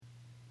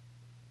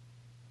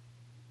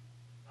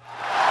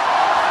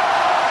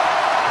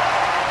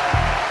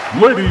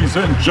Ladies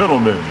and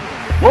gentlemen,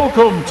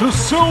 welcome to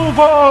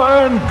Silver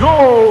and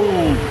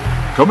Gold!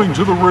 Coming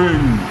to the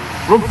ring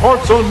from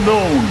parts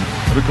unknown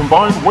at a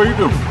combined weight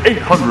of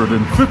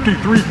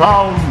 853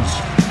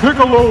 pounds,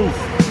 Piccolo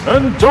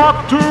and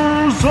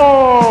Dr.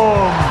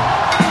 Zom!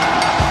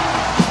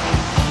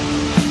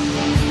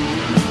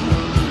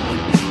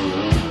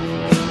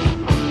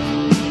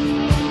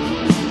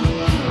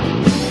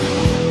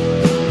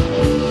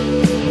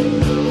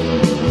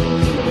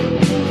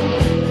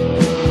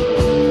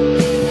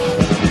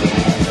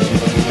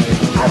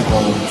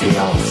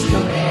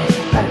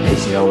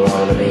 You don't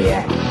wanna be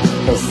at.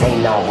 This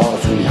ain't no home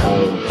sweet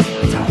home.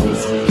 It's a home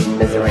sweet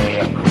misery.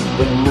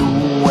 We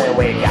knew when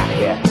we got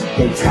here,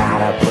 they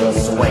tried to put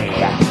us away.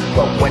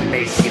 But when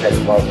they see us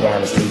walk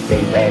down the street,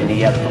 they ran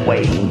the other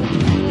way.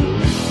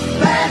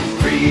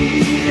 That's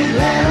free in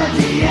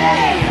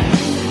LTA.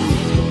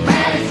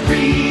 That's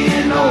free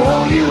in the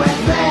whole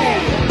USA.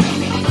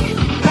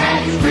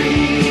 That's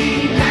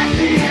free,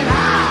 nasty and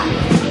high.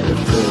 The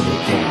further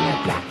down the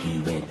block you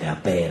went, the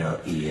better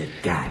it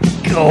got.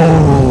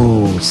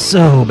 Oh,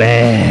 so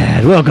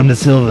bad. Welcome to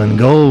Silver and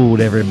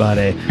Gold,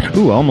 everybody.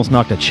 Ooh, I almost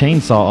knocked a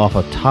chainsaw off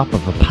the top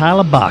of a pile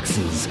of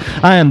boxes.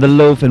 I am the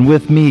Loaf, and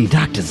with me,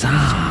 Dr. Zom.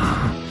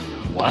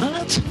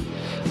 What?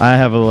 I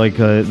have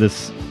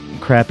this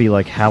crappy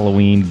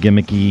Halloween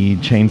gimmicky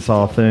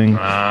chainsaw thing,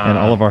 and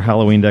all of our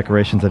Halloween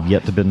decorations have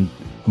yet to been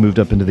moved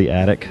up into the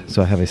attic,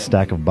 so I have a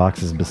stack of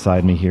boxes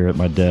beside me here at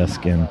my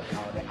desk, and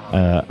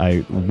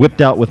I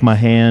whipped out with my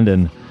hand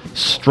and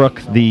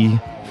struck the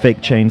fake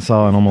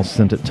chainsaw and almost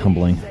sent it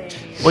tumbling.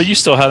 Well, you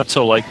still have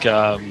until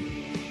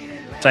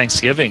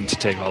Thanksgiving to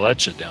take all that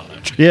shit down,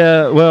 don't you?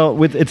 Yeah,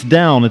 well, it's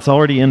down. It's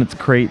already in its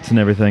crates and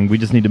everything. We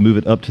just need to move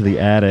it up to the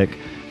attic,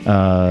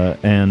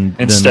 and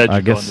instead then, I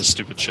you're guess doing this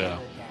stupid show.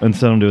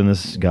 Instead, I'm doing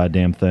this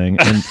goddamn thing,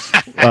 and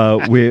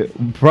we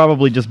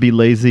probably just be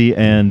lazy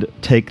and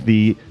take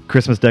the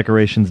Christmas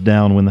decorations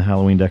down when the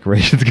Halloween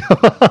decorations go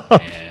up.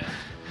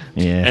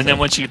 Yeah. And then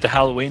once you get the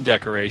Halloween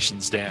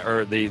decorations down,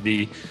 or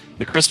the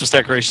Christmas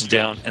decorations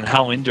down and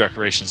Halloween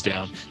decorations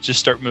down, just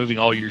start moving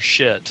all your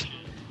shit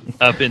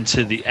up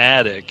into the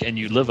attic, and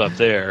you live up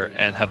there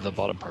and have the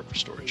bottom part for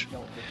storage.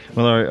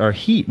 Well, our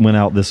heat went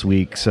out this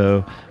week,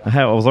 so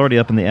I was already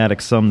up in the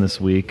attic some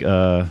this week.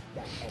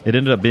 It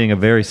ended up being a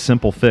very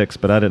simple fix,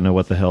 but I didn't know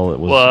what the hell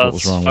what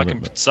was wrong with it.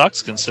 Fucking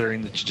sucks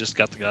considering that you just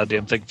got the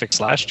goddamn thing fixed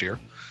last year.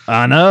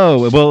 I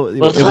know. Well, it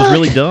was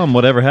really dumb.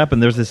 Whatever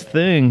happened, there's this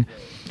thing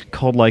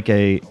called I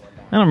don't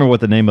remember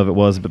what the name of it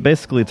was, but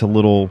basically it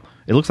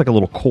looks like a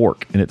little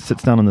cork, and it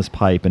sits down in this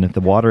pipe, and if the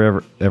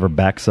water ever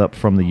backs up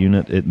from the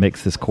unit, it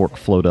makes this cork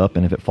float up,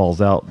 and if it falls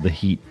out, the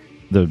heat,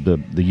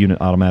 the unit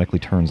automatically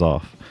turns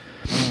off.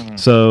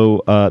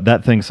 So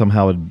that thing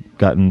somehow had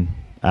gotten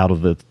out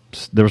of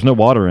there was no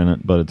water in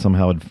it, but it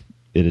somehow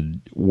had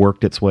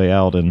worked its way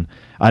out, and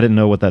I didn't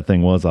know what that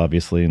thing was,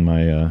 obviously, and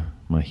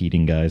my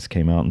heating guys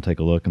came out and take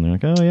a look, and they're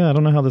like, oh yeah, I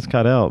don't know how this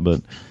got out,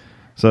 but...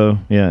 So,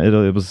 yeah,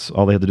 it was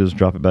all they had to do was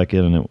drop it back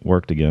in, and it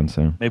worked again.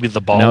 So maybe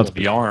the ball of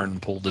yarn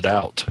pulled it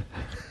out.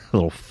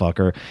 Little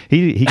fucker.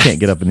 He can't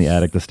get up in the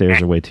attic. The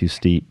stairs are way too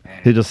steep.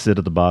 He'll just sit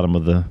at the bottom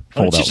of the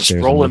fold-out stairs.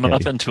 Just roll him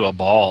up into a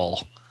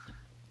ball.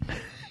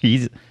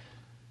 He's.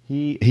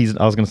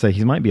 I was going to say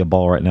he might be a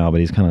ball right now, but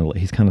he's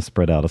kind of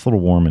spread out. It's a little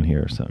warm in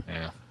here, so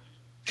yeah,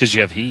 because you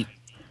have heat.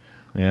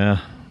 Yeah,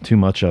 too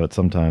much of it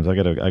sometimes. I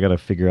gotta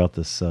figure out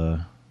this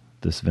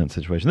vent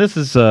situation. This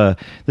is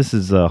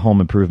home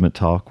improvement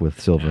talk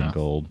with Silver and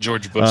Gold.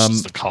 George Bush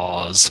is the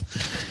cause.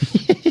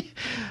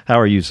 How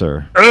are you,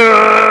 sir?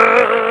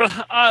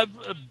 I'm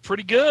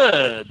pretty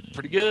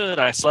good.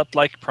 I slept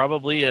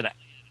probably an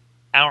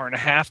hour and a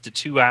half to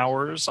 2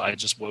 hours. I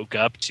just woke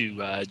up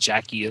to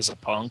Jackie is a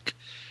punk,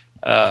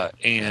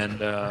 and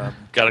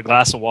got a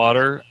glass of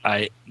water.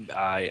 I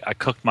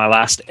cooked my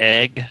last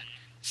egg,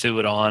 threw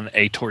it on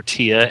a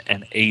tortilla,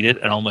 and ate it,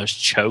 and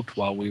almost choked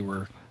while we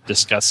were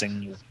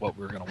discussing what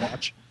we're going to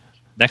watch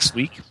next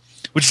week,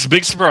 which is a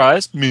big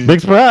surprise.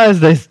 Big surprise.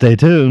 Stay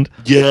tuned.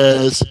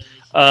 Yes.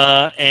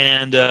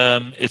 And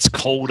it's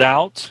cold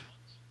out.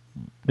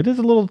 It is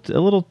a little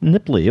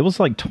nipply. It was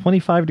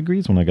 25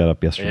 degrees when I got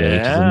up yesterday,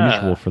 which is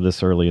unusual for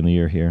this early in the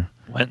year here.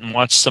 Went and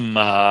watched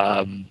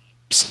some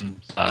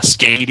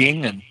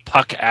skating and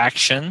puck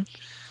action.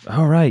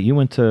 All right.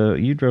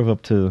 You drove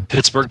up to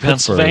Pittsburgh,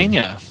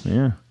 Pennsylvania.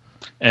 Yeah.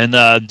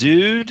 And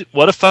dude,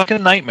 what a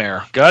fucking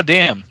nightmare.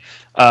 Goddamn.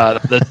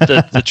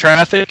 The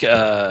traffic,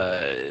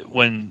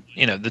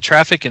 the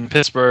traffic in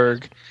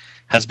Pittsburgh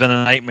has been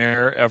a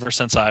nightmare ever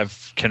since I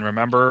can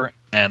remember,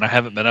 and I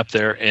haven't been up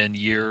there in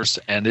years,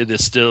 and it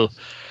is still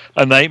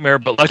a nightmare.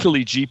 But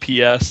luckily,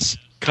 GPS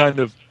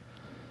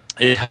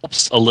it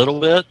helps a little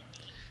bit,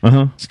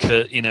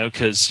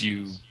 because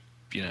you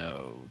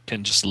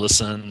can just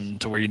listen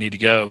to where you need to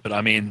go. But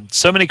I mean,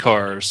 so many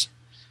cars.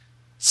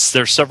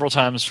 There's several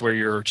times where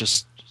you're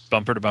just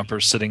bumper to bumper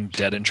sitting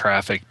dead in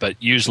traffic, but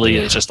usually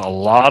it's just a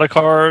lot of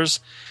cars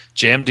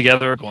jammed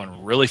together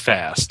going really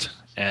fast,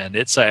 And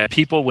it's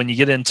people, when you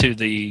get into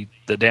the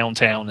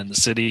downtown in the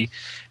city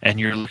and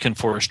you're looking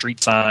for a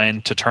street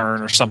sign to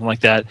turn or something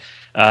like that,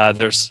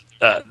 there's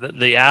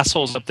the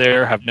assholes up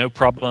there have no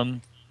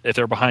problem if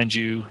they're behind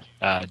you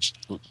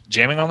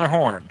jamming on their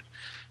horn,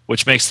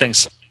 which makes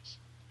things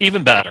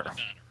even better.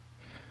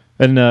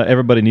 And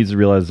everybody needs to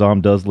realize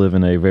Zom does live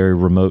in a very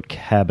remote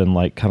cabin,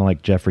 kind of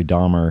like Jeffrey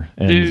Dahmer,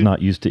 and he's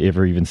not used to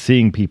ever even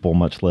seeing people,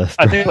 much less.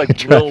 I think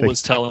like Will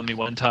was telling me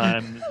one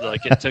time,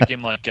 like it took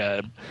him like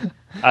I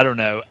don't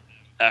know,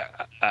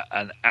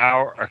 an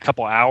hour, a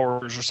couple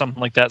hours or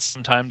something like that,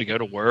 sometime to go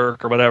to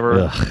work or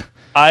whatever. Ugh.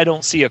 I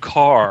don't see a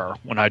car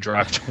when I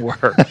drive to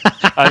work.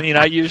 I mean,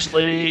 I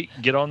usually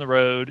get on the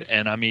road,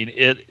 and I mean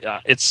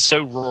it's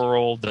so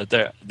rural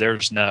that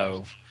there's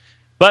no.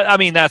 But I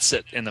mean, that's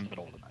it in the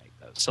middle of the night.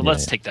 So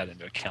let's take that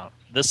into account.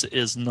 This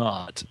is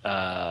not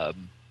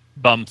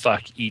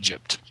bumfuck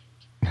Egypt.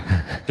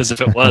 Because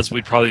if it was,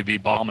 we'd probably be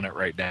bombing it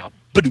right now.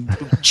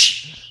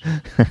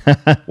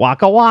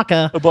 Waka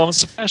waka.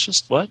 Obama's a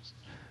fascist. What?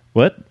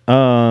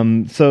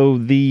 So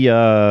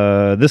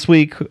this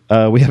week,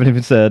 we haven't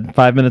even said,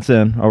 5 minutes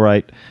in, all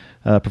right,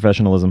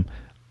 professionalism.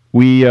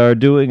 We are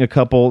doing a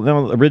couple.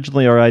 Now,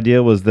 originally, our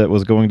idea was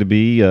going to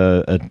be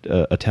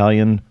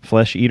Italian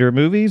flesh eater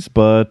movies,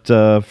 but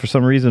for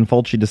some reason,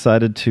 Fulci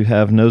decided to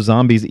have no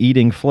zombies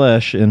eating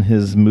flesh in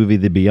his movie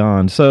The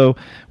Beyond. So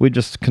we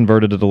just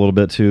converted it a little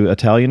bit to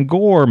Italian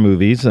gore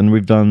movies, and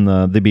we've done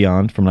The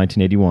Beyond from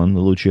 1981, the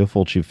Lucio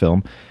Fulci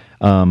film,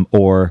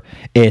 or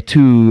E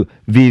tu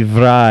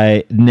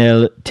vivrai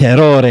nel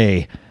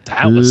terrore.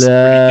 That was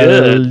pretty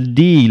good.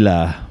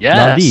 Dila. Yes.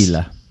 La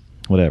Dila.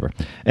 Whatever.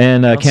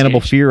 And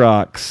Cannibal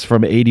Ferox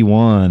from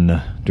 81,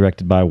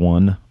 directed by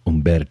one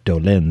Umberto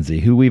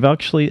Lenzi, who we've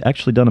actually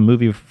done a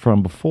movie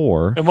from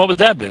before. And what would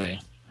that be?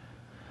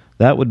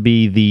 That would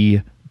be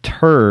the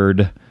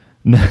turd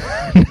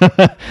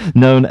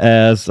known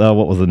as,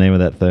 what was the name of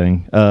that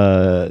thing?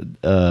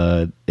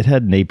 It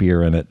had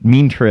Napier in it.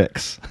 Mean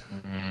Tricks.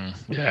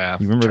 Yeah.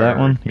 You remember that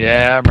one?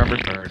 Yeah, I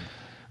remember Turd.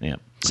 Yeah.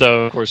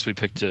 So, of course, we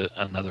picked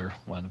another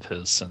one of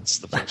his since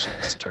the first one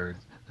was Turd.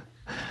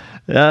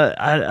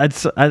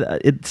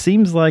 It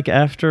seems like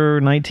after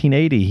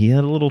 1980, he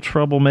had a little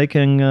trouble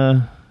making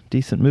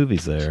decent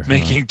movies there.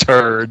 Making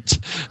turds.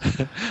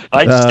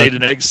 I just ate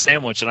an egg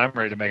sandwich, and I'm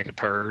ready to make a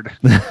turd.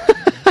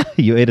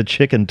 You ate a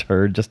chicken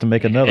turd just to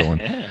make another one.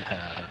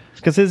 Yeah.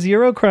 Because his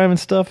Eurocrime and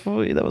stuff,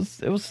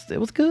 it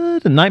was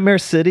good. And Nightmare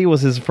City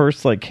was his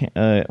first, he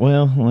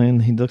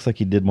looks like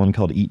he did one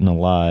called Eaten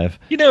Alive.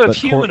 You know, if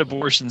human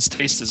abortions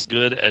taste as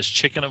good as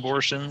chicken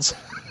abortions,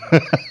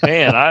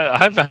 man,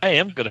 I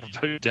am going to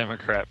vote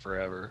Democrat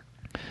forever.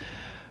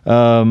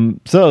 So,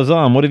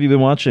 Zom, what have you been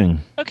watching?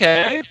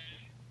 Okay.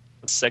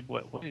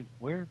 Segue.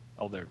 Where?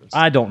 Oh, there it is.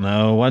 I don't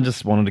know. I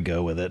just wanted to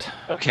go with it.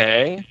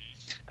 Okay.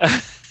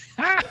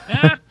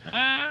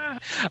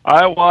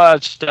 I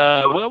watched, went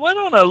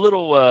on a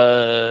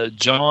little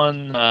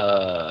John,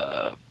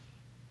 oh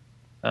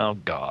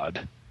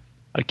God.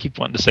 I keep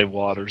wanting to say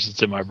Waters.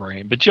 It's in my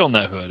brain, but you'll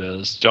know who it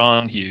is.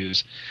 John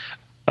Hughes.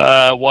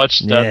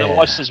 Watched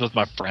this with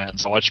my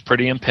friends. I watched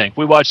Pretty in Pink.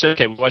 We watched a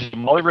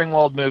Molly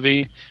Ringwald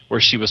movie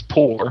where she was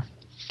poor.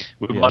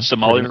 We watched a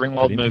Molly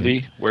Ringwald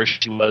movie where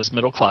she was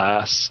middle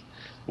class,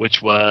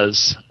 which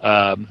was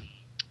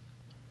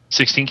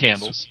 16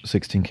 Candles.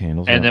 16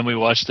 Candles. And then we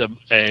watched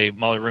a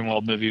Molly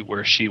Ringwald movie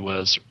where she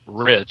was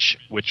rich,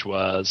 which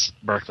was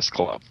Breakfast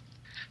Club.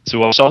 So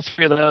we watched all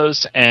three of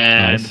those,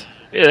 and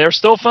they're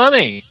still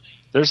funny.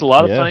 There's a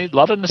lot of funny, a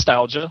lot of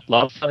nostalgia, a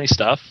lot of funny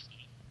stuff.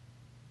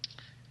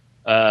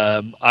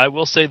 I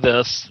will say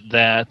this,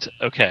 that,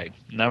 okay,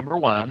 number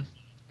one,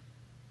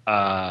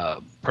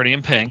 Pretty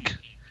in Pink,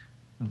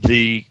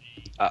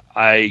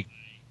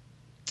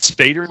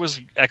 Spader was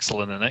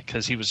excellent in it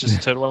because he was just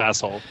a total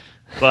asshole.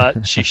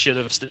 But she should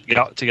have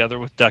got together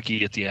with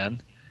Ducky at the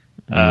end.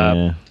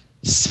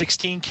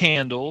 16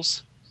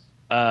 Candles.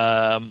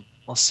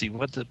 Let's see,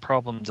 what the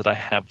problem did I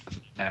have with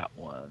that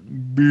one?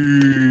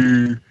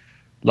 Boo.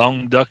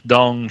 Long Duck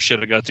Dong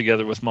should have got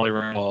together with Molly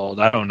Ringwald.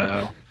 I don't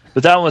know.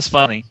 But that one was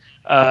funny.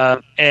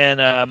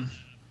 And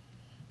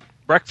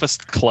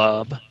Breakfast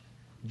Club,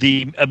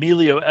 the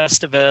Emilio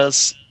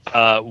Estevez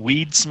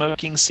weed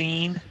smoking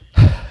scene.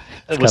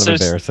 It's kind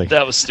of embarrassing.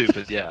 That was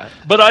stupid, yeah.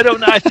 But I don't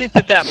know. I think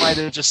that might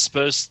have just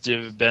supposed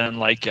to have been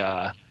like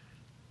I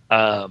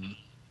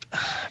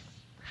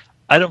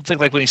don't think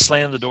like when he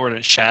slammed the door and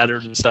it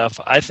shattered and stuff.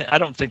 I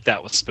don't think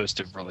that was supposed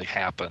to have really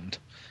happened.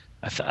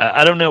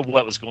 I don't know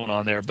what was going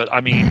on there, but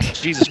I mean,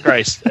 Jesus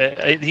Christ,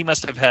 he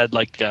must have had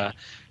like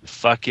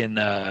fucking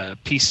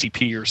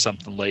PCP or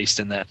something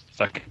laced in that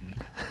fucking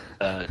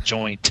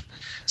joint.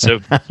 So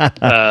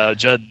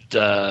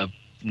Judd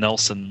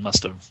Nelson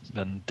must have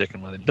been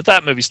dicking with him. But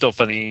that movie's still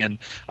funny, and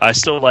I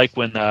still like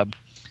when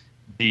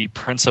the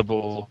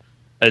principal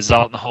is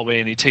out in the hallway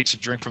and he takes a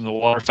drink from the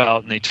water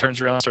fountain and he turns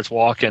around and starts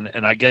walking,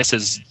 and I guess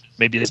his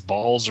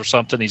balls or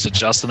something, he's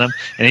adjusting them,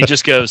 and he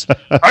just goes,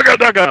 "Aga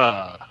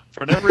daga,"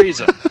 for no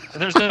reason.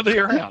 and there's nobody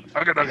around.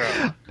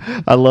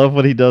 I love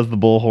when he does the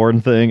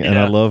bullhorn thing, and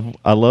Yeah.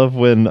 I love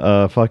when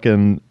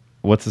fucking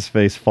what's his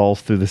face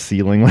falls through the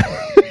ceiling.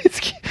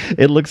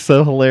 It looks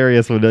so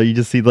hilarious when you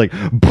just see like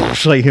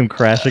him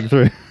crashing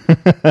through.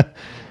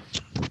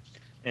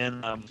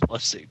 And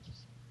let's see.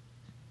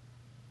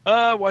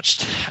 I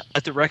watched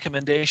at the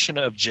recommendation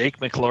of Jake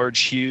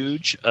McLarge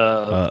Huge.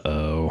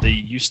 Uh-oh. They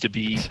used to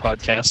be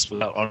podcasts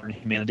without honor and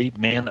humanity.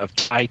 Man of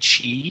Tai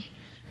Chi,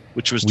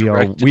 which was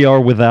We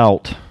are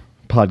without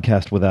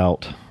podcast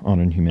without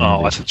honor and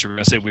humanity. Oh, I thought you were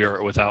going to say we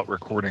are without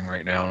recording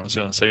right now. I was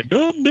going to say,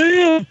 oh,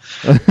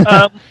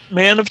 damn.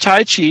 Man of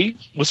Tai Chi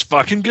was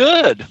fucking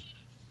good.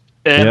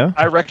 And Yeah?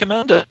 I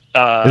recommend it.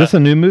 Is this a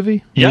new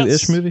movie? Yes.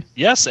 New-ish movie?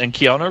 Yes, and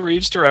Keanu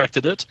Reeves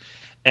directed it.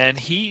 And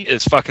he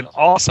is fucking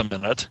awesome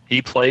in it.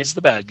 He plays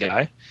the bad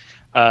guy.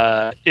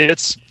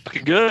 It's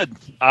fucking good.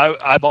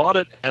 I bought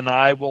it, and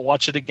I will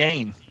watch it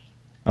again.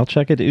 I'll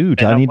check it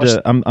out.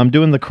 And I'm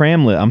doing the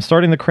cram list. I'm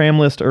starting the cram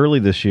list early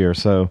this year,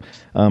 so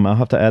I'll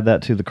have to add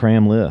that to the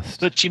cram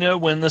list. But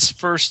when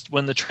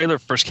the trailer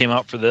first came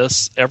out for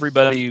this,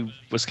 everybody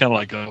was kind of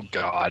like, "Oh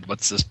God,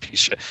 what's this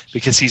piece of shit?"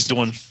 Because he's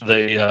doing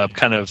the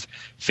kind of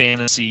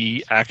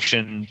fantasy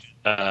action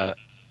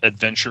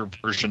adventure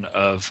version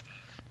of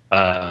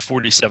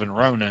 47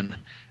 Ronin.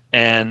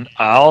 And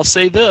I'll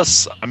say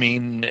this: I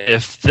mean,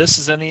 if this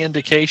is any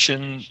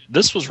indication,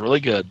 this was really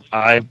good.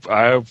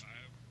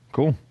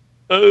 Cool.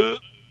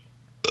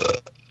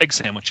 Egg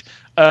sandwich.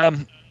 Ugh.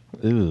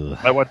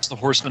 I watched The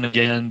Horseman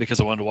again because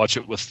I wanted to watch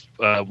it with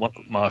one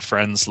of my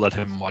friends. Let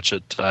him watch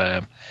it,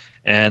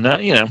 and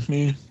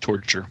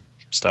torture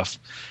stuff.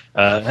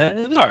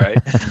 It was all right.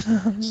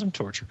 Some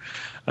torture.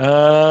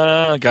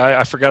 A guy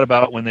I forgot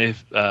about when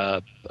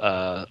a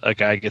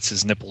guy gets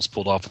his nipples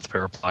pulled off with a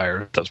pair of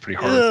pliers. That was pretty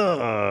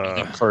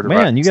hard.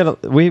 Man,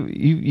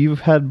 you've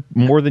had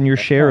more than your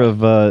share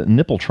of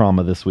nipple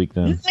trauma this week.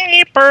 Then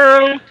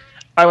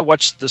I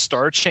watched The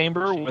Star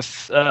Chamber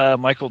with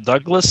Michael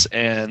Douglas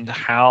and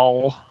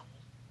Hal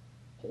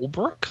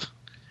Holbrook,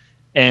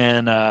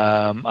 and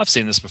I've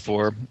seen this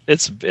before.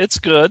 It's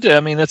good. I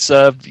mean, it's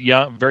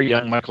very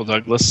young Michael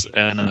Douglas,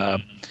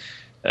 and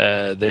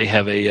they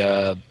have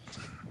a.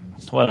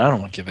 Well, I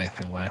don't want to give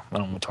anything away. I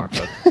don't want to talk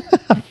about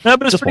it. No,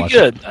 but it's Just pretty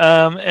good.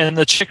 And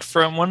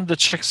one of the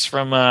chicks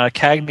from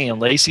Cagney and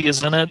Lacey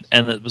is in it,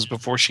 and it was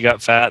before she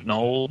got fat and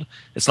old.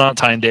 It's not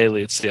Tyne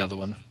Daly. It's the other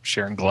one,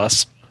 Sharon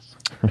Gless.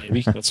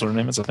 Maybe that's what her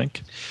name is, I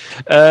think.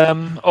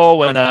 And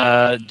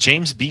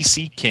James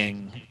B.C.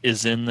 King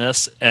is in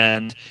this,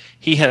 and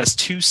he has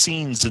two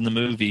scenes in the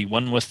movie.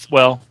 One with,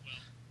 I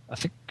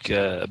think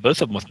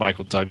both of them with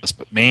Michael Douglas,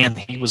 but man,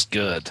 he was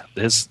good.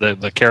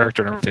 The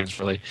character and everything's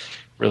really,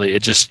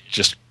 it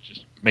just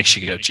makes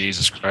you go,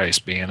 Jesus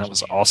Christ, man, that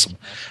was awesome.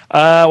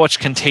 I watched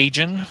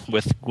Contagion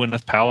with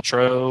Gwyneth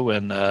Paltrow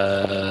and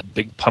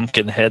Big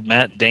Pumpkinhead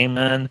Matt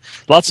Damon.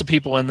 Lots of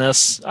people in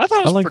this. I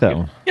thought it was like pretty that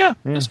good. one. Yeah,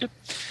 it was good.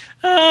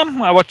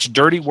 I watched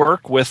Dirty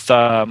Work with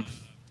Norm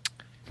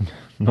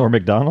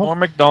Macdonald. Norm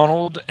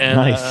Macdonald and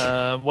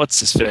Nice. What's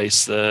his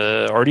face?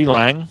 Artie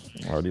Lang.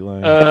 Artie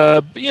Lang.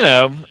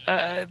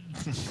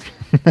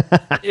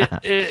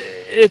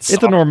 It's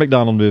a Norm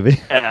Macdonald movie.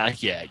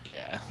 Yeah.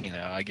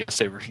 I guess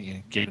they were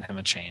giving him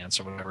a chance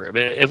or whatever.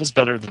 It was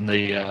better than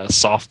the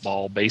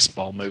softball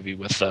baseball movie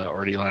with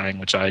Artie Lang,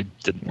 which I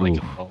didn't like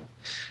at all.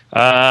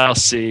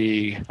 Let's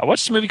see. I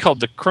watched a movie called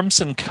The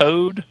Crimson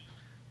Code,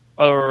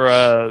 or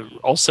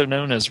also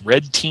known as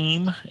Red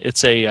Team.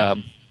 It's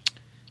on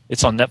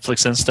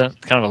Netflix Instant,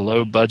 kind of a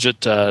low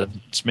budget.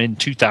 It's made in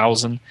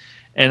 2000,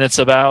 and it's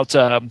about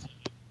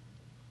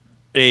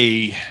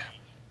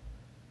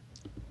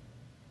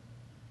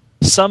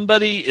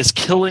somebody is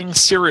killing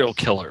serial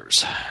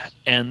killers,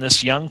 and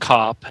this young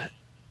cop.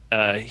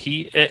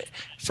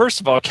 First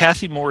of all,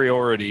 Kathy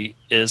Moriarty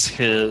is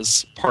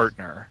his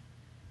partner,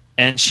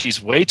 and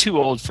she's way too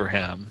old for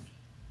him.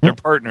 They're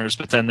partners,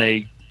 but then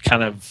they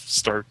kind of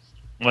start.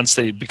 Once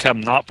they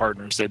become not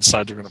partners, they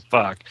decide they're going to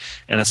fuck.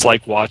 And it's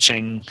like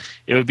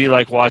it would be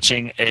like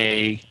watching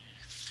a,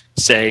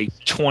 say,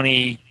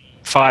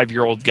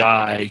 25-year-old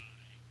guy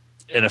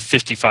and a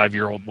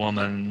 55-year-old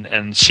woman,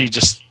 and she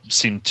just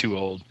seemed too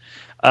old.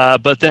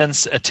 But then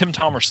Tim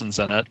Thomerson's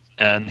in it,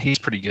 and he's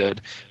pretty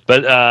good.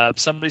 But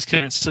somebody's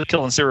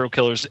killing serial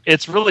killers.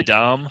 It's really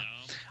dumb.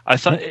 I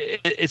thought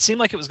it seemed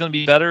like it was going to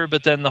be better,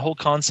 but then the whole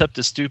concept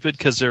is stupid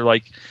because they're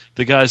like,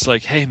 the guy's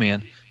like, hey,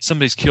 man,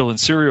 somebody's killing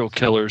serial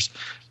killers,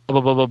 blah,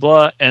 blah, blah, blah,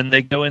 blah. And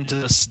they go into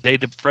this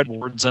Fred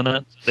Ward's in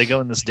it. They go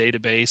in this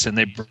database and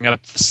they bring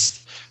up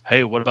this,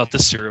 hey, what about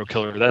this serial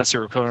killer, that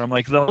serial killer? And I'm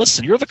like, no,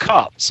 listen, you're the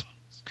cops.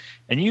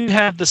 And you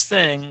have this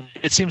thing,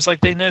 it seems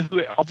like they know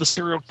who all the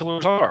serial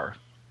killers are.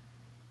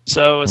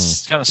 So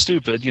it's kind of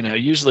stupid.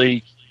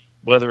 Usually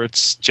whether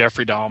it's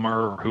Jeffrey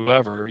Dahmer or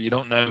whoever, you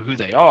don't know who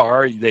they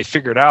are. They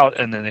figure it out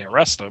and then they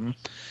arrest them.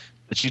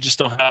 But you just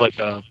don't have like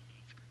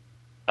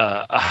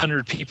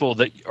 100 people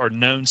that are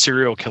known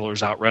serial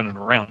killers out running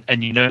around,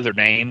 and you know their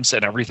names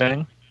and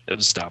everything. It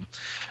was dumb.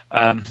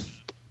 I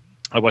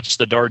watched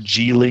The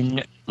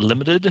Darjeeling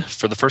Limited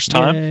for the first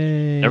time.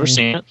 Yay. Never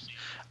seen it.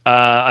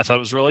 I thought it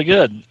was really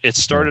good. It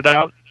started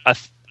out.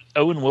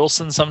 Owen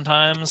Wilson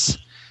sometimes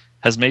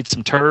has made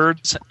some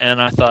turds,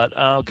 and I thought,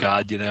 oh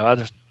god,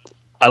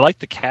 I like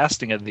the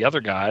casting of the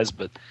other guys,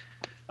 but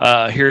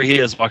here he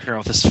is walking around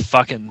with this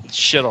fucking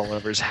shit all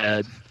over his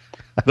head.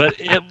 But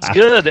it was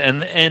good,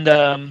 and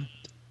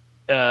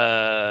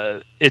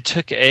it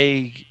took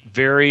a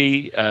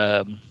very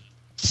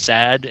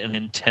sad and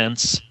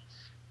intense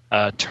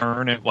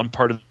turn at one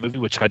part of the movie,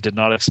 which I did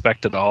not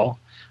expect at all,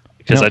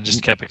 because I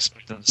just kept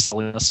expecting the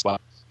silliness.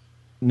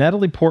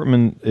 Natalie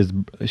Portman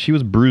she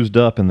was bruised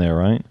up in there,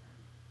 right?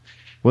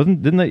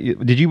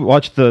 Did you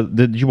watch the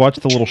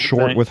little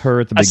short with her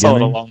at the beginning? I saw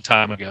it a long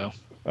time ago.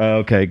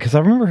 Okay, because I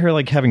remember her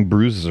like having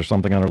bruises or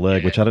something on her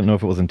leg, which I didn't know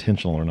if it was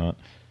intentional or not.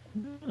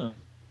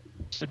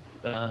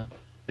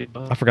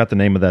 I forgot the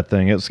name of that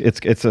thing. It's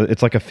like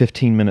a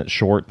 15-minute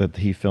short that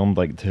he filmed.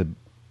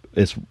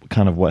 It's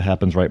kind of what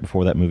happens right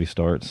before that movie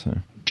starts. So.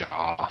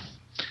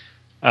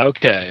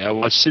 Okay, I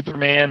watched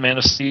Superman, Man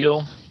of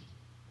Steel.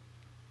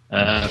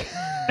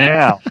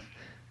 Now,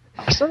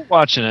 I started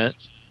watching it,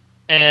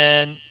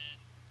 and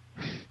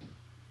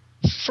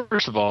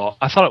first of all,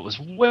 I thought it was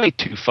way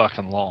too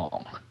fucking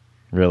long.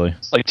 Really?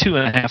 It's like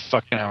 2.5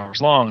 fucking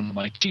hours long, and I'm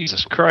like,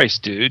 Jesus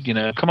Christ, dude,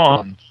 come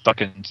on,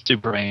 fucking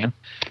Superman.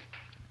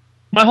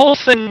 My whole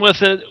thing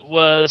with it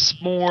was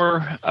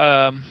more,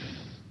 I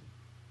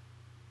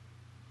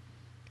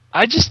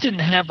just didn't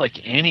have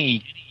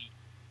any.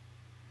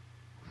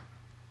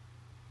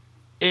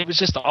 It was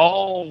just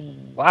all,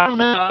 I don't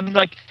know. I mean,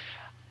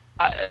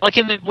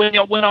 when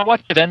I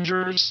watch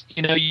Avengers,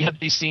 you have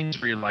these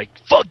scenes where you're like,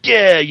 fuck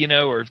yeah,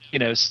 or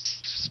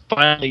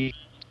finally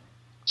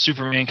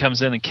Superman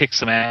comes in and kicks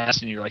some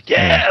ass, and you're like,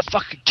 yeah,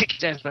 fucking kick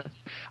his ass.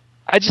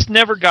 I just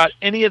never got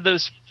any of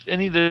those.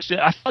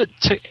 I thought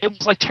it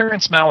was like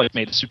Terrence Malick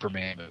made a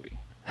Superman movie.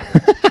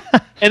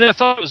 And I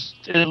thought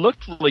it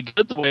looked really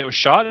good the way it was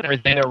shot and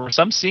everything. There were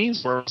some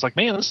scenes where I was like,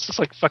 man, this is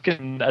like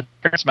fucking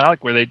Terrence Malick,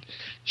 where they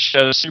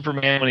show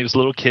Superman when he was a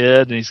little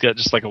kid and he's got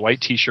just like a white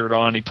t-shirt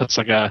on. He puts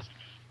like a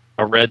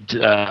red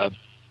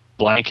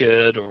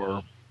blanket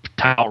or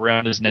towel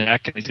around his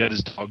neck, and he's got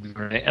his dog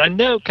there. And I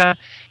know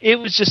it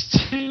was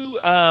just too,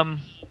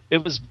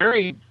 it was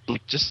very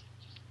just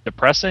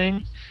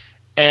depressing.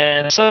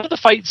 And some of the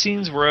fight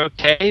scenes were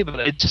okay, but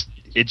it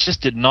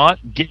just did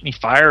not get me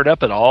fired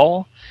up at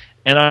all.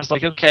 And I was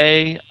like,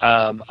 okay,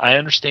 I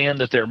understand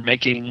that they're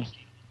making.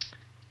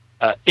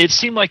 It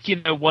seemed like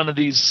one of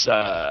these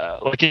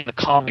like in the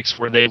comics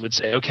where they would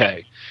say,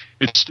 okay,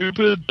 it's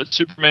stupid, but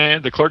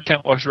Superman, the Clark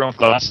Kent walks around with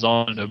glasses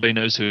on, and nobody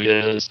knows who he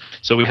is,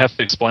 so we have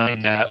to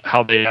explain that,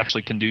 how they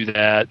actually can do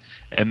that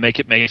and make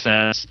it make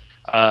sense.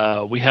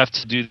 We have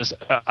to do this.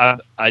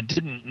 I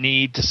didn't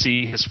need to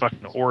see his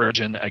fucking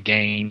origin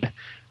again.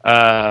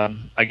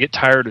 I get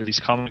tired of these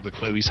comic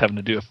book movies having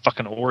to do a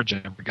fucking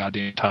origin every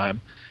goddamn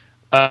time.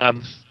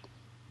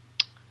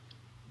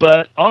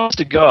 But honest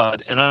to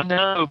God, and I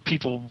know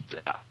people,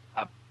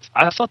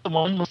 I thought the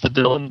one with the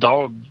Dylan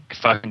Dog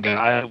fucking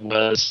guy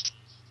was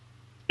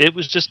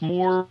just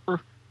more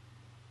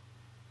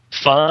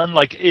fun.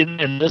 Like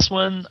in this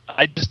one,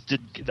 I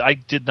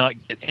did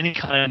not get any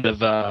kind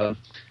of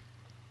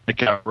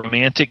like a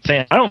romantic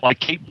thing. I don't like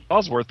Kate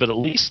Bosworth, but at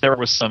least there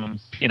was some,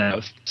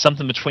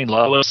 something between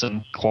Lois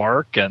and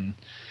Clark, and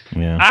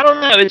I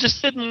don't know. It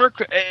just didn't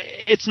work.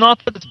 It's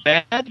not that it's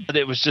bad, but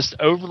it was just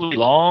overly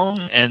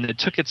long, and it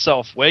took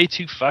itself way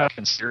too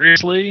fucking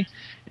seriously.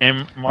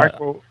 And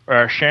Michael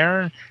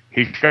Sharon,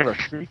 he's got a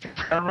speech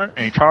impediment,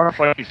 and he talks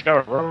like he's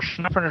got a rose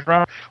snap in his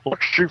mouth.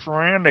 Look,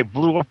 Superman, they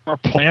blew up our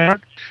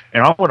planet,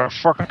 and I'm gonna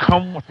fucking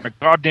come with my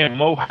goddamn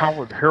Mo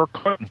Howard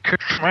haircut and kick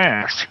some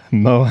ass.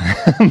 Mo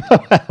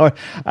Howard.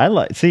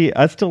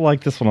 I still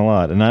like this one a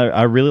lot, and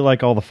I really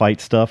like all the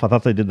fight stuff. I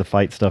thought they did the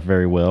fight stuff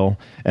very well,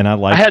 and I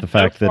liked the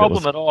fact that it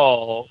was. I had no problem at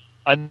all.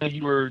 I know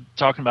you were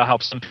talking about how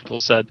some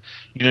people said,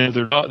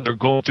 they're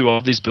going through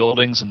all these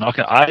buildings and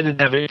knocking. I didn't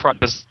have any problem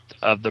because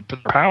of the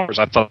powers.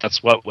 I thought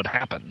that's what would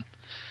happen.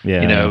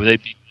 Yeah,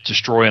 they'd be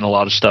destroying a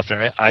lot of stuff.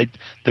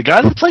 The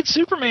guy that played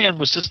Superman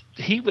was just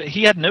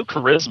he had no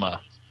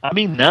charisma. I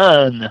mean,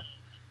 none.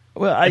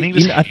 Well, I think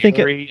it's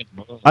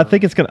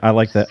gonna. I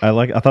like that.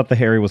 I thought the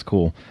Harry was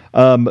cool.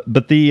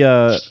 But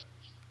the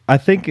I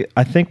think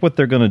what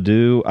they're gonna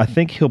do. I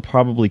think he'll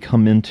probably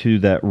come into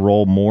that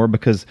role more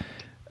because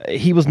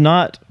he was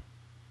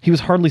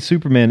hardly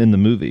Superman in the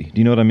movie.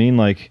 Do you know what I mean?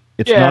 Like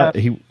not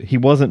he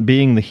wasn't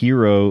being the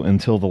hero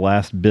until the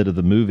last bit of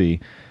the movie.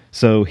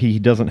 So he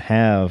doesn't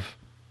have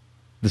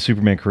the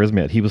Superman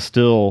charisma yet. He was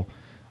still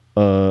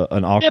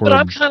an awkward but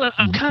I'm kind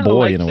of boy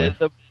like in a way.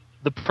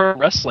 The pro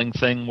wrestling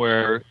thing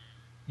where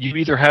you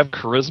either have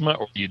charisma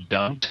or you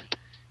don't.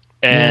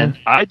 And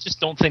I just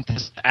don't think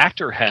this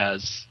actor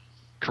has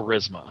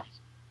charisma.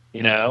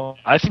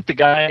 I think the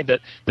guy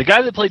that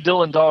played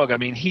Dylan Dog, I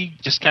mean, he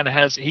just kind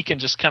of he can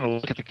just kind of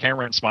look at the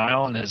camera and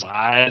smile in his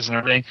eyes and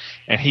everything,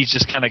 and he's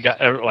just kind of got,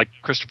 like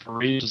Christopher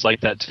Reeves is like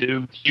that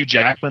too. Hugh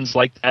Jackman's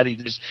like that.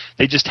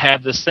 They just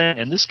have this thing,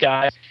 and this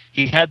guy,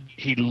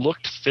 he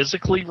looked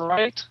physically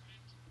right.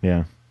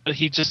 Yeah.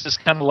 he just is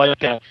kind of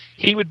like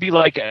he would be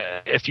like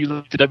if you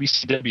look at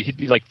WCW, he'd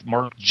be like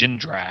Mark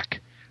Jindrak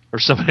or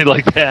somebody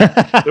like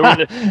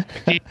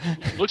that. He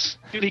looks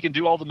good. He can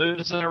do all the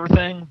moves and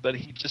everything, but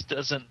he just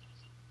doesn't.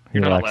 He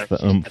lacks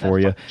the for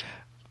you.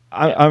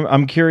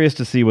 I'm curious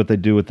to see what they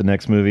do with the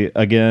next movie.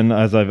 Again,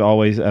 as I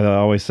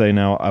always say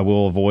now, I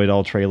will avoid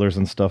all trailers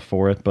and stuff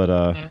for it, but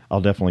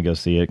I'll definitely go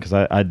see it because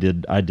I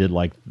did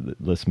like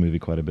this movie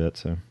quite a bit.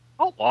 So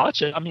I'll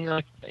watch it. I mean,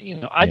 like,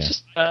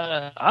 just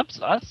I'm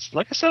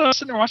like I said, I was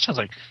sitting there watching. I was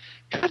like,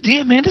 God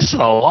damn, man, this is a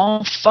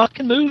long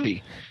fucking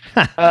movie.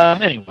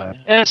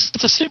 Anyway, it's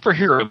a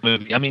superhero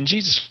movie. I mean,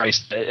 Jesus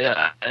Christ, they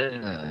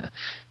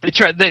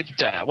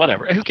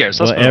whatever. Who cares?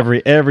 Well,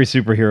 every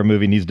superhero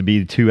movie needs to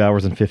be 2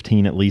 hours and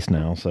 15 at least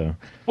now. So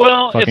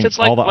if it's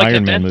like all the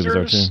Iron Man Avengers, movies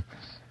are too.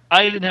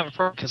 I didn't have a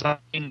problem because I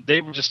mean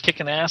they were just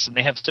kicking ass and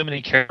they have so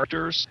many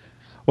characters.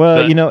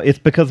 Well, it's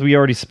because we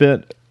already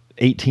spent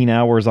 18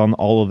 hours on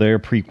all of their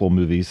prequel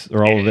movies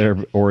or all of their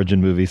origin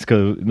movies.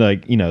 Because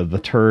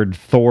the turd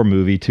Thor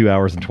movie, 2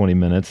 hours and 20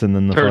 minutes, and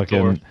then the turd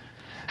fucking. Thor.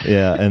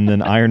 Yeah, and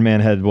then Iron Man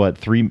had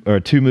 3 or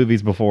 2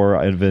 movies before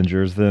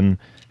Avengers. Then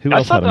who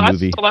else had a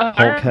movie?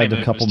 Hulk had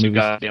a couple movies.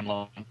 Goddamn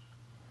long.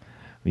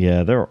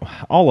 Yeah,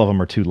 all of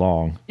them are too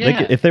long.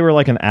 Yeah. If they were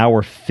like an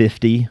hour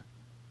 50,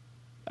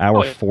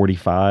 hour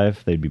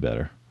 45, they'd be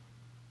better.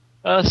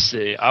 Let's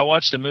see. I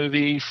watched a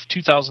movie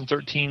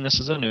 2013. This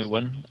is a new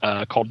one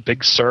called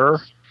Big Sur,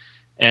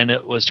 and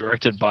it was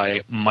directed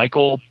by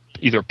Michael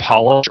either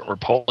Polish or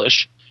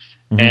Polish,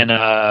 and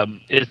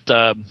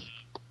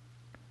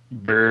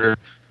they're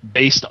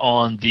based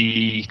on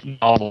the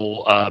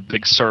novel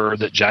Big Sur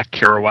that Jack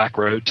Kerouac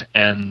wrote,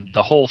 and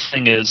the whole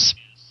thing is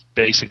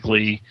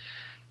basically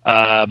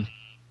about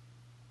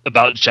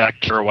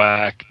Jack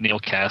Kerouac, Neil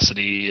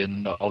Cassidy,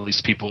 and all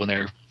these people in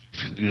there.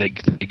 They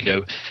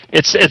go.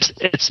 It's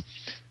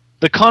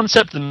the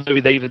concept of the movie.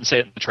 They even say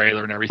it in the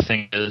trailer and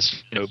everything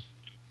is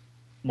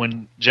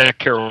when Jack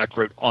Kerouac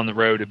wrote On the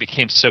Road, it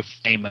became so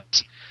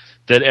famous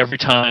that every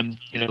time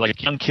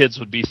like young kids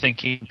would be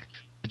thinking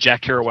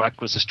Jack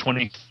Kerouac was this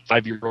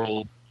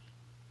 25-year-old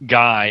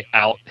guy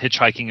out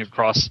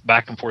hitchhiking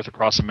back and forth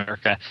across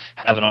America,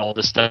 having all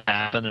this stuff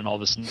happen and all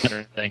this and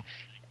everything.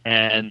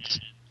 And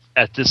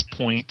at this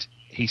point,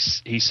 he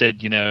said,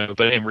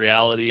 but in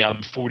reality,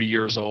 I'm 40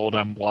 years old,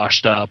 I'm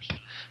washed up,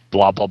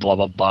 blah blah blah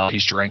blah blah.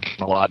 He's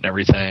drinking a lot and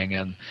everything,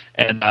 and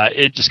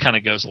it just kind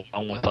of goes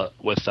along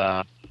with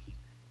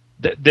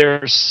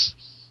there's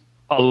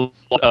a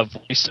lot of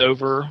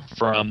voiceover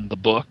from the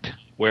book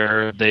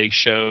where they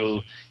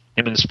show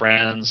him and his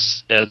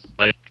friends at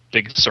like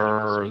Big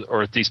Sur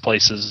or at these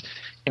places,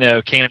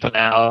 camping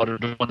out or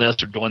doing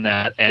this or doing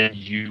that, and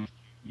you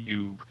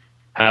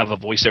have a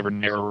voiceover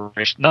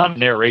narration, not a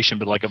narration,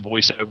 but like a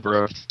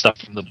voiceover of stuff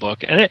from the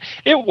book, and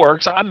it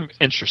works. I'm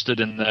interested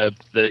in that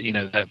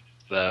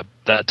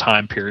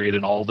time period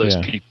and all those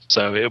people,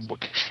 so it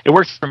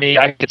worked for me.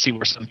 I could see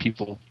where some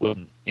people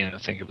wouldn't,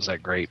 think it was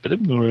that great, but it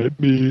annoyed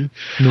me.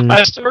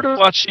 I started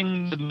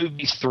watching the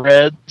movie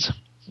Threads,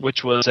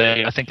 which was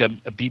I think a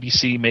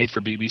BBC made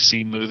for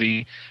BBC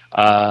movie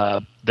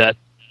that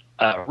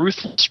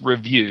Ruthless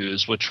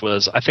Reviews, which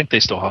was, I think they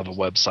still have a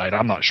website.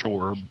 I'm not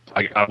sure.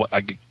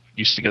 I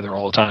used to go there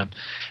all the time.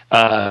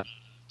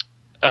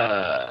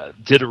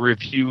 Did a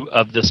review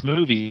of this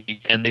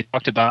movie, and they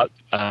talked about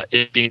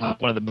it being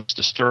one of the most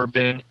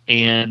disturbing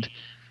and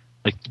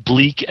like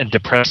bleak and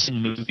depressing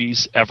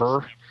movies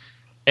ever.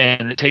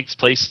 And it takes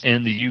place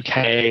in the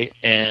UK,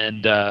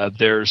 and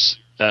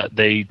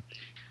they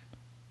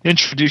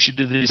introduce you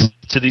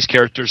to these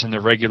characters in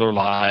their regular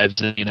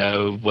lives,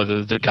 and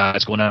whether the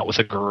guy's going out with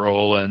a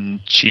girl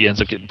and she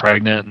ends up getting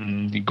pregnant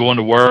and going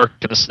to work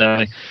and this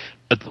and that.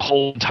 But the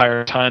whole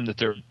entire time that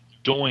they're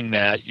doing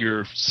that,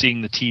 you're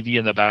seeing the TV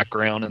in the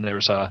background, and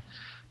there's a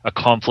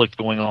conflict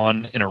going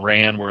on in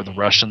Iran where the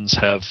Russians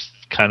have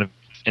kind of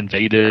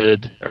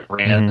invaded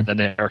Iran, and then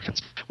the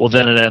Americans. Well,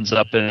 then it ends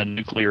up in a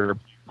nuclear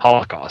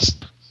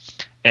holocaust.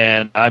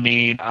 And I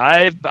mean,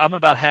 I'm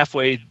about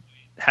halfway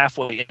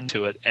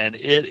into it, and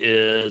it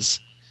is,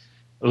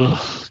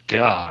 oh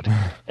God.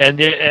 And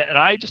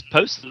I just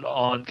posted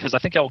on, because I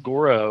think El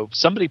Goro,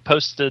 somebody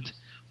posted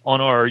on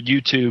our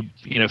YouTube,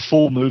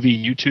 full movie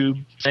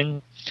YouTube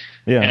thing.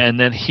 Yeah. And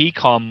then he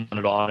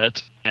commented on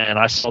it, and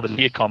I saw that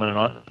he had commented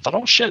on it. I thought,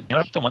 oh shit,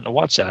 I want to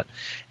watch that.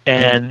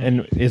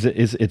 And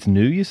it's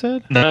new, you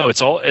said? No,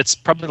 it's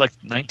probably like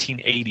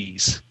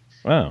 1980s.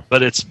 Wow.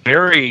 But it's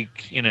very,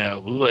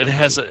 it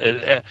has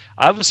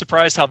I was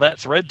surprised how that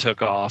thread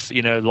took off.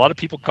 A lot of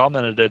people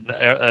commented,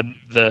 and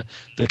the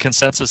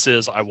consensus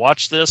is, I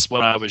watched this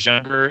when I was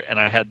younger and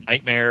I had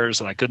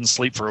nightmares and I couldn't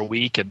sleep for a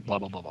week and blah,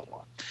 blah, blah, blah, blah.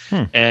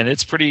 And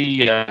it's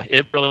pretty,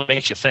 it really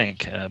makes you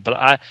think.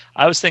 But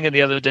I was thinking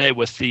the other day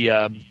with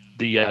the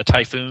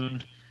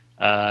typhoon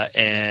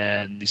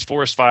and these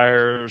forest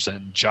fires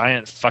and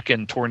giant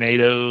fucking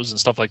tornadoes and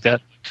stuff like that,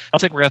 I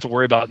don't think we're going to have to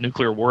worry about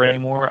nuclear war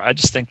anymore. I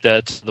just think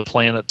that the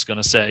planet's going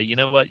to say, you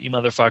know what, you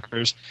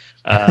motherfuckers,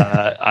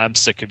 I'm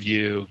sick of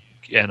you,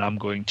 and I'm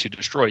going to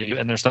destroy you,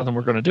 and there's nothing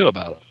we're going to do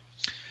about it.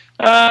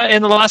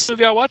 And the last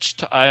movie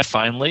I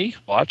finally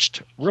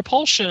watched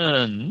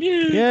Repulsion.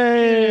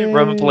 Yay!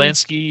 Roman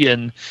Polanski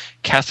and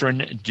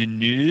Catherine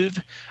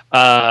Deneuve.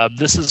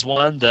 This is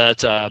one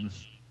that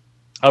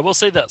I will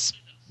say this.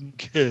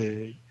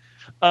 Okay.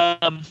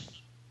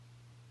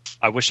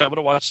 I wish I would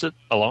have watched it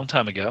a long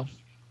time ago.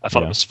 I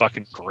thought it was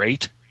fucking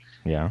great.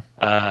 Yeah.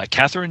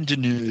 Catherine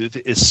Deneuve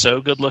is so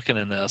good looking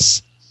in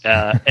this.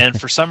 And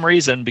for some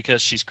reason,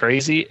 because she's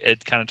crazy,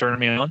 it kind of turned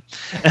me on.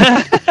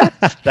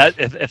 That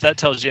if that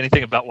tells you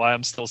anything about why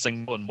I'm still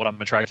single and what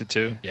I'm attracted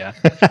to, yeah.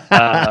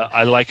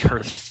 I like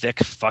her thick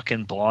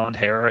fucking blonde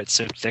hair. It's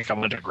so thick I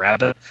wanted to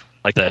grab it,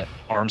 like the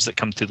arms that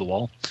come through the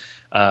wall.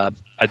 I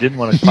didn't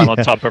want to climb on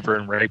top of her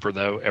and rape her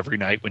though every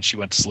night when she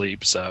went to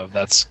sleep. So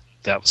that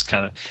was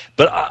kind of.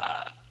 But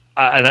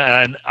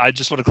I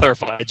just want to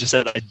clarify. I just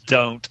said I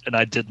don't, and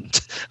I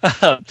didn't.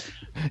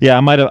 Yeah, I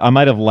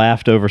might have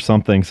laughed over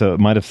something, so it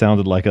might have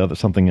sounded like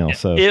something else.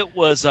 So it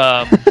was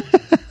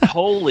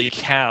holy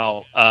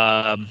cow!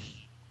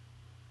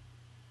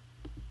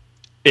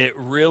 It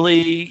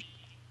really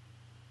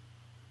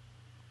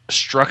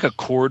struck a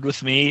chord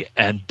with me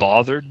and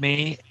bothered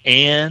me.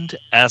 And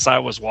as I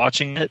was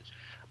watching it,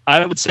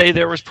 I would say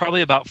there was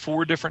probably about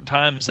 4 different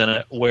times in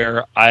it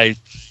where I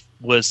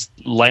was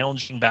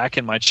lounging back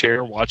in my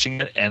chair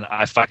watching it, and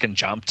I fucking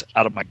jumped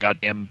out of my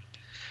goddamn.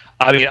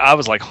 I mean, I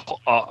was like,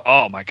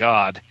 "Oh my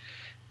god,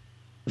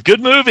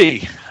 good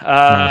movie!"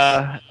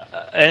 Nice.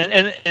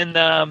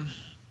 And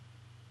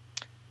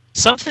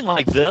something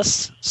like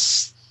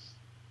this,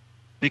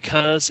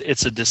 because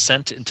it's a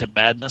descent into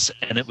madness,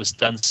 and it was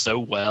done so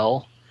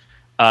well.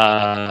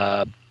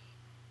 I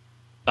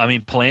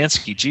mean,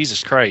 Polanski,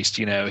 Jesus Christ,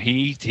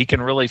 he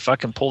can really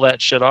fucking pull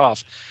that shit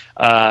off.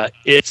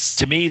 It's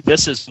to me,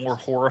 this is more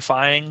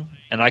horrifying,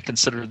 and I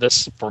consider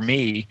this for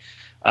me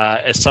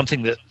as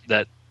something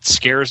that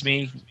scares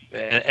me.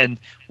 And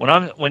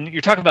when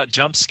you're talking about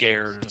jump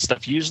scares and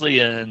stuff,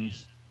 usually in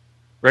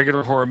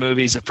regular horror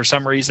movies, if for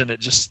some reason it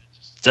just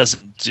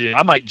doesn't do.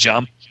 I might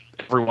jump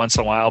every once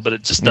in a while, but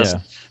it just doesn't.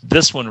 Yeah.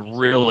 This one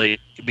really,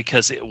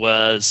 because it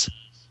was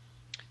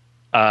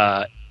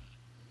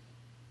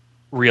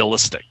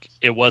realistic.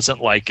 It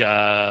wasn't like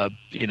a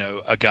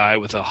guy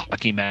with a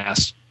hockey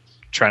mask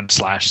trying to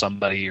slash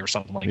somebody or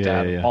something like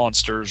that. Yeah.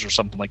 Monsters or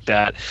something like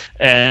that.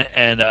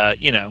 And I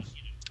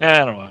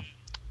don't know.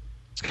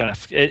 It's kind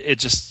of it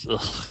just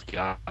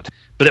God.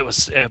 But it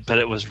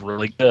was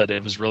really good.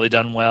 It was really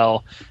done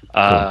well.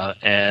 Cool.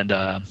 And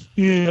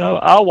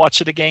I'll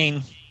watch it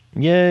again.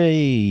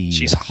 Yay!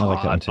 She's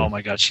hot. Like oh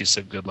my god, she's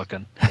so good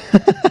looking.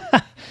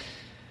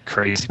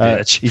 Crazy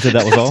bitch. You said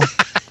that was all?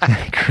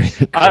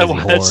 Crazy I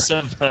watched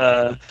some.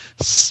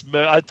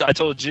 I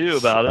told you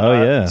about it.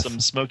 Oh yeah. Some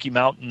Smoky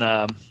Mountain.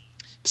 I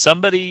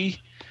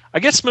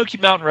guess Smoky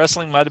Mountain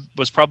Wrestling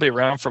was probably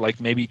around for like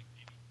maybe,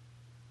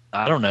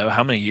 I don't know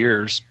how many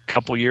years,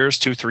 couple years,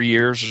 2-3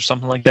 years or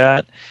something like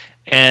that.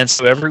 And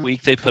so every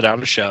week they put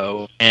out a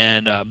show,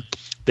 and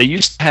they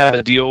used to have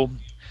a deal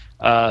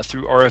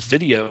through RF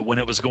Video when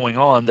it was going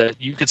on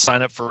that you could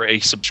sign up for a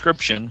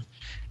subscription,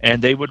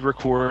 and they would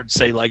record,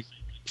 say, like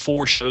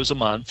 4 shows a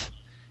month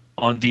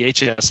on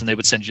VHS, and they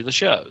would send you the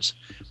shows.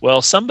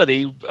 Well,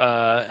 somebody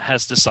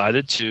has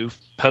decided to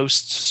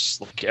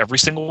post like every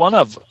single one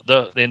of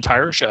the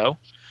entire show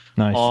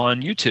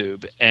on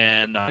YouTube,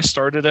 and I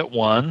started at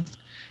 1.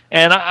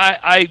 And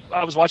I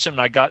was watching,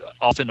 and I got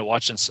off into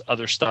watching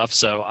other stuff,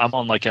 so I'm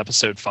on like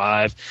episode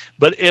 5.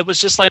 But it was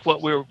just like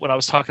what I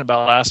was talking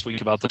about last week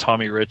about the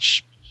Tommy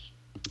Rich,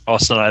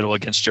 Austin Idol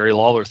against Jerry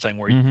Lawler thing,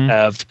 where you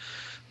have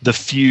the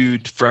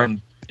feud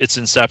from its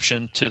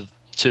inception to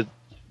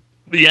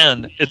the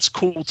end. It's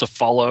cool to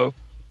follow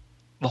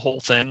the whole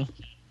thing.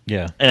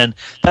 Yeah, and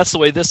that's the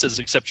way this is.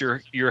 Except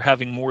you're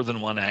having more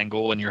than one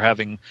angle, and you're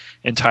having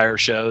entire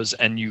shows,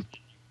 and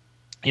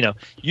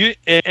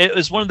it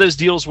was one of those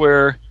deals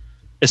where,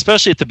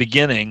 especially at the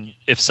beginning,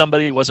 if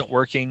somebody wasn't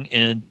working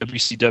in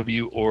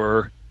WCW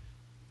or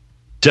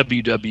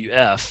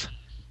WWF,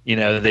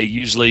 they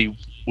usually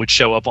would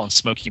show up on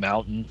Smoky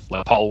Mountain,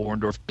 like Paul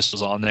Orndorff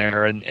was on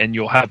there, and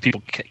you'll have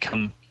people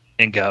come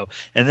and go.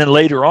 And then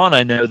later on,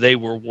 I know they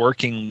were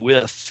working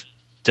with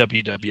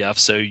WWF,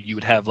 so you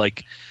would have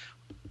like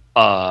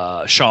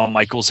Shawn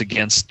Michaels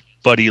against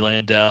Buddy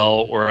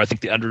Landel, or I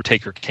think The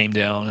Undertaker came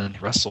down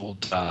and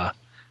wrestled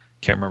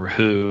can't remember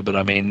who, but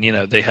I mean,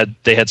 they had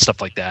stuff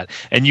like that,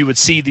 and you would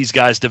see these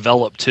guys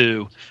develop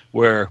too,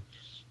 where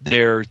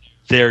they're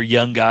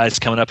young guys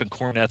coming up, and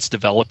Cornette's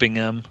developing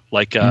them.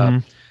 Like,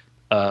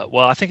 well,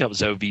 I think it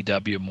was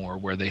OVW more,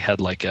 where they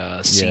had like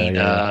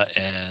Cena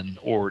and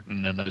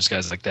Orton and those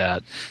guys like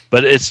that.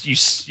 But it's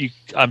you.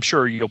 I'm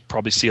sure you'll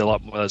probably see a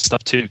lot more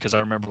stuff too, because I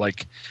remember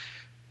like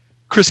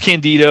Chris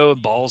Candido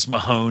and Balls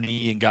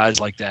Mahoney and guys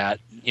like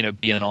that,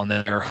 being on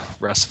there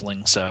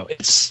wrestling. So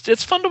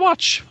it's fun to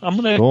watch. I'm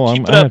gonna. Cool.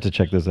 I'm gonna have to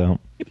check this out.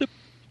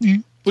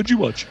 What'd you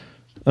watch?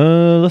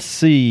 Let's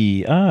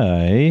see.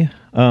 I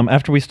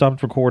After we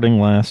stopped recording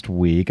last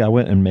week, I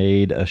went and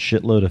made a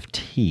shitload of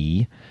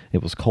tea.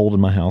 It was cold in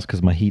my house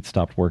because my heat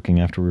stopped working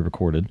after we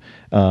recorded.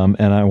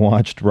 And I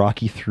watched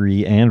Rocky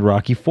 3 and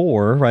Rocky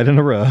 4 right in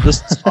a row.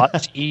 This is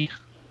hot tea.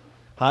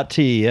 Hot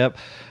tea, yep.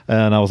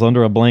 And I was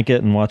under a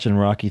blanket and watching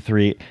Rocky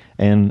 3.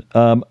 And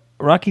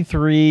Rocky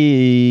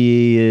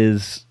 3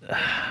 is...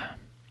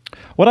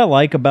 What I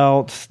like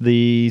about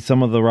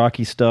some of the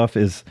Rocky stuff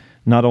is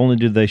not only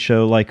do they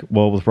show,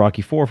 with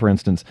Rocky 4, for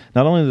instance,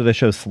 not only do they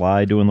show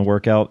Sly doing the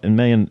workout, and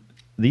man,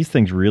 these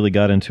things really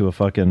got into a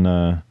fucking...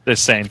 the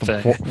same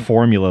thing.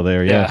 Formula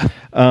there, yeah.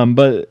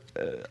 But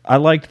I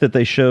liked that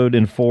they showed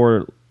in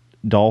 4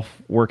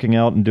 Dolph working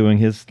out and doing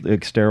his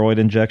steroid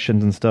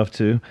injections and stuff,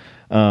 too.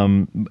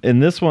 In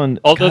this one...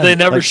 Although they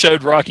never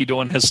showed Rocky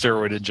doing his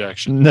steroid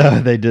injection. No,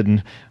 they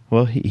didn't.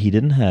 Well, he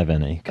didn't have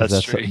any, because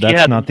that's true.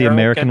 That's not the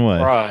American way.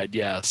 Pride,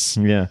 yes.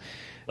 Yeah.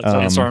 That's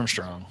Lance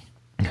Armstrong.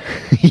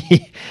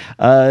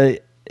 They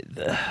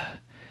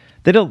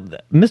don't.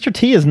 Mr.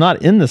 T is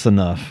not in this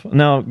enough.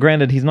 Now,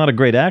 granted, he's not a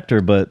great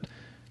actor, but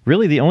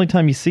really, the only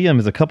time you see him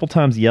is a couple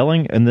times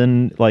yelling, and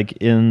then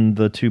in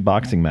the 2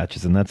 boxing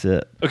matches, and that's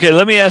it. Okay,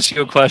 let me ask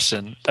you a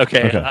question.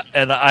 Okay.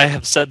 And I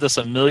have said this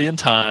a million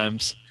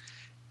times,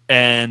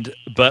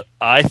 but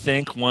I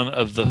think one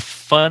of the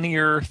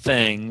funnier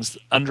things,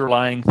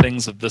 underlying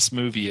things of this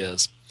movie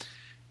is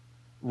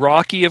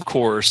Rocky, of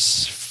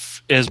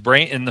course, his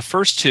brain in the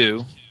first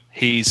 2.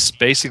 He's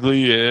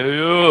basically he's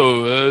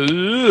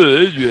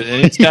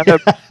kind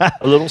of a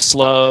little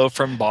slow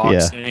from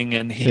boxing,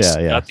 and he's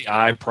got the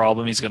eye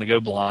problem. He's going to go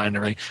blind and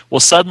everything. Well,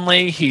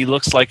 suddenly he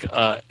looks like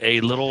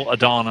a little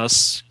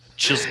Adonis.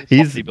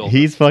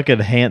 He's fucking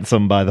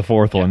handsome by the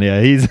 4th one. Yeah,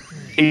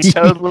 he's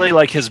totally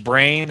his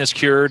brain is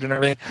cured and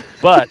everything.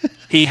 But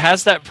he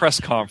has that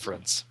press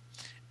conference,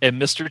 and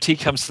Mr. T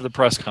comes to the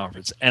press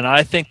conference, and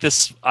I think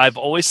I've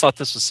always thought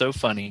this was so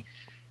funny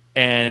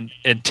and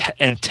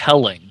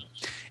telling.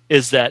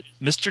 Is that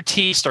Mr.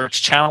 T starts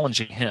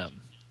challenging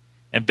him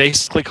and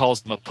basically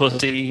calls him a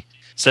pussy,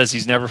 says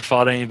he's never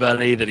fought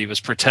anybody, that he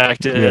was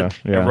protected,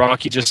 and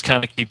Rocky just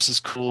kind of keeps his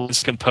cool,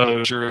 his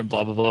composure, and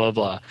blah, blah, blah,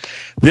 blah.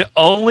 The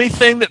only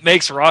thing that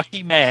makes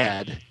Rocky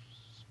mad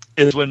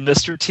is when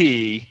Mr.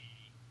 T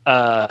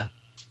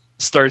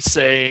starts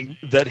saying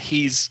that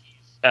he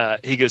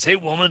goes, hey,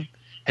 woman,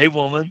 why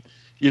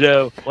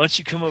don't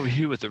you come over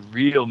here with a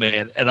real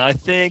man? And I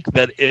think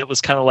that it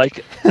was kind of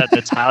like an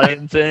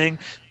Italian thing.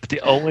 But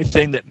the only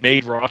thing that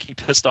made Rocky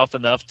pissed off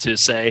enough to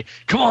say,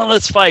 come on,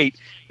 let's fight,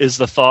 is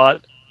the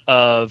thought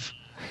of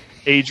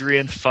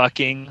Adrian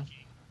fucking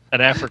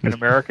an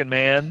African-American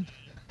man.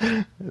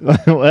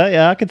 Well,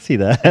 yeah, I could see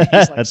that.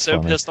 He's That's so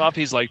funny. pissed off.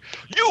 He's like,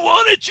 you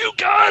want it, you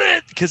got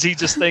it. Because he's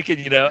just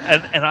thinking,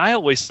 and I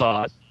always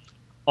thought,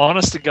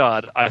 honest to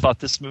God, I thought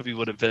this movie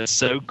would have been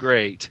so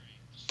great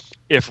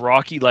if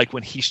Rocky,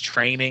 when he's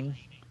training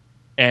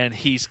and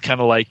he's kind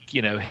of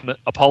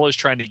Apollo's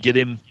trying to get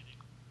him,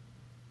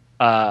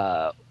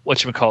 trying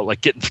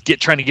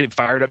to get him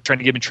fired up, trying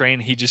to get him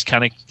trained. He just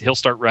he'll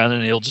start running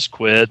and he'll just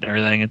quit and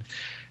everything.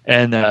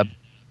 And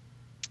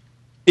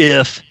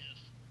if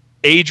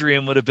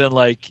Adrian would have been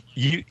like,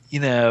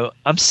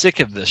 I'm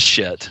sick of this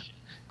shit.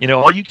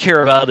 All you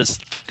care about is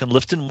fucking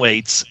lifting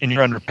weights in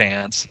your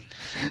underpants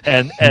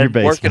and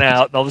working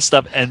out and all this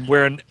stuff and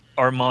wearing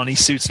Armani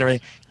suits and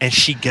everything. And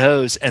she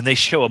goes and they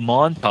show a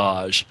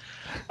montage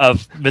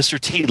of Mr.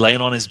 T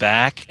laying on his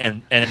back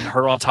and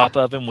her on top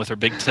of him with her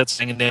big tits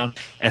hanging down,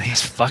 and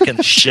he's fucking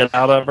the shit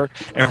out of her.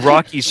 And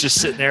Rocky's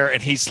just sitting there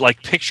and he's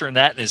picturing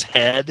that in his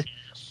head.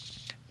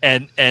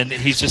 And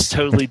he's just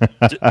totally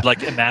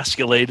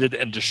emasculated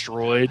and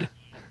destroyed.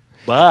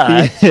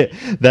 But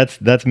that's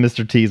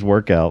Mr. T's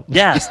workout.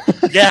 Yes.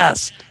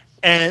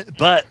 And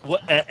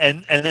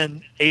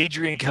then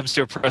Adrian comes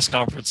to a press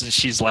conference and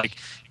she's like,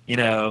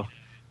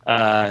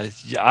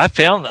 I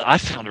found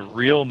a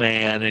real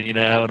man,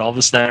 and all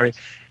this and that.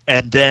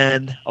 And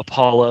then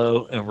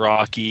Apollo and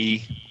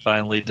Rocky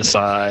finally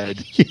decide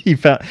he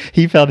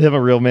found him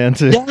a real man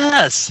too.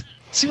 Yes.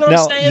 See what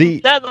I'm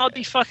saying? That ought to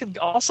be fucking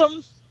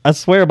awesome. I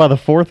swear, by the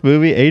 4th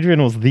movie,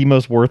 Adrian was the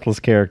most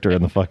worthless character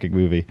in the fucking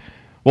movie.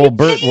 Well,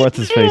 Burt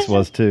What's-His-Face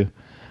was too.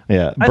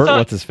 Yeah, Burt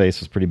What's-His-Face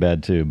was pretty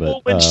bad too.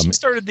 But when she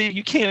started the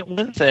 "you can't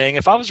win" thing,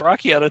 if I was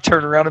Rocky, I'd have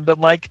turned around and been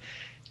like,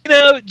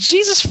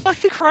 Jesus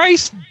fucking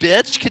Christ,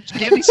 bitch, could you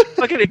give me some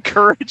fucking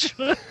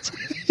encouragement?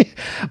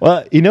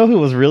 Well, who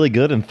was really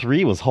good in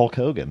 3 was Hulk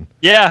Hogan.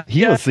 Yeah,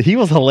 he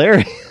was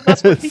hilarious.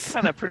 That's what he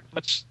kind of pretty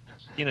much,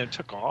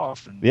 took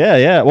off. And...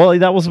 Yeah. Well,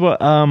 that was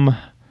what.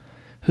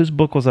 Whose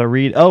book was I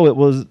reading?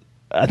 Oh,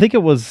 I think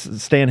it was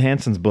Stan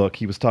Hansen's book.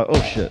 He was talking.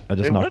 Oh shit! I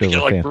just knocked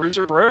over a fan.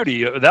 Bruiser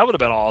Brody. That would have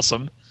been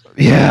awesome.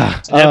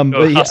 Yeah.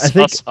 I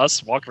think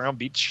us walking around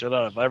beat shit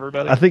out of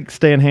everybody. I think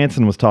Stan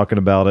Hansen was talking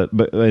about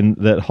it, and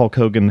that Hulk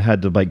Hogan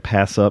had to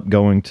pass up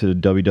going to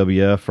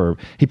WWF, or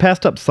he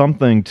passed up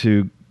something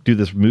to do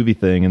this movie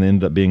thing, and it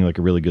ended up being a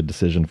really good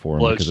decision for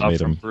him because it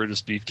made him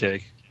Brutus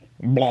Beefcake.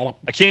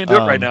 I can't do it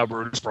right now,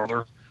 Brutus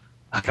brother.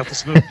 I got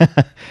this movie.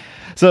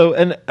 So,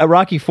 and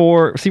Rocky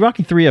 4, see,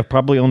 Rocky 3 I've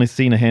probably only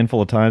seen a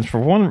handful of times. For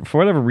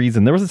whatever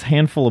reason, there was this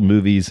handful of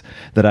movies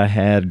that I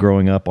had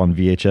growing up on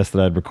VHS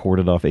that I'd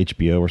recorded off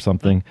HBO or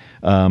something.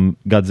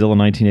 Godzilla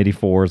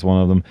 1984 is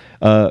one of them.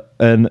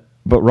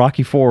 But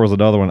Rocky 4 was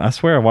another one. I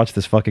swear I watched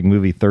this fucking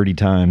movie 30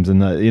 times,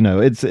 and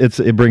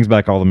it brings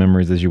back all the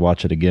memories as you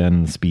watch it again,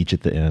 and the speech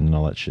at the end and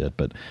all that shit.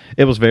 But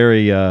it was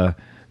very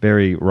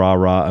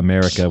rah-rah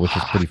America, which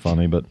is pretty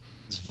funny, but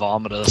It's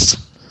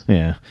vomitous.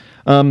 yeah.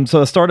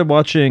 So I started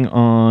watching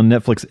on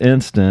Netflix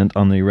Instant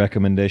on the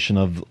recommendation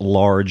of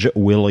Large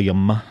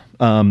William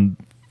from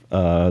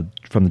The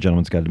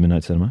Gentleman's Guide to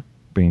Midnight Cinema,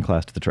 bringing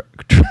class to the track.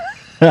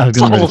 I was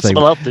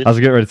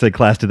getting ready to say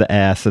class to the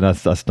ass, and I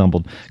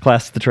stumbled.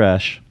 Class to the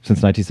trash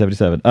since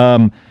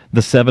 1977.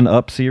 The 7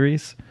 Up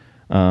series.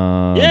 The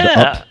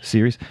Up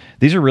series.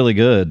 These are really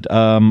good.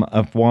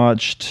 I've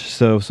watched,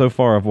 so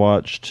far I've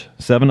watched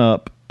 7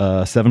 Up,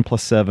 7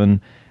 plus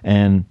 7,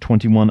 and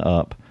 21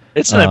 Up.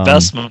 It's an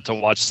investment to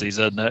watch these,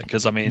 isn't it?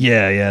 Because I mean,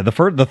 yeah.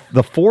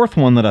 The fourth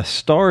one that I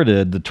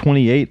started, the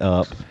 28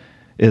 Up,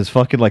 is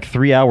fucking like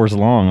 3 hours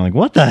long. I'm like,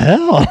 what the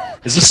hell?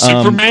 Is this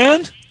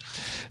Superman?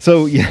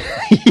 So yeah.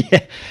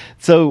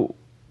 So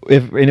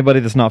if anybody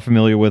that's not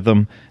familiar with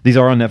them, these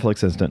are on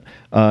Netflix Instant.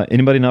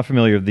 Anybody not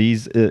familiar with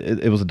these?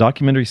 It was a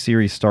documentary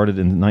series started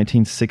in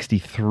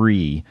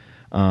 1963,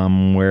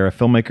 where a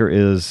filmmaker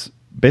is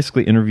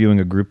basically interviewing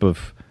a group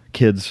of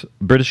kids,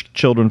 British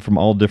children from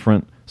all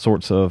different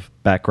sorts of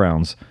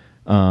backgrounds.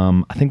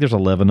 I think there's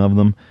 11 of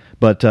them,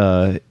 but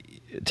 10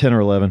 or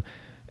 11.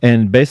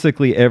 And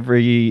basically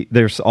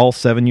they're all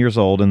 7 years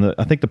old. And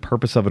I think the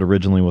purpose of it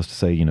originally was to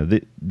say,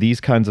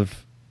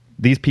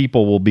 these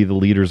people will be the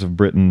leaders of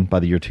Britain by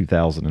the year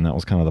 2000. And that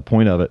was kind of the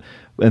point of it.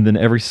 And then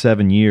every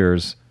 7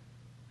 years,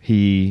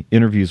 he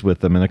interviews with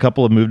them, and a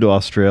couple have moved to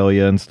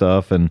Australia and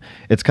stuff, and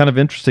it's kind of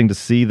interesting to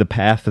see the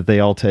path that they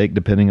all take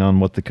depending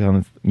on what the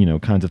kinds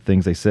of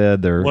things they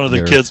said. One of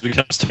the kids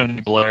becomes Tony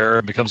Blair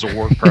and becomes a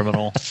war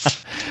criminal.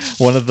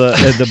 One of their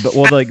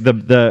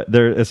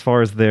as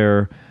far as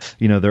their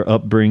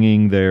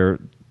upbringing, their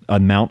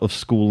amount of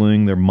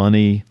schooling, their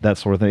money, that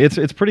sort of thing.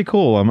 It's pretty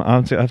cool. I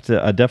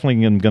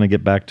definitely am going to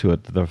get back to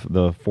it.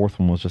 The fourth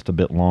one was just a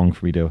bit long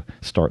for me to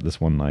start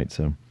this one night,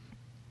 so.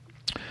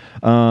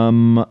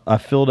 I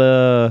filled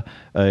a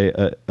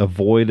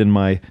void in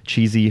my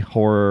cheesy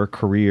horror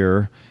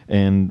career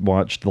and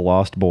watched The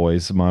Lost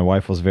Boys. My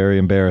wife was very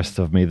embarrassed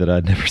of me that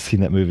I'd never seen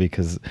that movie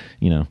because,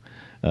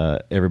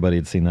 everybody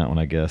had seen that one,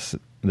 I guess,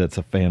 that's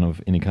a fan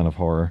of any kind of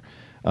horror.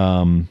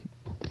 I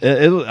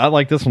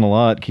like this one a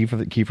lot.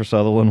 Kiefer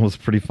Sutherland was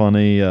pretty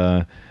funny.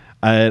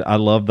 I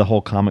love the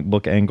whole comic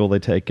book angle they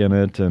take in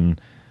it,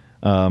 and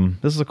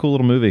this is a cool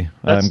little movie.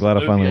 I'm glad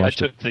I finally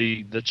watched it. I took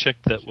the chick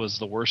that was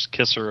the worst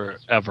kisser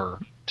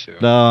ever to.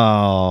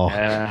 Oh.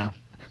 Yeah.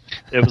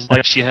 It was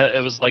like she had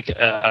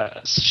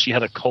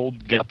a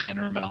cold gap in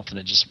her mouth and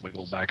it just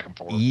wiggled back and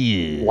forth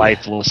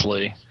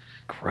lifelessly.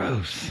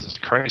 Gross. Jesus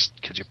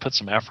Christ, could you put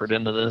some effort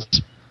into this?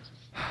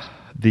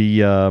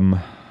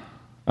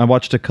 I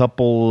watched a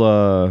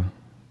couple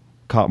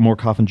more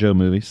Coffin Joe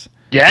movies.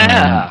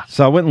 Yeah.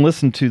 So I went and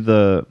listened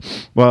to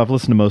I've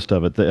listened to most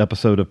of it, the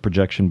episode of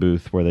Projection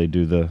Booth where they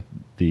do the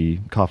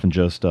Coffin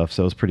Joe stuff.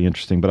 So it was pretty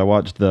interesting. But I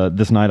watched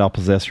This Night I'll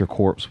Possess Your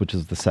Corpse, which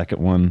is the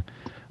second one.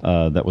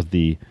 That was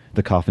the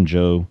Coffin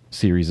Joe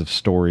series of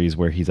stories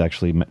where he's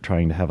actually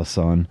trying to have a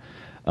son.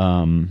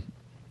 And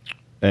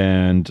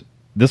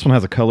this one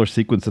has a color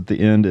sequence at the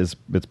end. It's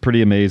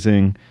pretty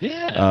amazing.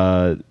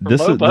 Yeah.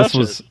 This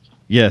was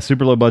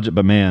super low budget,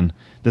 but man,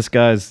 this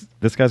guy's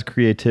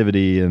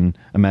creativity and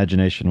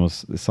imagination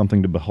was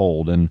something to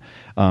behold, and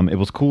it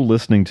was cool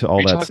listening to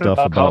all that stuff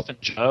about Coffin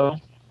Joe.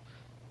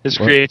 His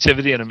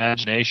creativity and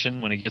imagination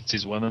when he gets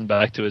these women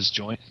back to his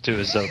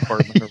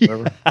apartment or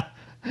whatever.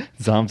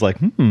 Zom's like,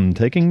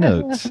 taking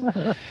notes.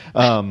 I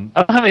don't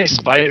have any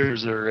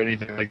spiders or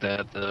anything like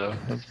that, though.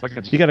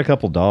 You got a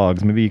couple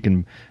dogs. Maybe you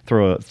can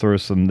throw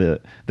some the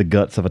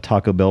guts of a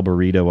Taco Bell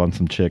burrito on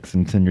some chicks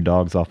and send your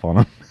dogs off on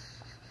them.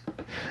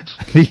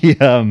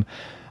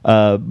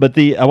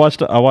 I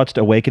watched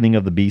Awakening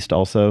of the Beast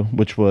also,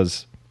 which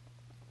was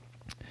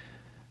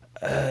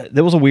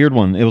that was a weird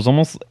one. It was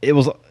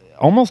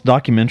almost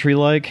documentary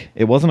like.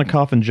 It wasn't a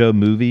Coffin Joe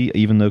movie,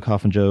 even though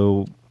Coffin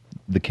Joe,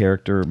 the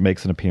character,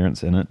 makes an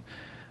appearance in it.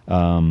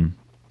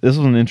 This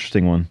was an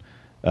interesting one.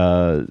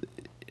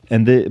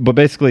 But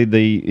basically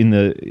in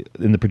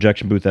the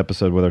Projection Booth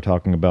episode where they're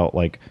talking about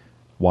like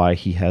why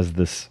he has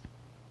this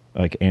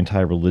like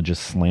anti-religious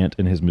slant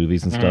in his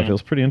movies and stuff. It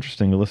was pretty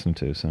interesting to listen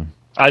to. So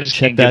I just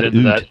can't get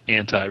into that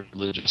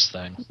anti-religious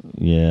thing.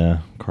 Yeah,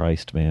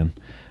 Christ, man.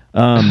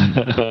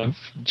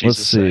 Let's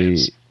see.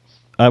 Saves.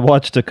 I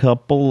watched a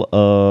couple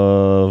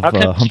of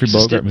Humphrey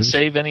Bogart movies.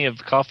 Save any of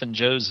Coffin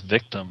Joe's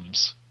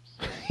victims.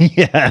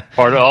 Yeah,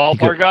 part of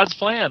God's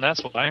plan.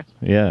 That's why.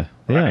 Yeah,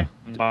 yeah. Right.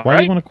 Why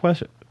do you want to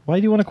question? Why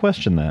do you want to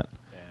question that?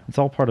 Yeah. It's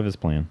all part of his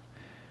plan.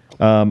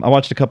 I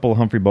watched a couple of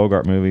Humphrey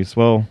Bogart movies.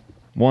 Well,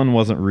 one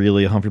wasn't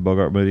really a Humphrey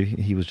Bogart movie.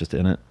 He was just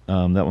in it.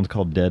 That one's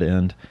called Dead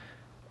End.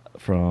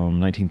 from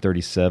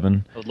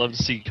 1937. I'd love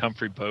to see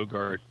Humphrey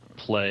Bogart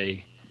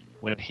play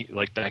when he,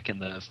 like back in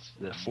the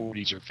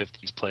 40s or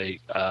 50s, play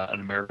an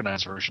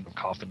Americanized version of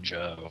Coffin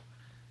Joe.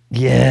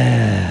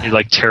 Yeah. He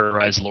like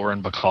terrorized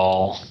Lauren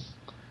Bacall.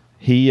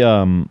 He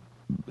I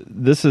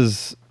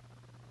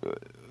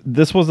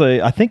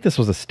think this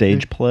was a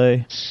stage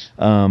play.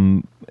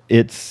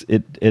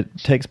 It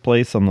takes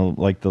place on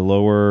the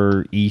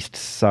lower east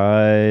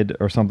side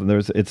or something.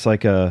 It's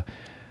like a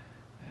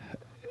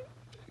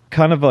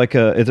kind of like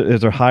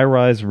it's a high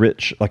rise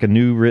rich, like a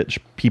new rich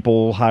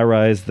people high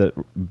rise that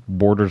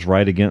borders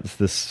right against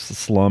this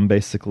slum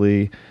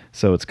basically.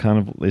 So it's kind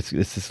of it's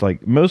just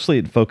like mostly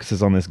it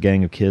focuses on this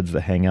gang of kids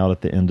that hang out at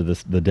the end of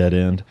the dead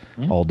end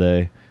all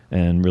day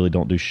and really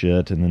don't do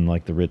shit, and then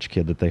like the rich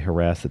kid that they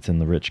harass that's in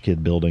the rich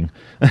kid building.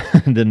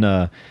 And then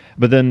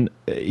but then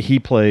he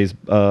plays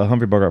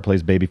Humphrey Bogart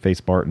plays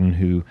Babyface Barton,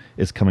 who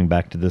is coming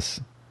back to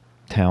this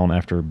town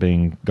after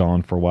being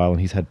gone for a while,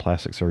 and he's had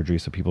plastic surgery,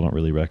 so people don't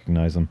really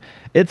recognize him.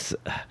 It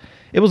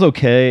was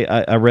okay.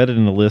 I read it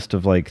in a list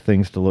of like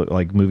things to look,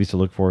 like movies to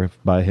look for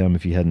by him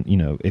if you hadn't,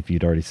 if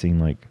you'd already seen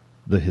like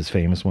his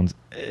famous ones.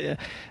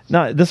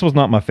 This was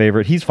not my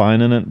favorite. He's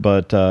fine in it,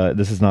 but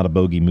this is not a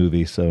bogey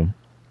movie. So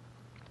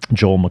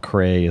Joel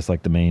McCrea is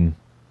like the main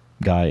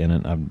guy in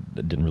it. I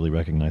didn't really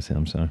recognize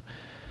him. So,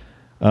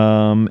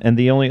 and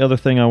the only other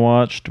thing I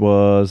watched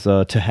was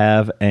To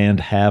Have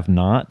and Have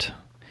Not.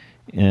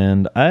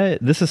 And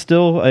this is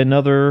still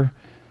another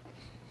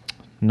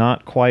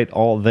not quite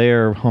all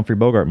there Humphrey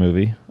Bogart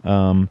movie.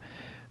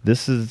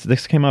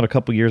 This came out a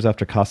couple years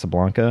after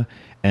Casablanca,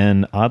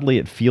 and oddly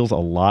it feels a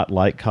lot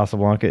like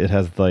Casablanca. It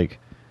has like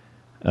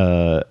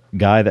a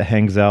guy that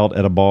hangs out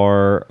at a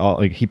bar.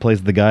 Like he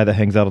plays the guy that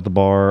hangs out at the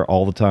bar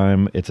all the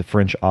time. It's a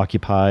French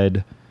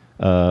occupied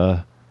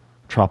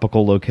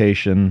tropical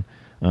location.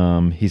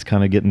 He's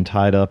kind of getting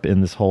tied up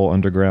in this whole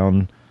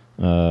underground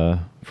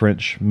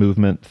French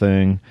movement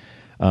thing.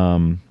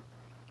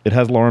 It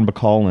has Lauren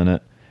Bacall in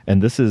it,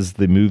 and this is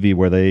the movie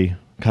where they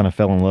kind of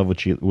fell in love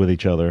with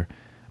each other.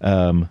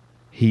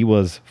 He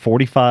was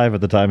 45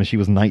 at the time, and she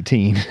was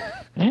 19.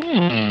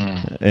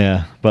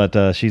 Yeah,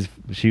 but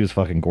she was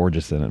fucking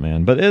gorgeous in it,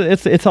 man. But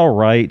it's all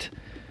right.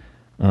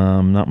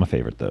 Not my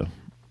favorite though.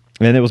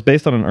 And it was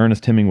based on an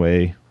Ernest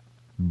Hemingway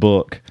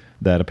book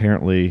that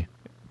apparently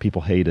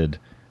people hated,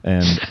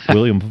 and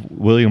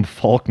William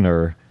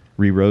Faulkner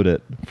rewrote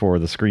it for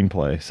the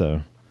screenplay.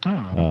 So.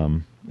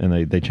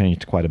 And they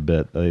changed quite a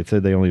bit. They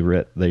said they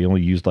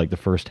only used like the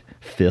first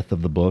fifth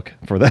of the book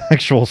for the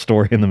actual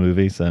story in the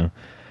movie. So,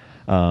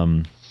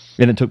 and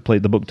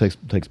the book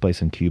takes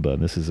place in Cuba.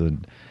 This is I don't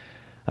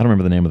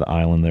remember the name of the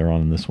island they're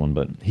on in this one,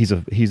 but he's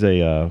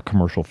a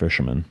commercial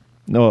fisherman.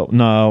 No,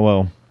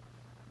 well,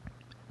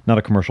 not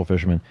a commercial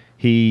fisherman.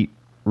 He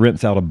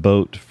rents out a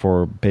boat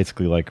for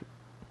basically like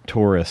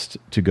tourists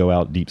to go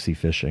out deep sea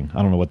fishing.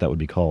 I don't know what that would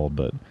be called,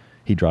 but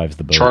he drives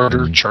the boat.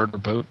 Charter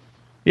boat.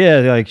 Yeah,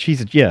 like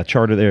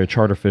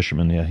charter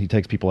fisherman. Yeah, he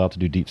takes people out to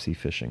do deep sea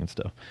fishing and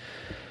stuff.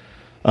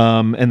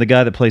 And the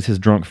guy that plays his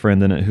drunk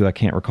friend in it, who I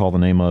can't recall the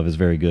name of, is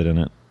very good in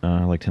it.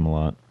 I liked him a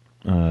lot.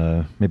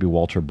 Maybe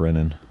Walter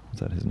Brennan. Was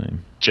that his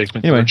name? Jake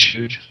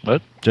McLarge.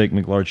 What? Jake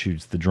McLarge,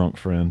 who's the drunk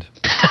friend.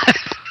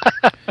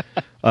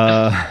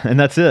 And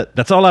that's it.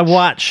 That's all I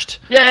watched.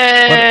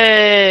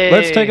 Yay!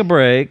 Let's take a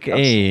break.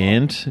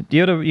 And do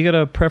you got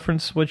a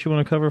preference what you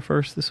want to cover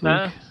first this week?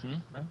 No.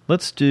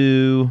 Let's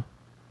do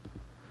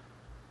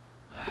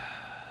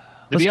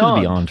The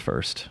Beyond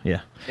first.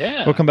 Yeah.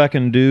 We'll come back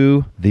and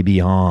do The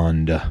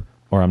Beyond.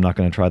 Or I'm not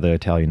going to try the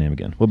Italian name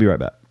again. We'll be right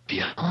back.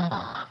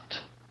 Beyond.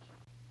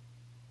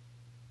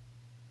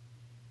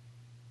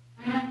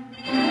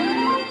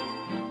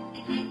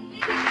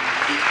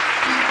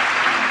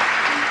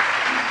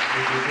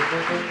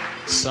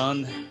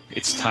 Son,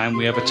 it's time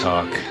we have a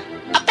talk.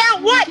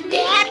 About what,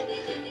 Dad?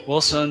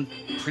 Well, son,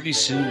 pretty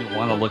soon you'll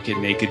want to look at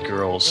naked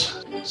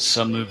girls.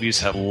 Some movies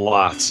have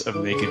lots of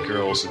naked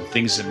girls and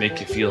things that make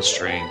you feel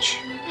strange.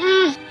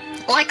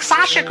 Like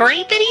Sasha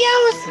Grey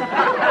videos?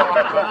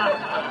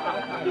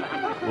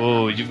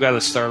 Whoa, you've got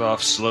to start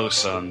off slow,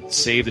 son.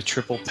 Save the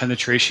triple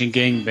penetration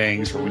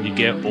gangbangs for when you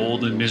get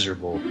old and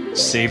miserable.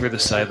 Savor the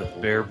sight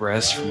of bare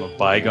breasts from a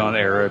bygone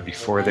era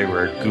before they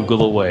were a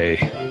Google away.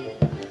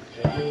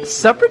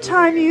 Supper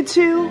time, you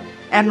two.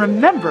 And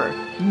remember,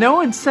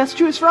 no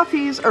incestuous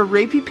roughies or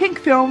rapey pink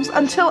films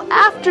until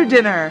after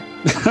dinner.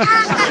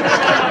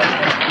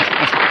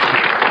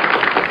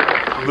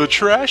 The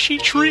Trashy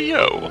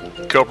Trio,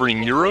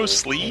 covering Euro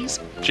sleaze,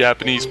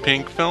 Japanese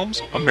pink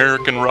films,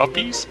 American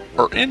roughies,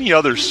 or any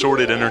other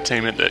sordid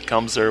entertainment that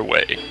comes their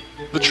way.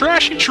 The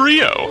Trashy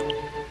Trio,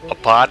 a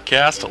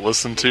podcast to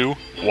listen to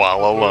while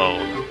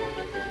alone,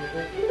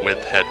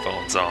 with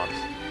headphones on,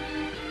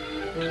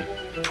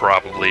 and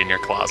probably in your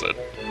closet,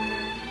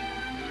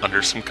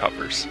 under some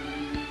covers.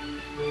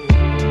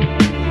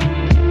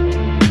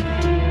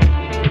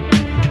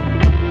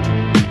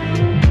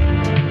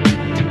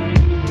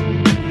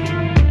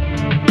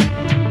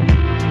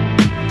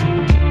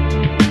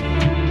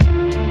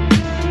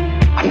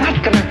 I'm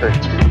not gonna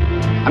hurt you.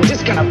 I'm just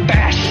just gonna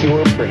bash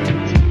your brains.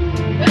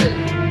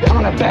 I'm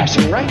gonna bash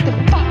him right the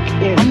fuck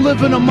in. I'm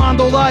living a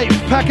Mondo life,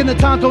 packing a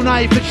Tonto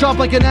knife. It's sharp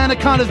like an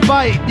anaconda's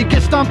bite. You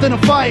get stomped in a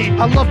fight.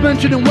 I love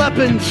mentioning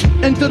weapons.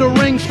 Into the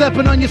ring,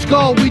 stepping on your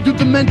skull. We do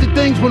demented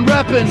things when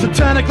rapping.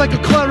 Satanic like a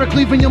cleric,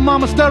 leaving your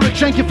mama hysteric.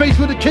 Shank your face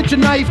with a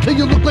kitchen knife till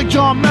you look like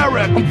John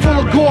Merrick. I'm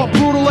full of gore,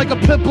 brutal like a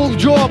pit bull's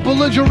jaw.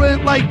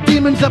 Belligerent like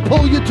demons that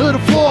pull you to the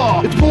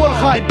floor. It's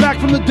Mordecai, back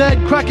from the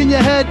dead, cracking your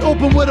head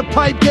open with a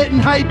pipe, getting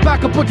hype,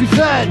 back up what you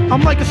said.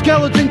 I'm like a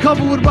skeleton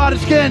covered with rotted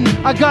skin.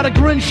 I got a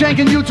grin,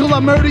 shanking you till I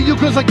murder you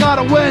cause I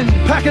gotta win.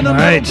 Packing All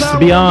right,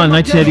 Beyond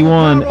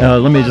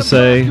 1981. Let me just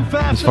say,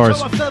 as far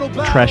as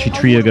Trashy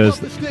Trio goes,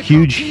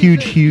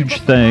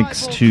 huge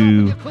thanks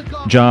to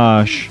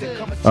Josh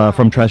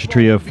from Trashy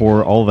Trio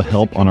for all the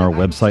help on our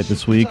website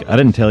this week. I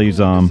didn't tell you,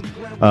 Zom.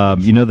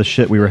 You know the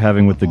shit we were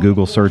having with the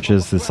Google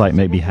searches, the site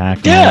may be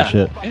hacked and all that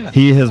shit. Yeah.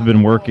 He has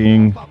been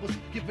working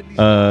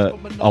a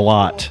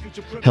lot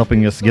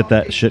helping us get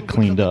that shit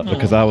cleaned up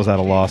because I was at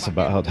a loss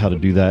about how to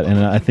do that, and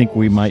I think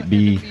we might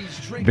be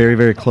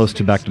very close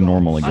to back to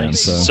normal again.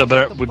 So I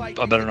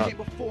better not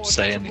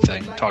say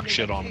anything, talk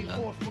shit on him then.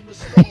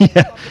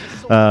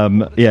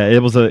 Yeah,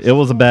 it was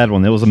a bad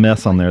one. There was a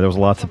mess on there. There was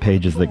lots of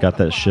pages that got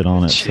that shit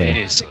on it.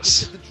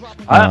 Jesus. So.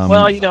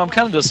 Well, I'm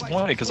kind of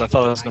disappointed because I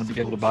thought I was going to be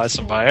able to buy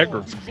some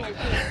Viagra from you.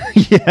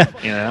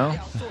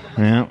 Yeah.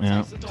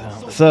 Yeah.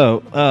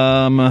 So,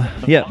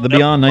 the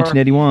Beyond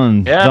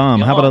 1981. Yeah, Dom,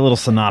 how about a little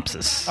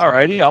synopsis?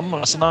 Alrighty, I'm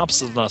going to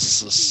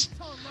synopsis.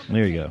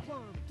 There you go.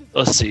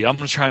 Let's see. I'm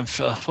going to try and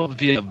what would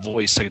be a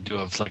voice I could do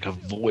like a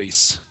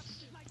voice.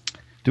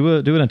 Do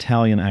an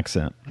Italian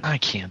accent. I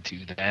can't do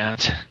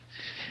that.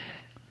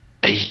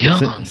 A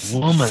young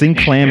woman. Sing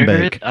clam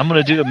bake. I'm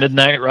going to do a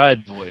Midnight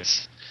Ride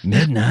voice.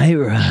 Midnight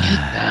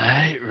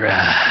Ride. Midnight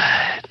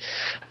Ride.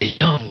 A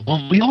young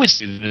woman. We always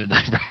do the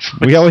Midnight Ride voice.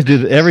 We always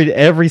do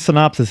every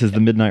synopsis is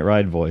the Midnight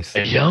Ride voice.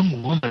 A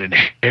young woman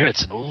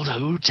inherits an old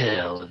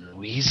hotel in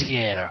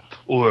Louisiana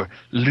or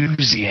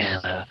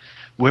Louisiana,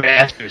 where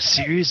after a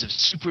series of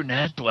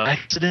supernatural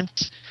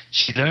accidents,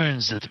 she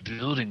learns that the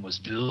building was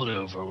built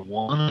over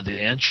one of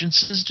the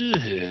entrances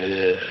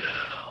to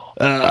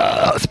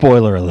hell.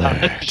 Spoiler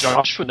alert.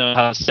 Josh would know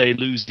how to say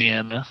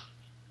Louisiana.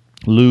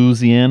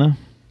 Louisiana.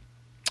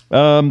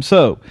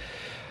 So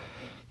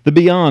the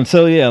Beyond.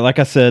 So yeah, like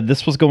I said,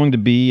 this was going to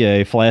be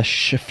a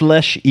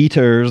Flesh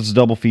Eaters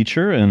double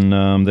feature,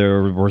 and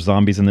there were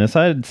zombies in this.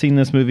 I had seen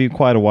this movie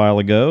quite a while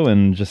ago,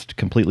 and just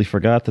completely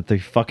forgot that the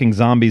fucking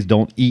zombies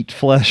don't eat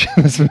flesh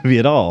in this movie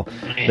at all.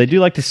 They do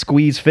like to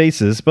squeeze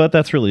faces, but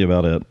that's really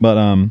about it.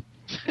 But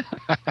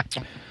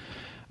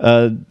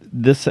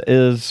this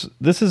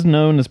is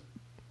known as,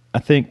 I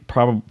think,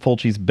 probably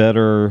Fulci's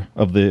better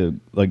of the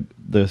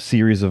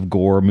series of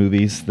gore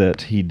movies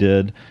that he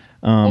did.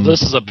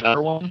 This is a better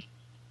one.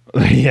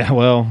 Yeah,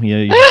 well, yeah,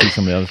 you can see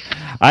some of the others.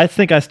 I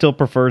think I still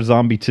prefer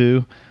Zombie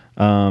 2.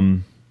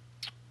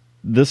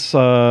 This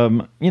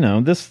one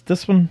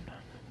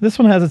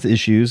has its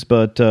issues,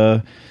 but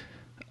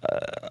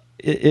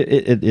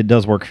it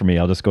does work for me.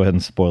 I'll just go ahead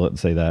and spoil it and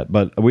say that.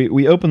 But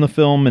we opened the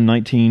film in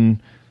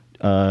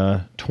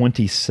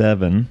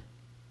 1927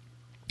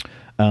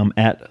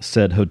 at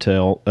said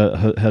hotel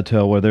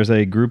where there's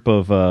a group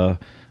of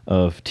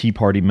Tea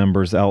Party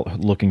members out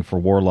looking for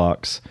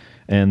warlocks,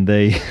 and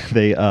they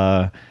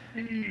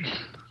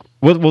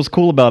what was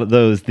cool about it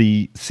though is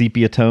the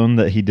sepia tone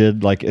that he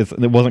did. Like it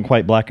wasn't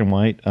quite black and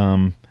white.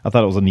 I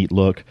thought it was a neat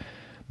look,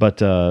 but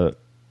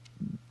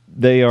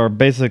they are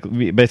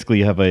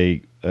basically have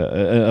a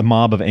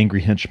mob of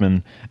angry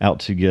henchmen out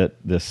to get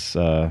this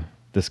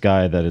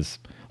guy that is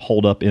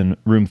holed up in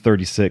room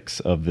 36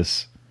 of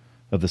this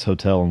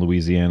hotel in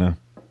Louisiana.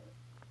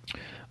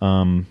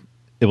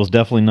 It was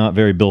definitely not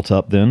very built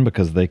up then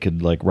because they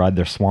could ride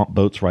their swamp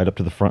boats right up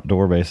to the front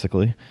door.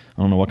 Basically, I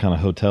don't know what kind of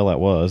hotel that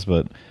was,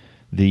 but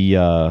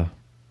it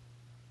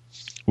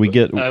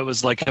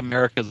was like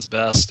America's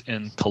Best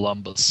in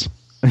Columbus.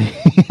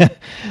 Yeah,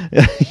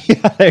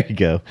 there you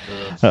go.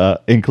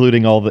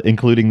 Including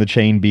the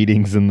chain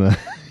beatings and the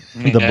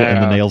and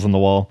the nails in the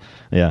wall.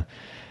 Yeah.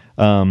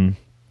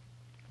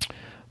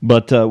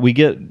 But we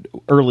get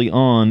early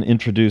on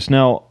introduced.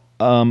 Now,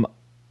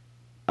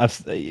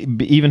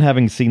 even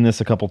having seen this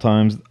a couple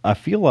times, I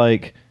feel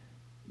like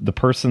the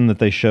person that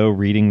they show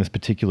reading this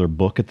particular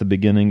book at the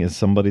beginning is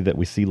somebody that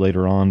we see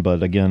later on.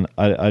 But again,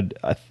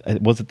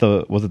 was it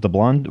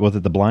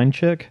the blind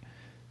chick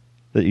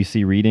that you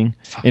see reading?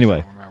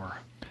 Anyway,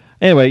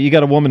 you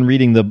got a woman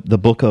reading the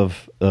book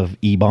of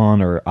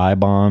Ebon or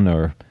Ibon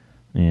or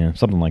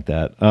something like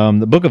that.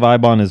 The Book of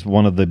Ibon is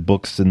one of the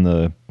books in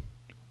the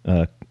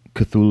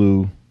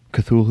Cthulhu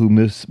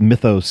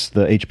mythos,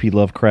 the H.P.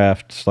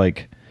 Lovecraft's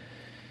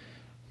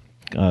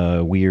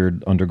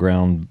weird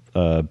underground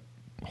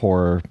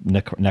horror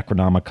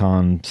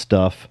Necronomicon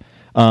stuff.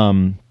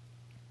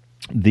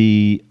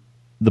 The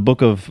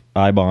Book of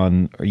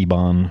Ibon or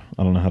Ebon,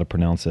 I don't know how to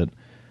pronounce it.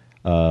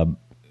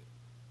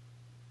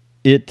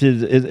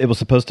 It was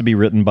supposed to be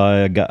written by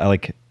a guy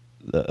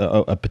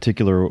a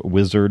particular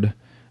wizard,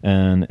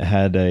 and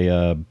had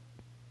a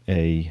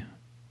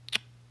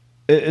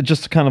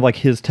just kind of like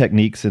his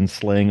techniques in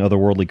slaying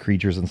otherworldly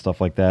creatures and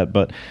stuff like that.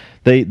 But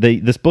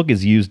this book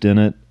is used in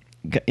it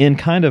in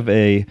kind of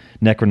a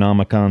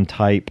Necronomicon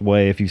type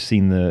way. If you've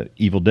seen the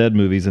Evil Dead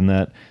movies, in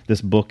that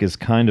this book is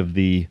kind of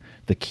the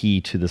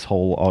key to this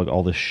whole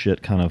all this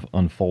shit kind of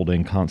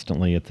unfolding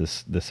constantly at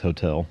this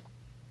hotel.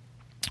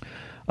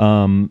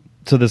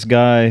 So this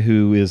guy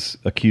who is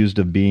accused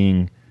of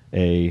being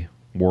a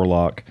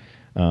warlock,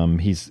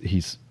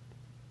 he's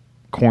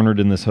cornered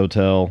in this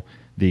hotel.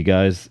 The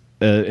guys,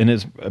 and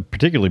it's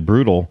particularly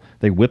brutal,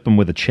 they whip him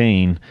with a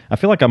chain. I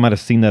feel like I might have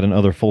seen that in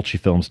other Fulci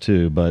films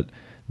too, but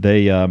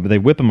they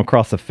whip him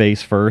across the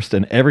face first,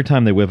 and every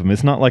time they whip him,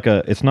 it's not like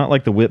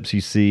the whips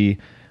you see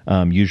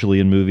usually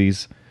in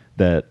movies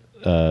that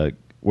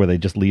where they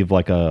just leave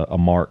like a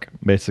mark,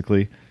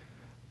 basically.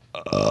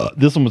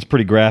 This one was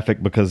pretty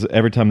graphic because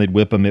every time they'd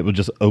whip him, it would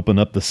just open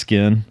up the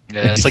skin.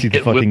 Yeah, it's like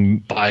get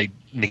whipped by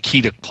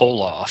Nikita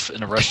Koloff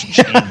in a Russian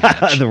chain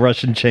match. The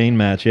Russian chain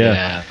match,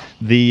 yeah.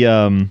 The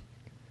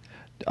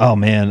oh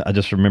man, I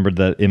just remembered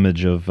that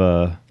image of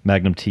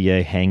Magnum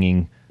TA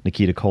hanging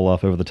Nikita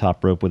Koloff over the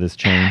top rope with his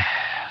chain.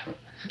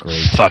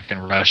 Great, fucking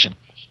Russian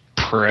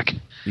prick.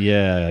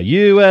 Yeah,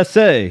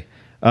 USA.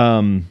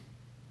 But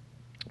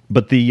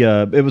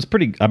it was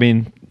pretty. I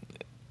mean,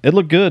 it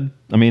looked good.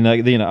 I mean,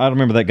 I don't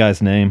remember that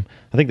guy's name.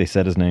 I think they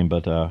said his name,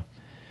 but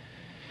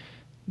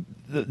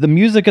the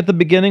music at the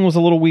beginning was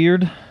a little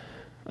weird.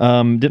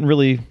 Didn't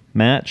really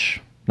match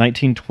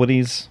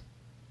 1920s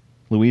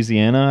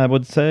Louisiana, I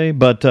would say.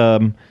 But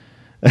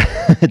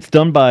it's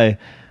done by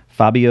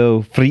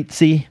Fabio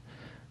Frizzi.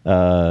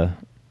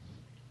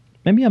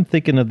 Maybe I'm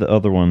thinking of the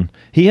other one.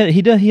 He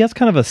has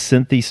kind of a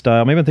synthy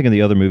style. Maybe I'm thinking of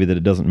the other movie that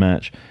it doesn't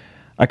match.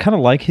 I kind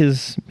of like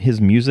his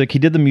music. He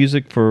did the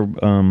music for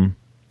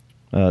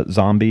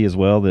Zombie as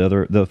well,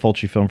 the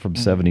Fulci film from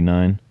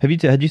 '79.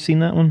 Had you seen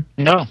that one?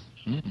 No.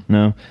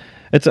 No.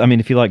 I mean,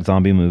 if you like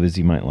zombie movies,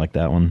 you might like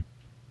that one.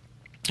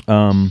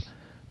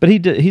 But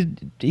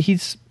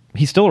he's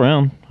still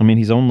around. I mean,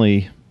 he's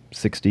only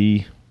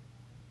 60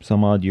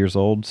 some odd years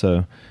old,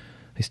 so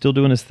he's still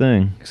doing his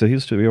thing. So he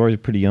was already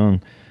pretty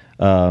young.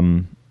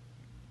 But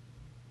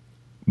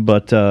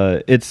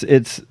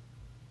it's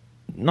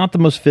not the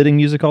most fitting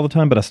music all the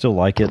time, but I still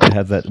like it. It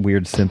has that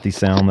weird synthy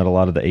sound that a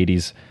lot of the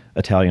 80s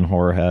Italian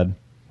horror had.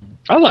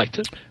 I liked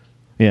it.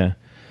 Yeah.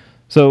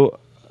 So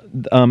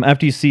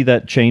after you see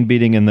that chain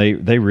beating, and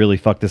they really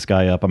fuck this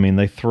guy up. I mean,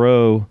 they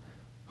throw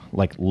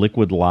like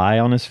liquid lye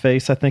on his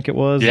face, I think it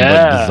was. Yeah. And,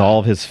 like,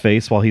 dissolve his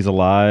face while he's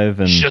alive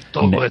and nail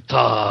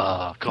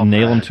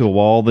him to a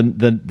wall.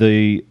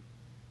 The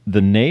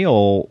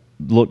nail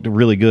looked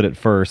really good at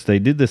first. They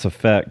did this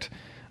effect.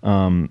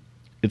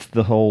 It's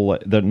the whole,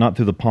 they're not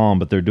through the palm,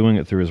 but they're doing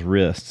it through his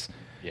wrists.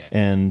 Yeah.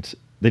 And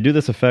they do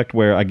this effect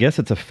where I guess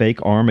it's a fake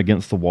arm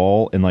against the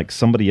wall, and like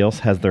somebody else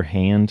has their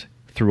hand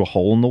through a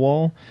hole in the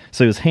wall.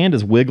 So his hand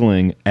is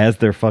wiggling as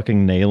they're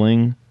fucking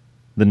nailing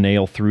the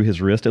nail through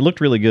his wrist. It looked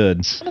really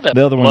good. Some of that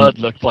blood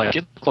looked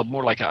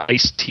more like an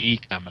iced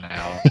tea coming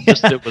out.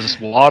 Just it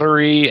was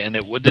watery, and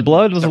it would. The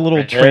blood was a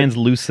little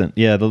translucent.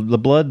 Yeah, the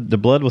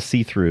blood was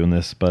see through in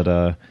this, but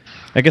I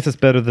guess it's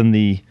better than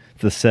the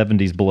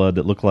 70s blood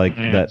that looked like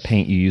that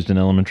paint you used in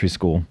elementary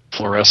school.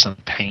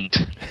 Fluorescent paint.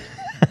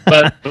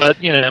 but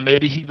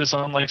maybe he was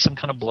on like some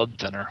kind of blood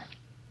thinner.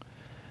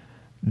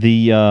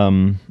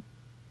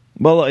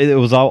 Well, it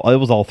was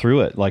all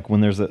through it. Like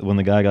when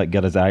the guy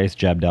got his eyes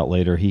jabbed out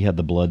later, he had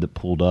the blood that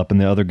pooled up, and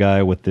the other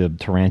guy with the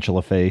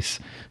tarantula face,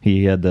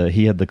 he had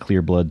the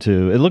clear blood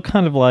too. It looked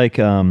kind of like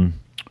the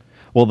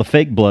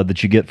fake blood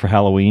that you get for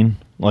Halloween,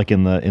 like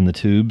in the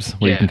tubes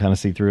where you can kind of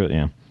see through it.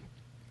 Yeah.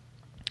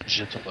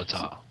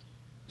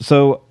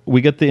 So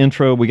we get the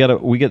intro. We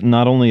get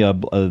not only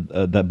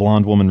that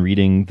blonde woman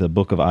reading the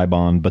Book of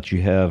Eibon, but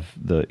you have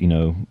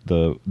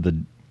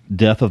the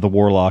death of the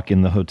warlock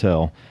in the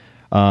hotel.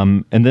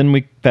 And then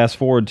we fast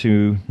forward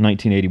to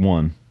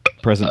 1981,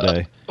 present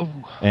day,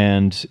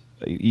 and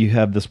you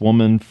have this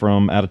woman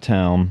from out of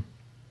town,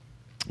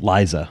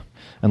 Liza,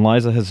 and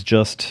Liza has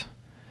just,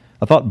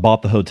 I thought,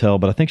 bought the hotel,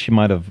 but I think she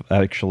might have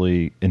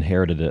actually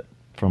inherited it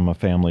from a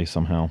family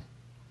somehow.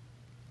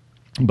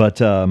 But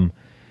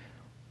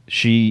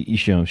she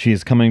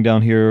is coming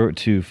down here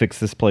to fix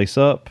this place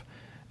up,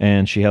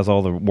 and she has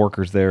all the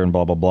workers there and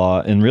blah blah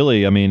blah. And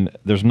really, I mean,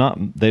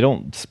 they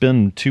don't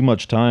spend too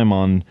much time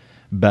on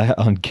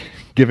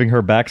giving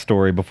her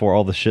backstory before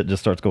all the shit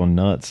just starts going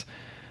nuts.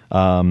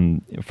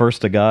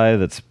 First, a guy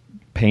that's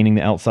painting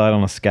the outside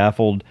on a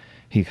scaffold.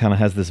 He kind of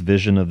has this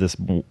vision of this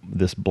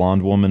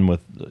blonde woman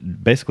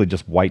with basically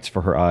just whites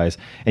for her eyes,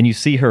 and you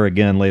see her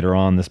again later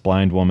on. This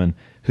blind woman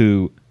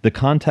who the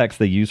contacts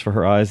they use for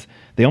her eyes,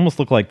 they almost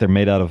look like they're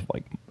made out of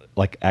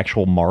like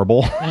actual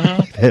marble.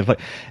 Mm-hmm.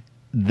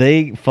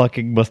 They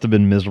fucking must have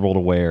been miserable to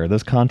wear.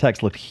 Those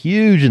contacts looked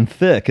huge and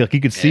thick, like you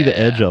could see the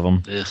edge of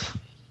them. Ugh.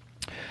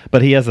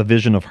 But he has a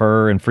vision of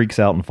her and freaks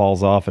out and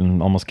falls off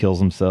and almost kills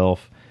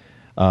himself.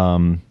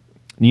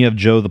 You have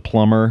Joe the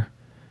plumber.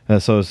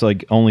 So it's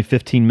like only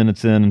 15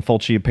 minutes in, and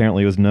Fulci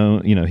apparently was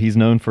known. He's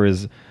known for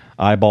his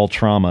eyeball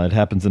trauma. It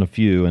happens in a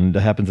few, and it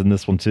happens in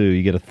this one too.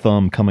 You get a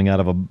thumb coming out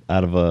of a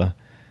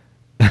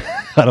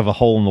out of a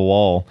hole in the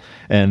wall,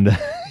 and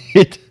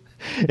it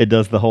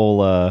does the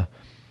whole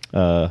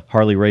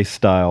Harley Race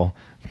style,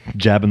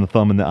 jabbing the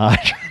thumb in the eye.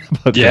 Trying to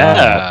poke the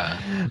eye out.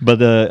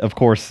 But of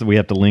course, we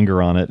have to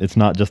linger on it. It's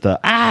not just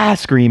a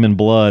scream and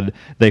blood.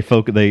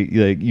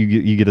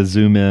 You get a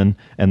zoom in,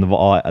 and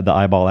the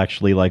eyeball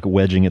actually like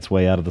wedging its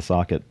way out of the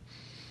socket.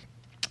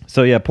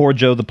 So yeah, poor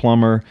Joe the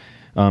plumber.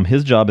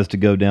 His job is to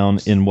go down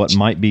in what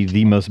might be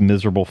the most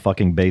miserable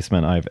fucking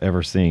basement I've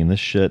ever seen. This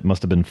shit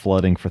must have been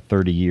flooding for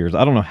 30 years.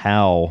 I don't know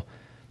how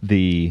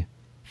the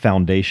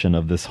foundation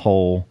of this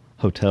whole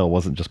hotel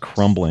wasn't just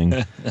crumbling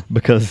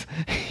because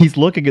he's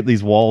looking at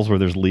these walls where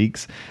there's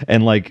leaks,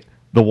 and like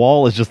the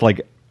wall is just like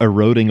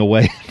eroding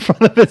away in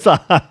front of his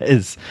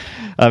eyes.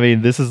 I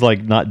mean, this is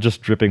like not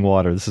just dripping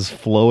water. This is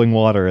flowing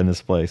water in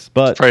this place.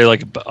 But it's probably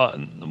like,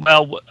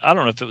 well, I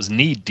don't know if it was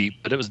knee deep,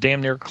 but it was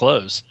damn near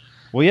close.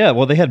 Well, yeah.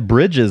 Well, they had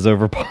bridges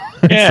over parts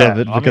of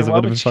it because it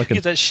would have been fucking.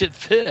 Get that shit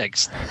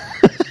fixed.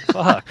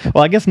 Fuck.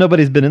 Well, I guess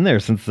nobody's been in there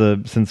since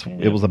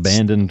it was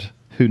abandoned.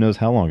 Who knows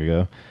how long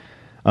ago?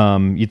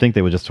 You'd think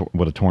they would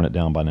have torn it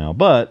down by now,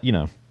 but you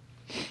know,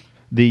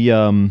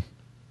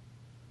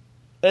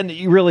 and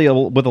you really,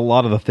 with a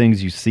lot of the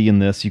things you see in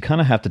this, you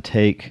kind of have to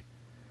take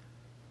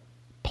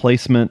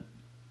placement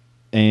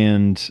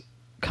and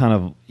kind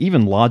of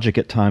even logic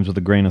at times with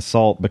a grain of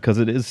salt, because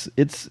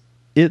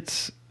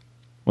it's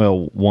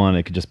well, one,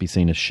 it could just be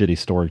seen as shitty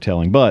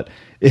storytelling, but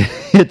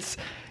it's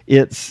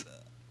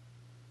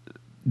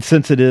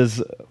since it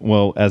is,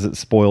 well, as it's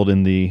spoiled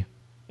in the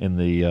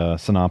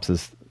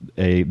synopsis,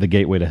 the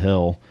gateway to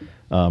hell,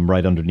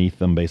 right underneath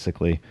them,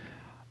 basically.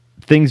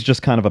 Things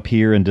just kind of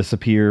appear and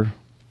disappear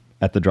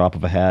at the drop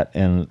of a hat,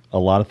 and a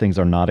lot of things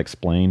are not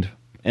explained.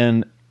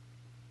 And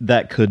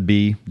that could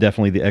be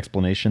definitely the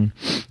explanation,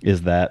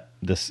 is that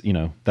this, you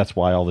know, that's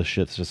why all this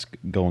shit's just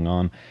going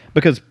on.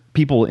 Because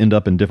people end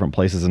up in different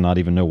places and not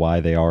even know why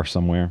they are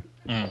somewhere.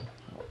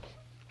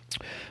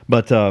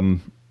 But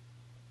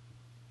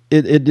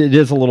it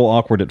is a little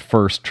awkward at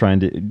first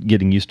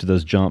getting used to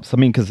those jumps. I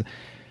mean, because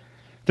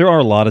there are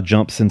a lot of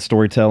jumps in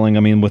storytelling. I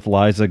mean, with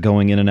Liza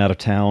going in and out of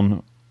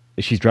town,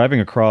 she's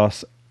driving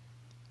across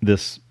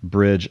this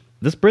bridge.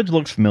 This bridge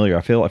looks familiar.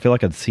 I feel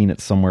like I'd seen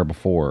it somewhere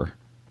before.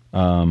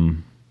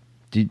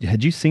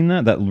 Had you seen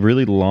that? That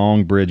really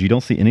long bridge. You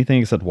don't see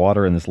anything except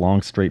water and this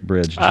long straight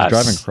bridge. She's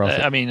driving across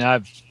it. I mean, I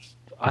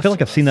feel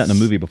like I've seen that in a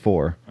movie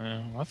before.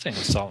 I think I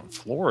saw it in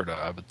Florida,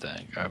 I would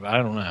think. I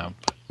don't know.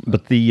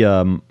 But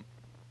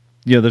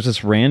there's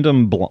this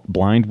random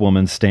blind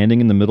woman standing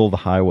in the middle of the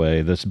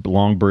highway, this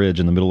long bridge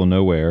in the middle of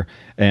nowhere,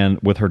 and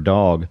with her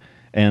dog.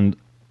 And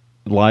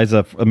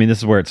Liza, I mean, this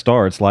is where it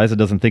starts. Liza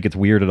doesn't think it's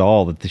weird at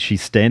all that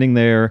she's standing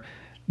there,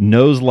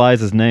 knows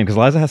Liza's name, because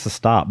Liza has to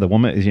stop. The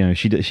woman, you know,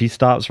 she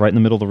stops right in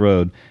the middle of the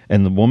road,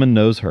 and the woman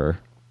knows her.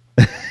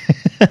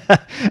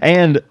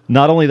 And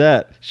not only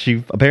that,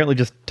 she apparently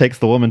just takes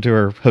the woman to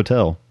her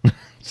hotel.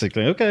 She's like,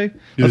 okay,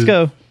 let's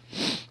go.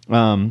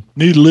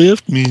 Need a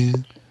lift,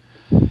 man.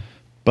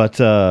 But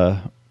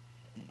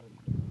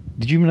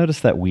did you notice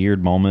that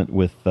weird moment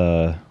with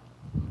the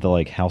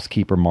like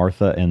housekeeper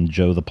Martha and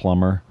Joe the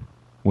plumber?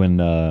 When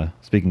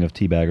speaking of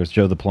teabaggers,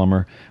 Joe the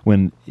plumber,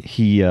 when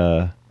she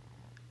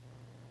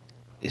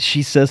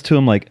says to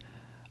him like,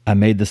 "I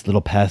made this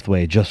little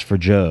pathway just for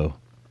Joe.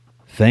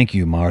 Thank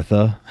you,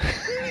 Martha."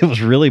 It was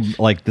really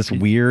like this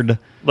weird.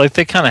 Like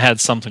they kind of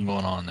had something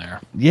going on there.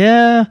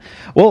 Yeah.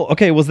 Well,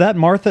 okay. Was that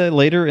Martha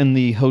later in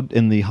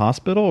the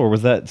hospital, or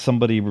was that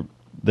somebody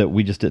that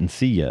we just didn't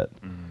see yet?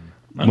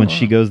 When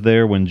she goes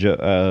there, when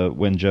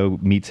Joe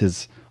meets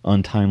his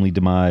untimely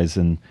demise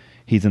and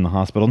he's in the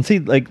hospital. And see,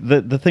 like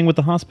the thing with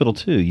the hospital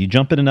too, you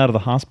jump in and out of the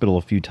hospital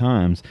a few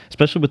times,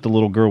 especially with the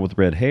little girl with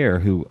red hair,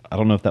 who I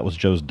don't know if that was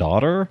Joe's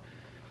daughter.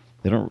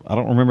 I don't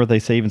remember if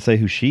they even say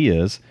who she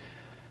is,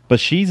 but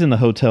she's in the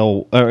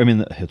hotel. In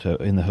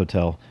the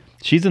hotel.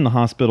 She's in the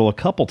hospital a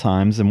couple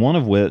times, and one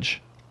of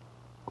which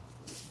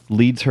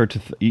leads her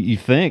to you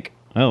think,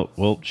 oh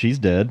well, she's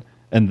dead,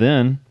 and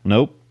then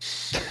nope.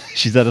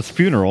 She's at his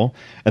funeral,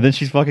 and then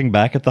she's fucking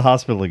back at the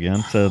hospital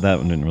again. So that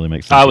one didn't really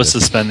make sense. I was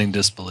suspending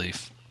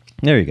disbelief.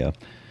 There you go.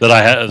 That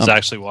I was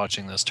actually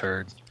watching this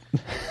turd.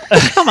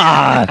 Come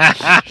on.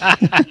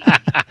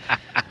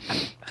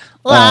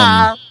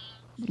 Wow.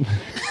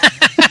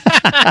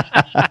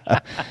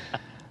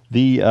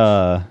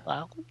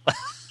 Wow.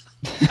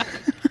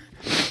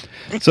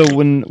 So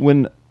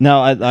when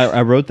now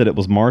I wrote that it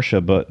was Marcia,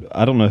 but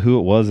I don't know who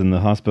it was in the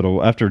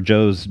hospital after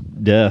Joe's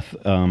death.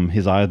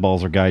 His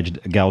eyeballs are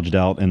gouged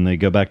out, and they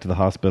go back to the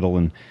hospital,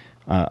 and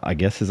I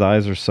guess his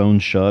eyes are sewn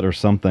shut or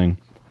something.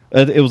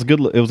 It was good.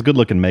 It was good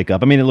looking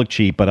makeup. I mean, it looked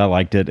cheap, but I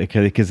liked it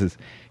because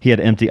he had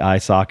empty eye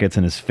sockets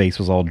and his face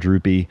was all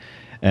droopy,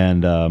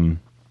 and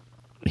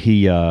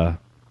he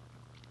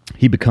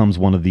becomes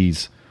one of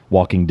these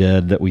Walking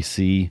Dead that we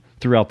see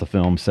throughout the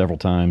film several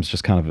times,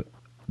 just kind of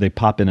they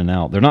pop in and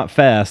out. They're not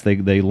fast.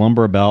 They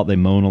lumber about. They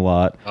moan a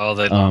lot. Oh,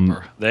 they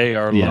lumber. They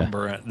are yeah.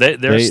 lumbering.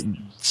 They're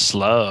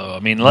slow. I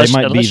mean,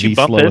 unless you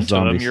bump into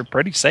them, you're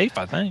pretty safe,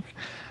 I think.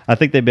 I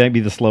think they might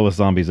be the slowest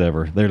zombies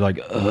ever. They're like,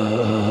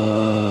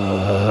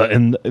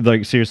 and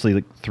like seriously,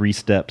 like 3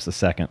 steps a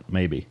second,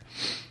 maybe.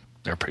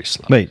 They're pretty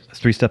slow. Wait,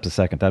 3 steps a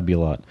second. That'd be a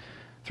lot.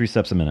 3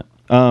 steps a minute.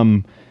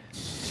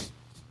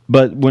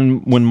 But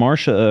when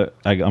Marsha,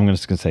 I'm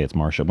just gonna say it's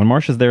Marsha. When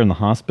Marsha's there in the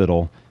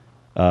hospital,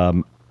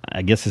 I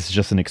guess this is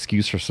just an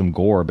excuse for some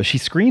gore. But she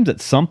screams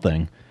at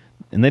something,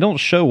 and they don't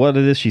show what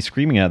it is she's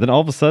screaming at. Then all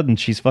of a sudden,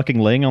 she's fucking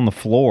laying on the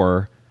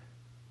floor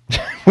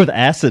with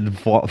acid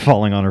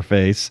falling on her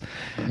face,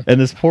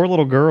 and this poor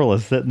little girl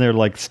is sitting there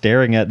like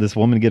staring at this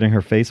woman getting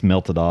her face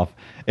melted off.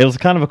 It was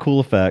kind of a cool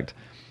effect,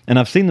 and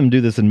I've seen them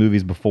do this in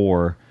movies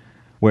before,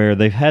 where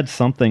they've had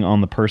something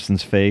on the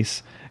person's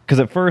face. Because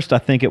at first, I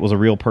think it was a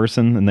real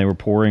person, and they were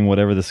pouring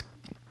whatever this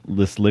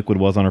liquid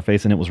was on her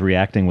face, and it was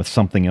reacting with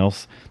something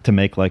else to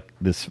make like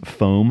this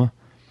foam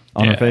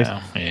on her face.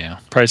 Yeah,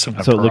 probably some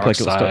kind so of it looked like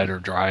it was or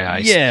dry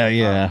ice.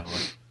 Yeah.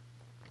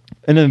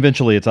 And then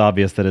eventually it's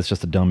obvious that it's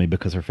just a dummy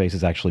because her face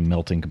is actually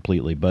melting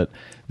completely. But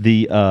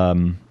the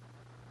and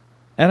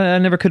I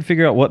never could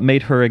figure out what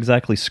made her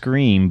exactly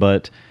scream,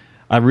 but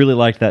I really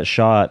liked that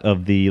shot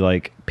of the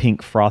like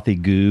pink frothy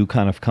goo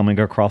kind of coming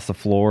across the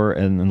floor,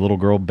 and the little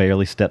girl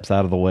barely steps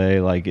out of the way.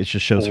 Like it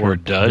just shows her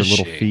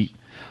little feet.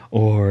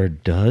 Or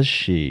does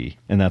she?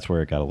 And that's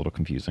where it got a little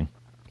confusing.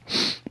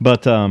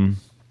 But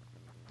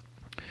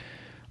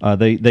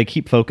they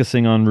keep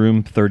focusing on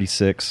room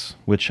 36,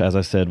 which, as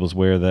I said, was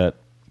where that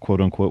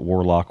quote-unquote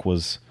warlock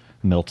was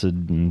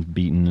melted and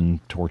beaten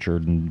and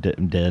tortured and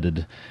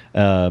deaded.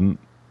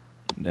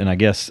 And I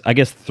guess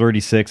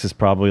 36 is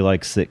probably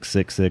like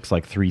 666,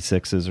 like 3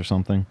 6s or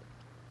something.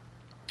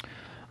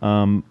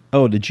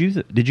 Did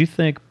you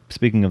think,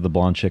 speaking of the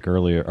blonde chick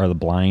earlier, or the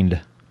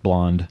blonde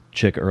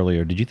chick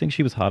earlier, did you think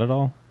she was hot at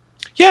all?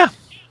 Yeah.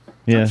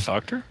 Yeah. I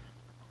fucked her.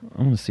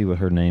 I'm going to see what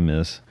her name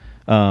is.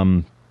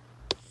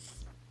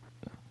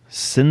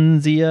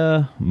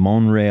 Cynthia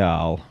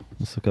Monreal.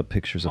 Let's look up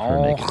pictures of her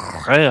naked.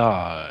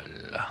 Monreal.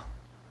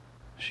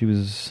 She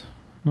was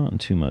not in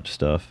too much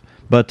stuff,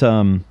 but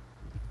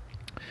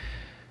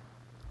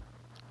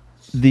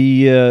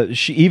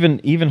she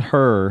even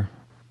her,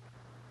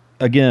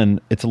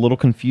 again, it's a little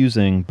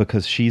confusing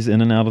because she's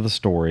in and out of the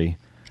story.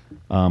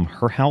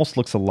 Her house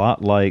looks a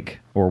lot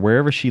like, or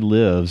wherever she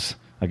lives,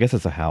 I guess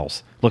it's a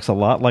house, looks a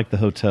lot like the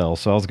hotel.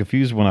 So I was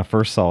confused when I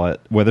first saw it,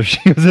 whether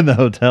she was in the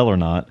hotel or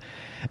not.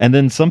 And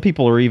then some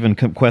people are even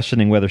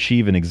questioning whether she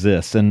even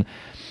exists. And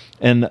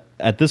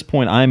at this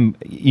point,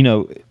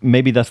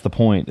 maybe that's the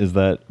point, is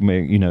that,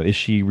 is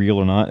she real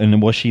or not?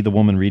 And was she the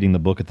woman reading the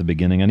book at the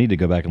beginning? I need to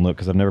go back and look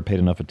because I've never paid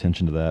enough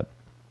attention to that.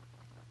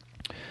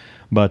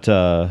 But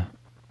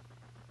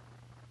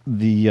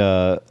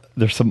there's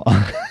some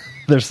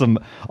there's some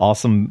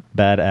awesome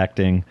bad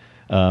acting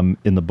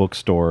in the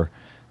bookstore.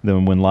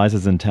 Then when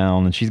Liza's in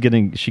town and she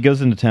goes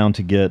into town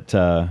to get.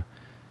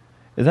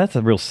 That's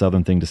a real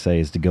Southern thing to say,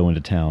 is to go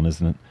into town,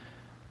 isn't it?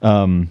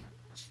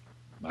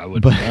 I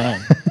wouldn't know.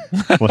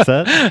 What's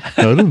that?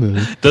 I don't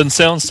know. Doesn't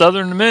sound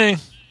Southern to me.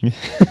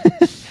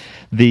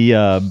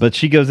 But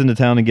she goes into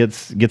town and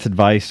gets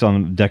advice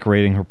on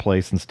decorating her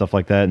place and stuff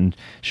like that. And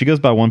she goes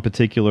by one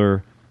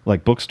particular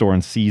like bookstore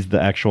and sees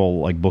the actual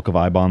like Book of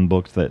Eibon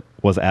book that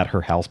was at her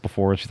house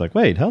before. And she's like,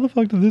 "Wait, how the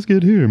fuck did this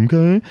get here?"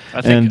 Okay,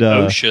 I think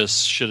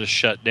OSHA should have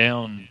shut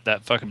down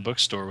that fucking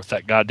bookstore with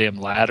that goddamn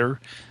ladder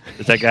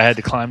that guy had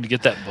to climb to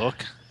get that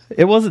book.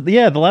 It wasn't.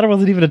 Yeah, the ladder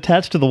wasn't even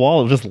attached to the wall.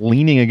 It was just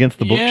leaning agaginst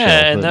the bookshelf.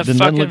 Yeah, and that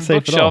fucking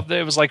bookshelf,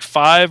 there was like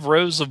 5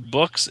 rows of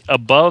books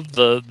above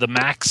the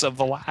max of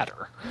the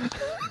ladder.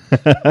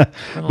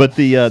 But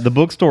the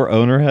bookstore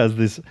owner has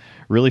this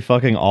really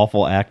fucking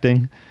awful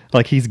acting.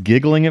 Like, he's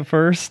giggling at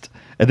first,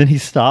 and then he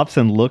stops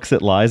and looks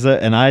at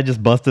Liza, and I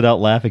just busted out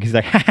laughing. He's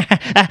like,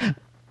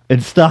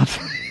 and stops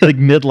like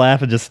mid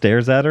laugh and just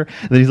stares at her.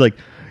 And then he's like,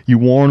 "You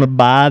want to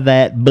buy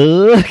that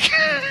book?"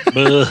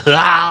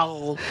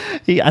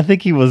 I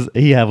think he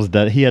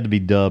had to be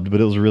dubbed, but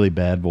it was a really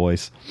bad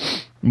voice.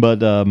 But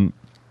the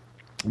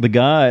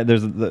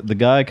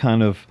guy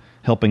kind of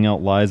helping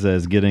out Liza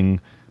is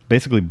getting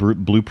basically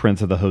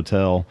blueprints of the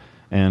hotel,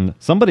 and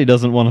somebody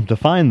doesn't want him to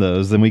find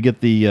those. Then we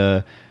get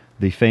the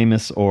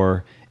famous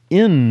or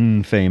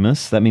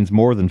infamous, that means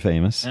more than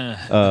famous,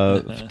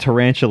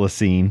 tarantula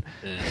scene.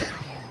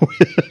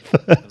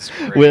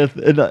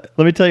 Let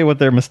me tell you what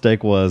their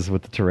mistake was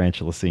with the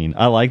tarantula scene.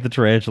 I like the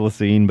tarantula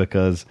scene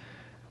because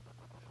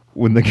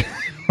when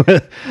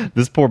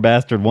this poor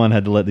bastard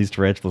had to let these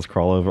tarantulas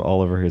crawl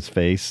all over his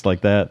face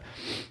like that,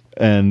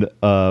 and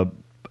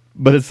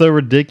but it's so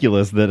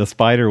ridiculous that a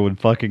spider would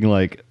fucking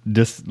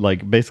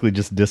basically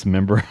just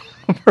dismember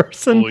a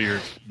person. Pull your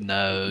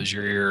nose,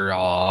 your ear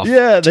off.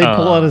 Yeah, they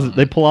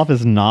pull off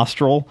his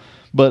nostril.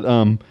 But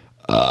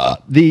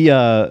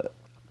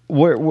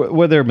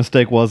where their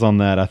mistake was on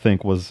that, I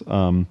think, was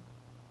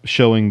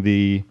showing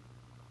the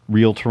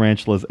real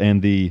tarantulas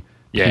and the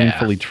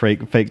painfully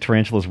fake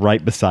tarantulas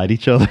right beside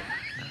each other.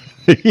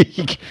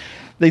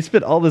 They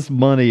spent all this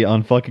money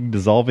on fucking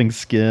dissolving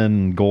skin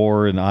and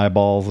gore and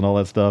eyeballs and all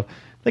that stuff.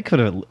 They could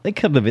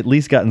have at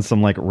least gotten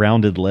some like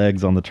rounded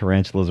legs on the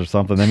tarantulas or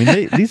something. I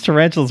mean, these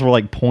tarantulas were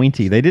like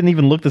pointy. They didn't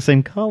even look the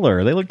same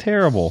color. They looked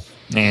terrible.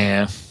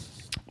 Yeah.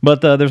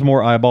 But there's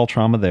more eyeball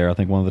trauma there. I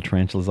think one of the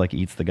tarantulas like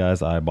eats the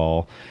guy's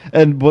eyeball.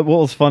 And what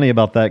was funny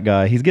about that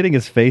guy, he's getting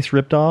his face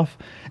ripped off,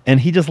 and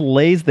he just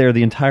lays there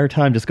the entire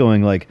time just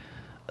going like,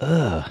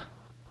 ugh.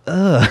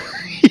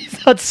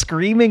 He's not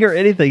screaming or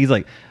anything. He's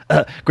like,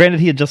 granted,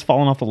 he had just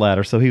fallen off the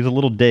ladder, so he was a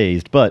little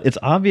dazed, but it's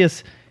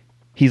obvious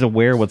he's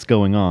aware what's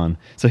going on.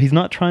 So he's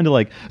not trying to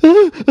like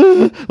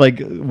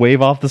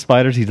wave off the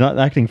spiders. He's not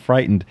acting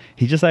frightened.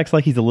 He just acts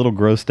like he's a little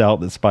grossed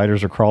out that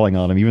spiders are crawling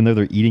on him, even though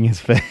they're eating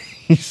his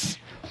face.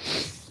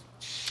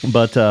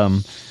 But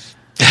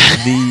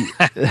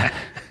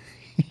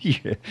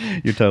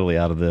you're totally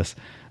out of this.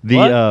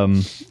 But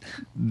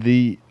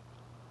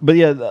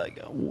yeah,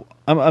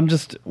 I'm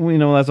just, you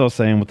know, as I was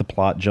saying with the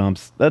plot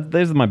jumps,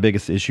 those are my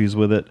biggest issues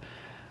with it.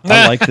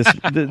 I like this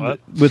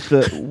with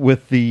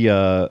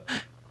the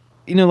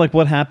you know, like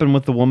what happened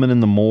with the woman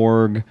in the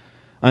morgue.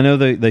 I know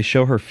they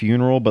show her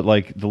funeral, but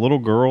like the little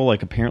girl,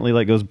 like apparently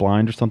like goes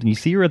blind or something. You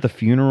see her at the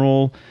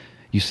funeral.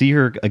 You see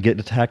her get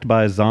attacked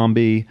by a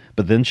zombie,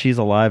 but then she's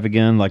alive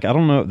again. Like, I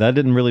don't know. That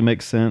didn't really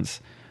make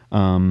sense.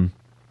 It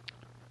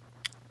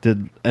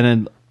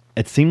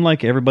seemed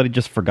like everybody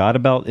just forgot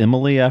about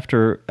Emily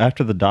after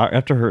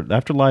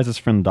Liza's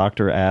friend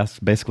doctor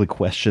basically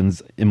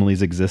questions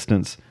Emily's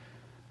existence.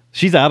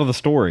 She's out of the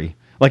story.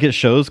 Like, it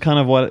shows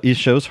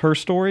her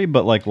story,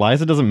 but like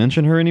Liza doesn't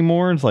mention her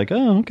anymore. It's like,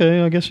 oh,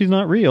 okay, I guess she's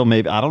not real.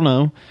 Maybe, I don't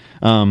know.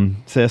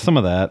 So some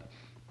of that.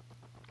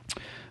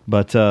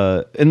 But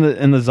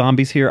in the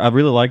zombies here, I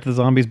really liked the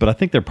zombies, but I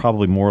think they're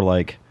probably more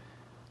like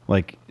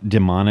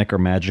demonic or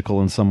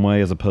magical in some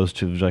way, as opposed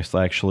to just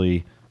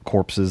actually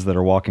corpses that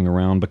are walking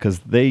around, because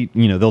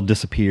they'll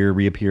disappear,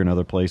 reappear in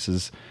other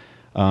places.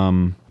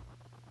 The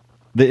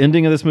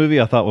ending of this movie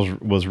I thought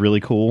was really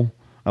cool.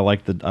 I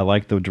liked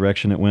the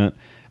direction it went,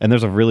 and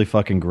there's a really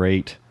fucking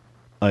great,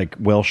 like,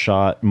 well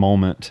shot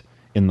moment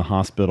in the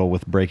hospital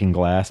with breaking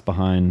glass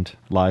behind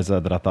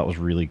Liza that I thought was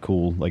really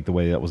cool, like the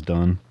way that was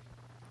done.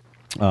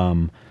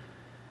 I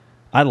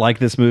like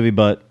this movie,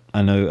 but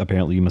I know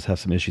apparently you must have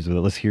some issues with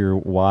it. Let's hear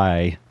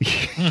why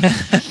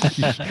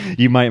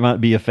you might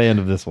not be a fan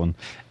of this one.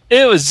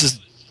 It was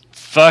just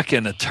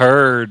fucking a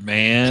turd,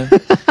 man.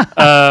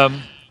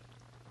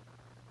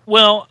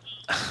 Well,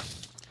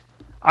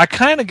 I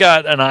kind of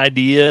got an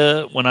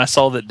idea when I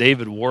saw that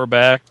David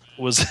Warbeck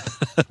was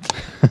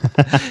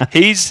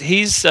he's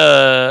you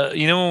know,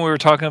 when we were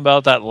talking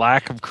about that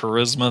lack of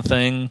charisma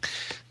thing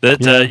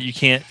that you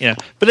can't, you know.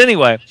 But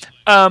anyway,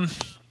 well,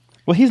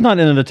 he's not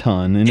in it a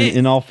ton.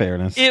 In all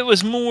fairness, it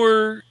was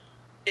more.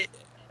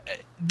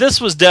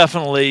 This was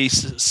definitely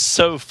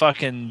so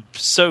fucking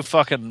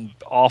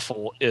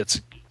awful.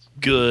 It's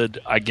good,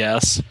 I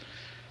guess.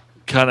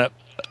 Kind of,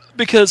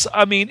 because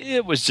I mean,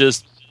 it was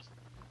just.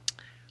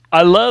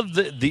 I love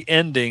the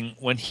ending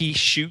when he's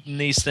shooting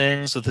these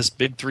things with this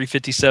big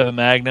 357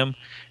 Magnum,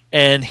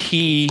 and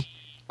he.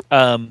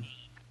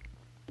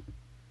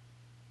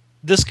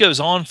 This goes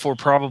on for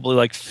probably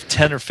like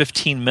 10 or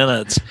 15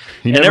 minutes.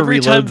 He never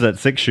reloads that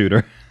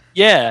 6-shooter.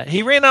 Yeah,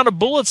 he ran out of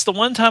bullets the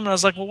one time, and I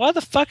was like, well, why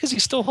the fuck is he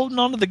still holding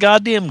on to the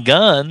goddamn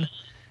gun?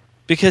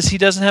 Because he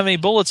doesn't have any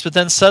bullets, but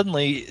then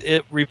suddenly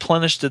it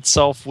replenished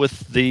itself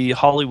with the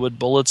Hollywood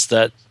bullets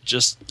that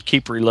just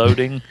keep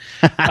reloading.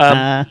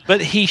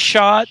 But he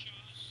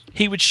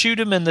would shoot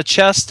him in the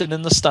chest and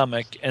in the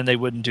stomach, and they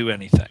wouldn't do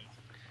anything.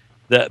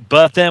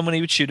 But then when he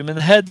would shoot him in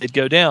the head, they'd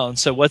go down.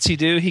 So what's he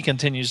do? He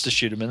continues to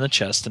shoot him in the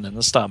chest and in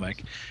the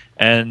stomach.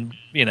 And,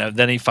 you know,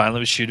 then he finally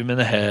would shoot him in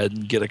the head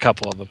and get a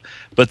couple of them.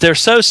 But they're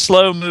so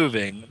slow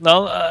moving.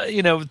 Now,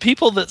 you know,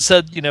 people that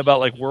said, you know,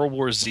 about like World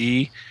War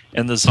Z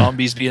and the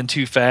zombies being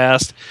too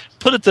fast,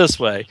 put it this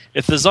way.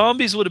 If the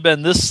zombies would have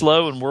been this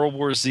slow in World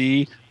War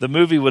Z, the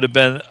movie would have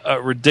been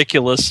a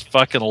ridiculous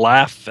fucking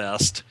laugh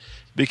fest.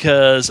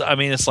 Because, I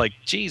mean, it's like,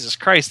 Jesus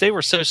Christ, they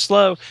were so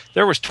slow.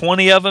 There was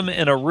 20 of them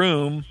in a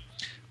room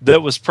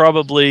that was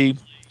probably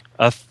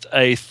a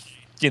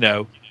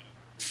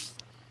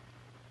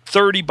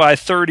 30 by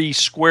 30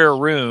 square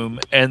room,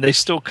 and they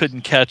still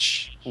couldn't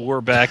catch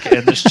Warbeck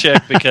and this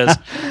chick because,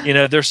 you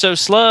know, they're so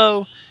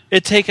slow.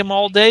 It'd take them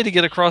all day to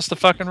get across the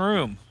fucking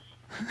room.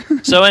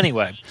 So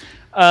anyway,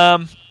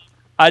 I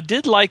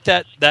did like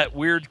that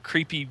weird,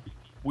 creepy,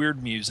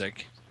 weird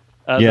music.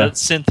 That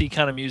synthy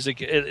kind of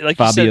music. Like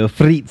Fabio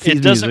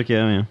Frizzi's music,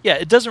 yeah. Yeah,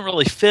 it doesn't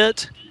really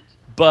fit,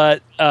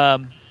 but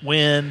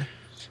when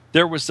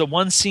there was the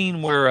one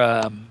scene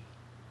where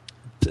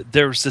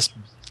there was this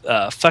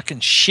fucking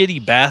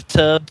shitty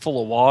bathtub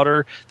full of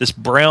water, this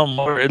brown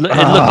water. It looked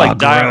like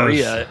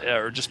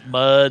diarrhea or just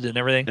mud and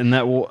everything. And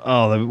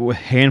the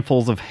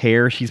handfuls of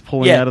hair she's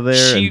pulling out of there.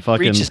 She and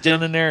fucking reaches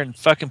down in there and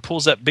fucking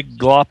pulls that big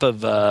glop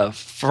of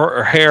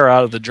hair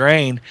out of the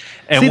drain.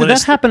 And did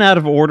that happen out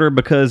of order?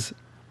 Because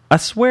I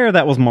swear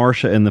that was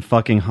Marcia in the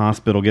fucking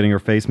hospital getting her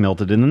face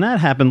melted, and then that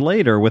happened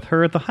later with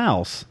her at the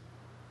house.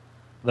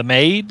 The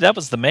maid? That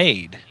was the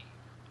maid.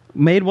 The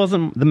maid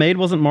wasn't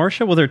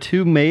Marsha? Were there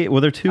two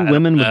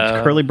women with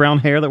curly brown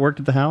hair that worked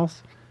at the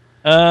house?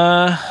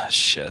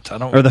 Shit, I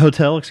don't. Or the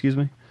hotel, excuse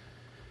me.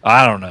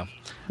 I don't know.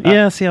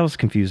 Yeah, see, I was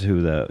confused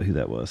who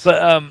that was.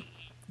 But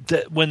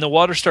when the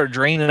water started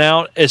draining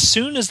out, as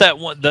soon as that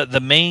one, the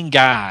main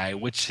guy,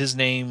 which his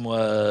name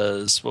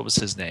was, what was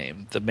his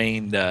name? The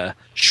main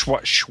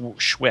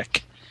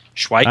Schweik.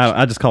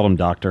 I just called him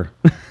Doctor.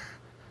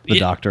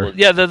 Doctor. Well,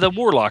 yeah, the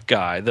warlock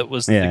guy that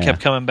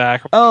kept coming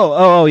back.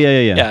 Oh, yeah.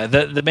 Yeah,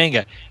 the main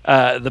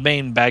guy, the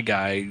main bad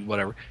guy,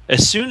 whatever.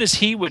 As soon as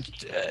he would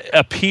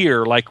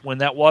appear, like when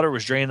that water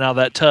was draining out of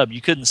that tub,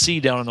 you couldn't see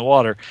down in the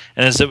water,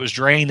 and as it was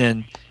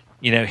draining,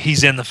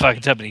 he's in the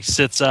fucking tub and he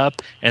sits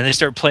up, and they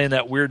start playing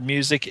that weird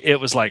music. It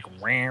was like,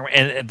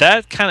 and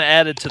that kind of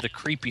added to the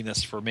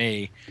creepiness for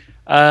me.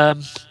 I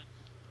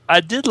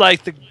did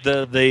like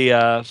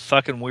the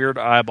fucking weird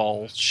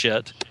eyeball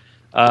shit.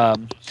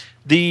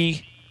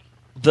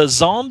 The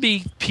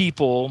zombie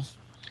people,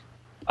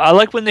 I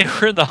like when they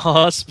were in the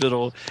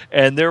hospital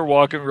and they're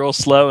walking real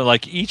slow, and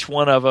like each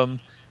one of them,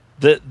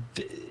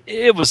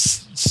 it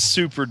was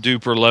super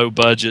duper low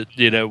budget,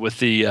 with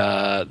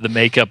the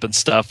makeup and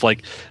stuff.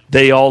 Like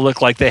they all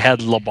looked like they had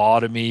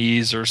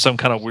lobotomies or some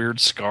kind of weird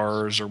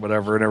scars or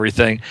whatever and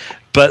everything.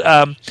 But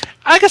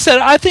like I said,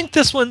 I think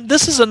this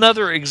is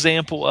another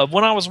example of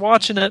when I was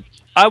watching it.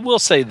 I will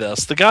say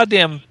this: the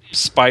goddamn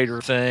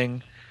spider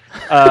thing.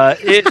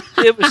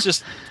 It was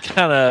just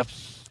kind of,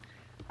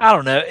 I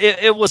don't know.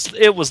 It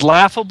was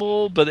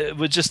laughable, but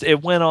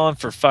it went on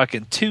for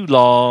fucking too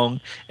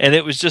long, and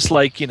it was just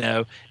like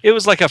it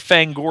was like a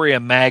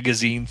Fangoria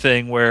magazine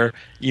thing where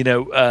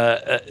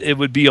it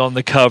would be on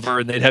the cover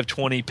and they'd have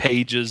 20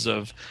 pages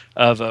of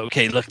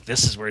okay, look,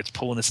 this is where it's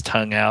pulling its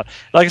tongue out.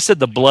 Like I said,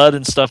 the blood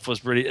and stuff was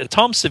pretty.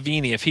 Tom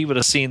Savini, if he would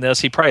have seen this,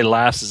 he probably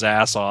laughs his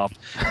ass off.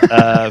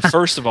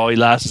 First of all, he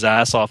laughs his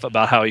ass off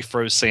about how he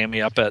froze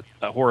Sammy up at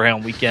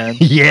Horrorhound Weekend.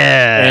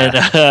 Yeah,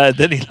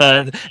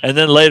 and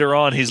then later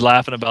on, he's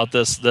laughing about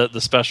the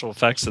special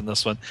effects in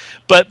this one.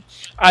 But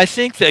I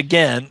think that,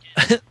 again,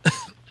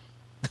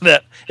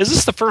 that is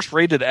this the first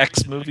rated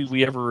X movie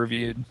we ever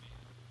reviewed?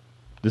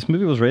 This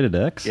movie was rated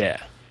X?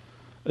 Yeah.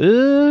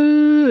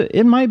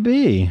 It might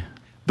be.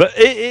 But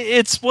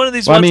it's one of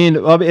these. Well, I mean,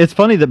 it's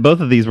funny that both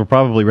of these were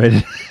probably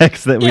rated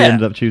X. That we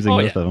ended up choosing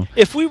both of them.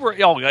 If we were,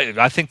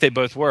 I think they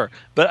both were.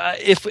 But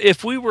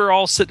if we were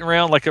all sitting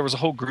around, like there was a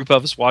whole group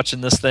of us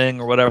watching this thing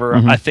or whatever,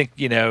 I think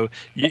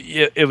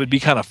it would be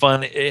kind of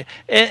fun.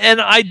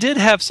 And I did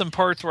have some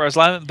parts where I was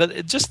laughing, but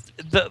it just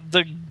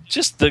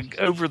the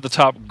over the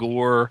top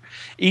gore,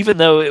 even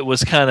though it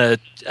was kind of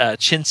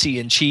chintzy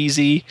and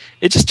cheesy,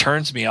 it just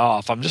turns me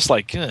off. I'm just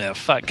like,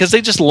 fuck, because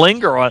they just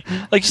linger on.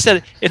 Like you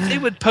said, if they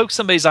would poke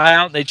somebody's eye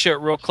out and they'd show it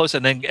real close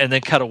and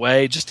then cut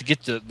away just to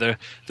get the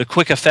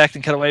quick effect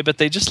and cut away, but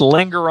they just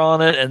linger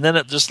on it, and then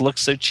it just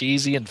looks so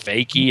cheesy and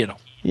fakey and.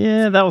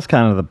 Yeah, that was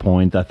kind of the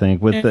point, I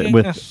think,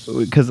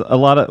 because a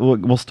lot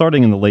of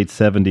starting in the late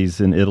 70s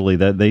in Italy,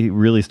 that they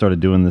really started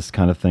doing this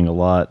kind of thing a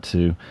lot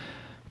to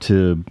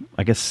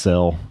I guess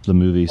sell the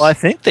movies. Well, I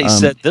think they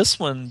said this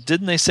one,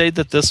 didn't they say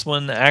that this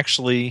one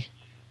actually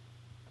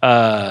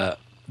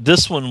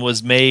this one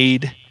was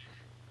made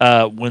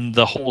when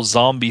the whole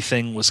zombie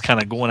thing was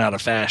kind of going out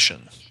of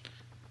fashion.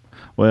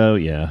 Well,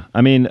 yeah.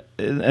 I mean,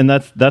 and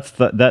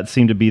that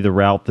seemed to be the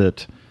route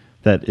that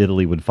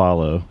Italy would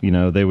follow.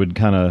 They would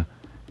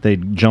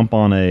they'd jump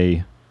on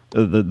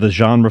the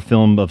genre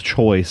film of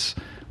choice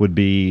would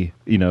be,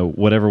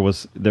 whatever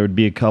was, there would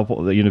be a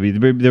couple,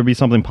 there'd be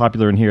something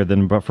popular in here,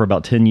 then for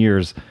about 10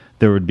 years,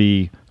 there would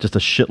be just a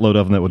shitload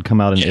of them that would come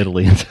out in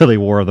Italy until they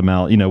wore them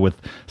out, with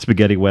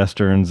spaghetti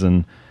westerns.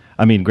 And,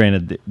 I mean,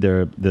 granted,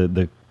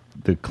 the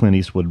Clint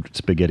Eastwood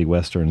spaghetti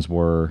westerns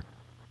were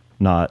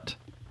not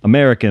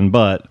American,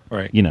 but,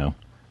 right.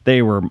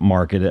 They were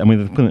marketed. I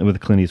mean, with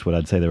Clint Eastwood,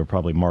 I'd say they were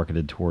probably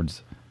marketed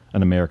towards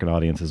an American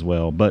audience as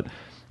well. But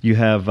you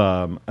have,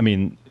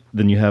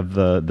 then you have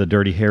the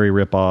Dirty Harry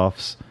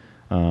ripoffs,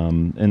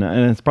 and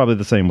it's probably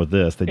the same with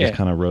this. They just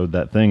kind of rode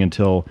that thing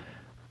until,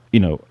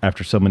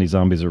 after so many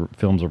zombies or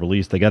films are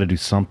released, they got to do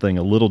something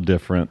a little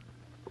different,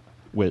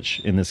 which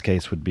in this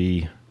case would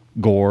be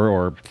gore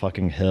or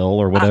fucking hell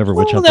or whatever.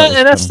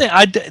 That's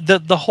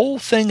the whole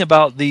thing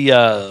about the.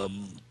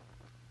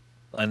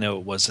 I know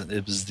it wasn't.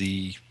 It was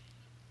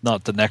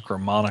not the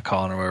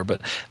Necromonicon or whatever,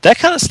 but that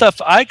kind of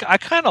stuff. I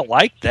kind of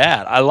liked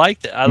that. I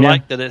liked it. I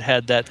liked that it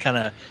had that kind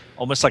of.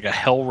 Almost like a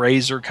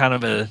Hellraiser kind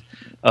of a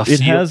it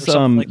has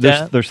like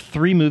there's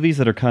 3 movies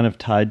that are kind of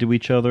tied to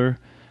each other.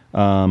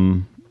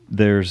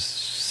 There's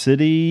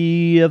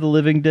City of the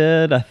Living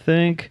Dead, I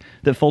think,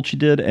 that Fulci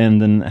did,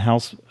 and then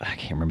House, I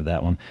can't remember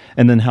that one,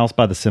 and then House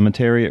by the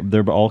Cemetery. They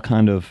all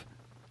kind of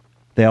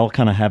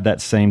have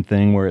that same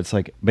thing where it's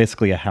like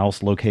basically a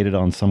house located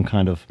on some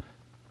kind of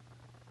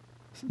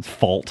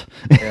fault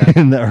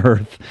in the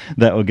earth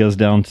that goes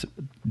down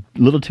a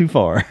little too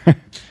far.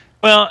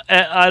 Well,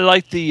 I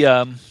like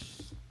the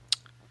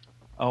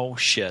oh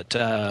shit!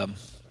 Wait a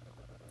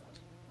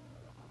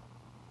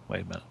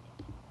minute.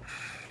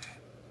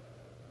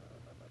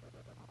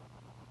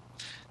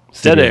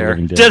 City Dead of the Air.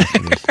 Living Dead.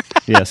 Dead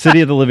Yeah,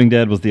 City of the Living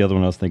Dead was the other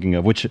one I was thinking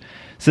of. Which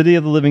City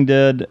of the Living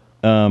Dead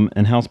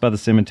and House by the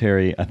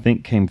Cemetery, I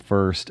think, came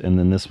first, and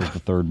then this was the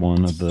third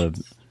one of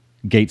the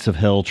Gates of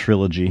Hell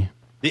trilogy.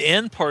 The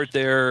end part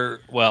there,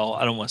 well,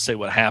 I don't want to say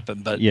what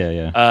happened, but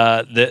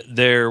Yeah.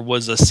 there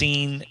was a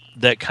scene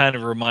that kind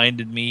of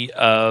reminded me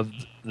of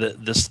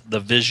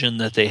the vision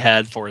that they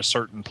had for a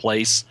certain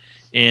place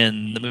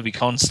in the movie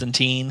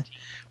Constantine,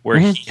 where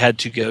he had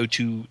to go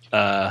to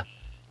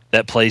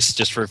that place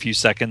just for a few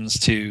seconds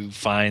to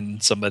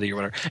find somebody or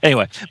whatever.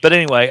 Anyway,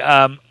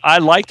 I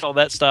liked all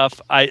that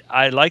stuff.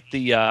 I liked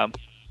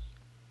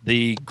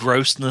the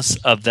grossness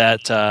of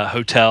that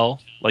hotel.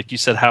 Like you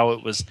said, how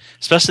it was,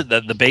 especially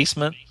the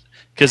basement,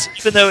 because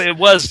even though it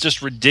was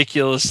just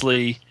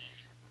ridiculously,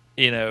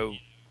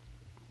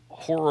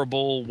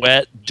 horrible,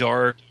 wet,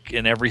 dark,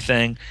 and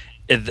everything,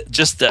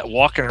 just that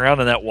walking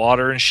around in that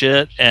water and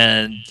shit,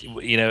 and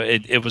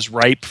it was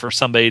ripe for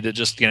somebody to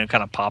just kind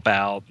of pop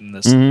out and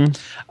this.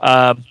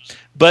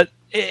 But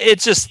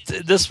it's just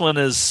this one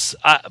is.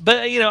 But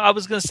I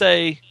was gonna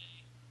say,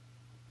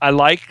 I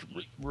like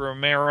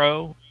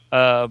Romero.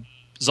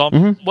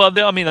 Zombie. Well,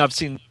 I've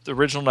seen the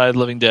original Night of the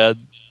Living Dead,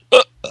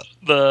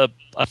 I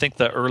think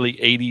the early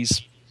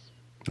 '80s,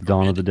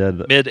 Dawn of the Dead,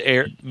 mid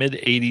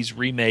 '80s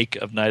remake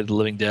of Night of the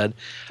Living Dead.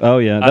 Oh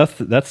yeah,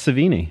 that's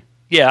Savini.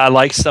 Yeah, I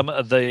like some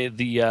of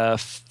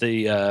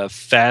the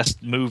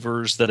fast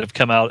movers that have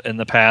come out in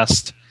the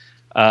past.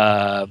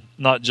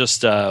 Not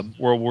just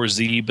World War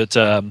Z, but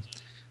Dawn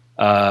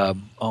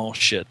of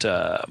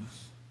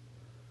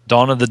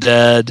the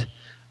Dead,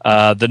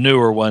 the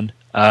newer one.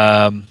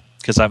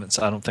 Because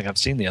I don't think I've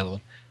seen the other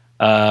one.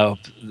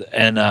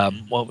 And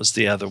what was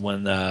the other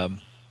one?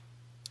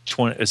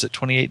 Is it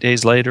 28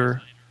 Days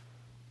Later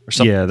or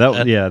something?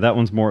 Yeah, that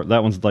one's more.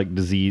 That one's like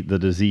the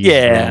disease.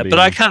 Yeah, zombie. but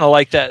I kind of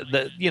like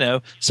that.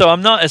 So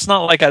I'm not. It's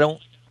not like I don't.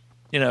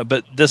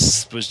 But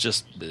this was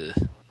just.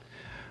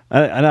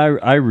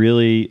 I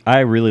really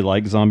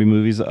like zombie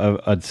movies.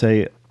 I'd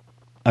say,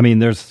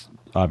 there's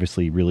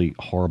obviously really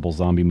horrible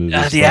zombie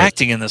movies. The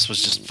acting in this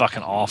was just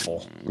fucking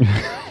awful.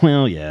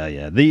 Well,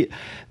 yeah.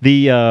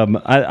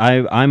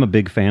 I'm a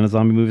big fan of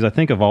zombie movies. I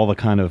think of all the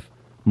kind of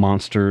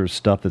monster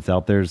stuff that's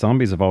out there,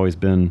 zombies have always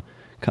been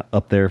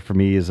up there for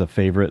me as a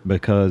favorite,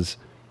 because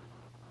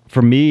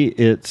for me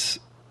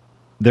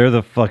they're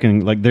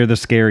the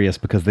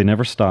scariest because they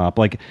never stop.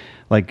 Like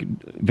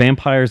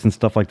vampires and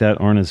stuff like that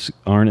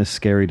aren't as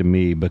scary to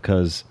me,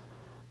 because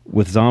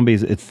with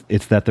zombies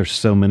it's that there's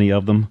so many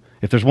of them.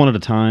 If there's one at a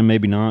time,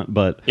 maybe not,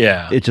 but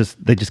yeah,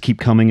 they just keep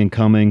coming and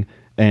coming,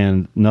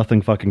 and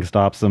nothing fucking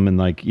stops them.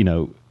 And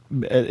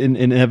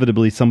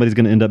inevitably somebody's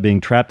going to end up being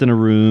trapped in a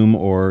room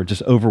or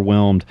just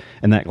overwhelmed,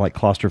 and that like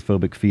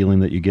claustrophobic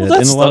feeling that you get.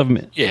 Well, and a lot of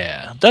them,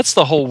 that's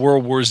the whole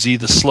World War Z,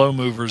 the slow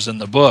movers in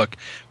the book.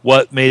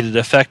 What made it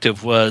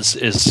effective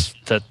is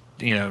that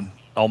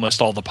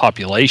almost all the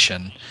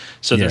population.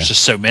 So there's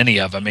just so many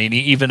of them.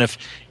 Even if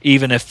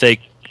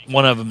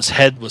one of them's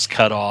head was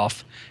cut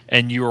off,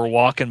 and you were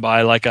walking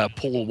by like a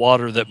pool of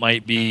water that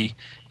might be,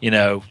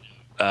 a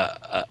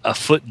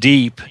foot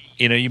deep,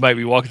 you might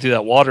be walking through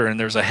that water and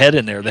there's a head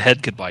in there. The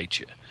head could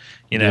bite you.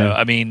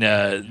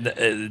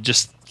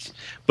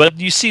 But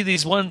you see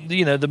these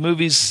the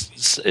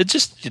movies.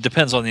 It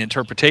depends on the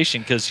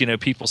interpretation, because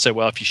people say,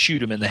 well, if you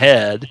shoot him in the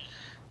head,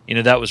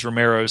 that was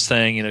Romero's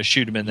thing.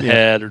 Shoot him in the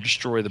head or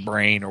destroy the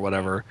brain or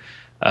whatever.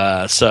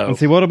 And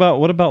see, what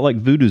about like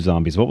voodoo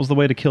zombies? What was the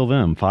way to kill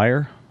them?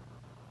 Fire?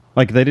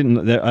 Like they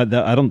didn't. I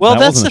don't. Well, that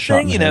that's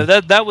wasn't the thing.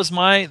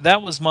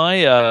 that was my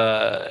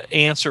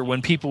answer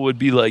when people would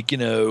be like,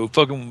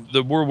 fucking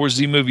the World War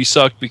Z movie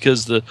sucked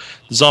because the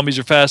zombies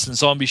are fast and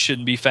zombies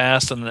shouldn't be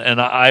fast. And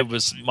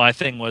my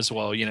thing was,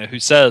 well, who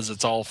says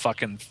it's all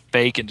fucking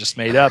fake and just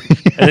made up?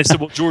 And they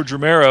said, well, George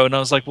Romero, and I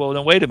was like, well,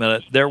 no, wait a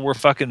minute. There were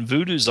fucking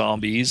voodoo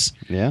zombies.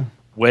 Yeah.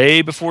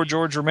 Way before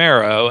George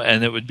Romero,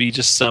 and it would be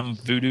just some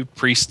voodoo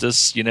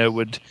priestess,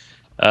 would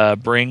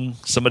bring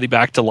somebody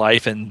back to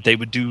life, and they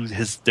would do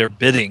their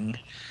bidding.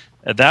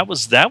 That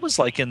was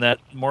like in that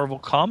Marvel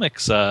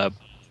Comics.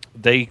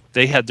 They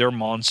had their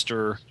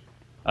monster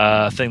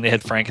thing. They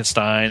had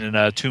Frankenstein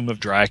and Tomb of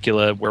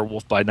Dracula,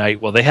 Werewolf by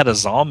Night. Well, they had a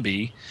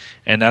zombie,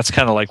 and that's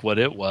kind of like what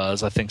it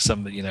was. I think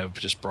somebody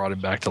just brought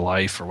him back to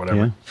life or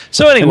whatever. Yeah.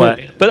 So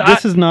anyway,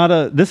 this is not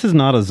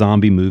a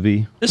zombie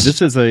movie.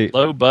 This is a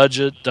low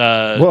budget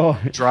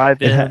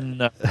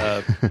drive-in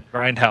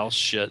grindhouse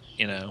shit.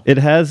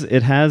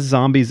 It has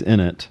zombies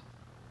in it,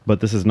 but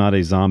this is not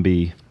a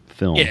zombie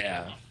film.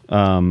 Yeah.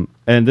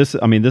 And this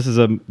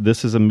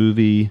is a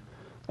movie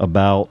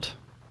about.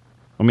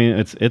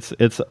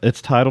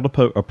 It's titled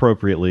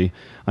appropriately.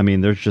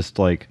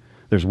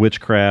 There's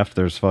witchcraft,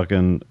 there's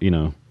fucking,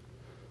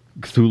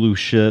 Cthulhu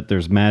shit,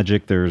 there's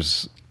magic,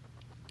 there's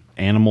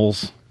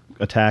animals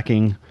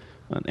attacking,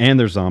 and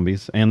there's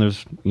zombies, and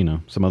there's,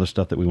 some other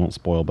stuff that we won't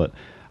spoil, but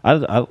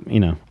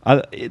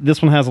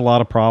this one has a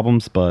lot of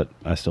problems, but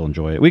I still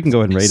enjoy it. We can go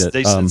ahead and rate it.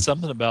 They said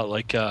something about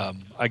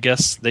I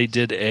guess they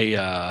did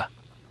a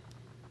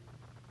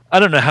I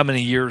don't know how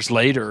many years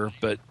later,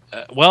 but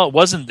it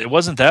wasn't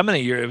that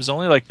many years. It was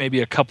only like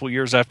maybe a couple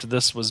years after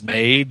this was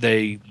made.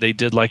 They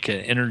did like an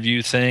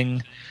interview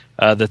thing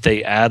that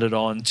they added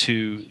on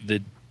to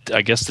the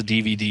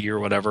DVD or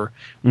whatever.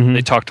 Mm-hmm.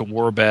 They talked to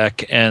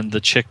Warbeck and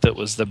the chick that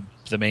was the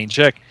main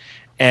chick,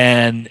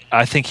 and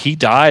I think he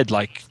died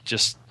like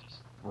just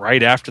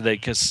right after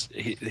because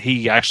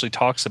he actually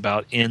talks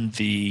about in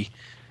the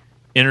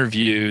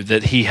interview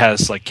that he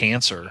has like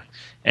cancer.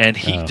 And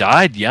he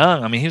died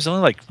young. I mean, he was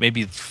only like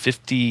maybe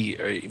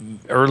 50,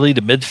 early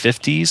to mid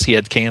 50s. He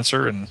had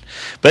cancer,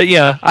 but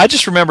yeah, I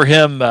just remember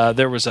him.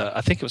 There was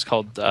I think it was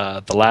called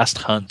The Last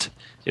Hunt.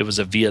 It was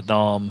a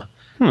Vietnam,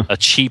 a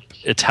cheap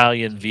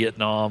Italian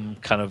Vietnam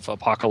kind of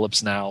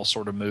apocalypse now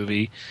sort of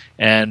movie.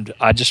 And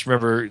I just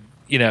remember,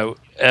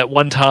 at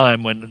one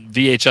time when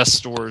VHS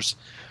stores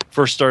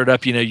first started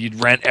up,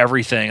 you'd rent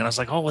everything, and I was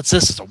like, oh, what's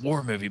this? It's a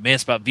war movie, man.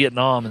 It's about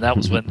Vietnam, and that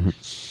was when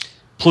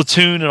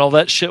Platoon and all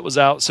that shit was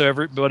out, so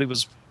everybody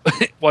was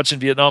watching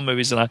Vietnam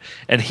movies,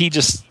 and he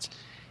just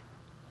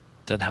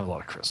doesn't have a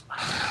lot of charisma.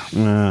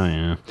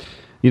 Yeah.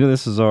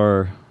 This is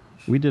didn't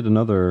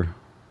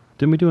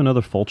we do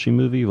another Fulci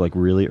movie like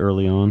really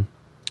early on?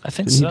 I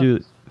think Didn't so. he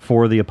do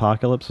For the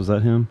Apocalypse? Was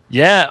that him?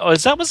 Yeah.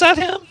 Was that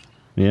him?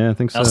 Yeah, I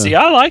think so. Now, see,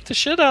 I like the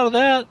shit out of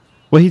that.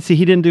 Well, he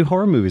didn't do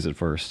horror movies at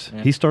first.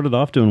 Yeah. He started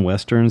off doing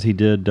westerns. He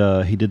did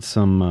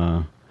some.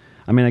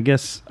 I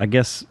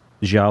guess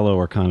giallo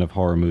are kind of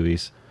horror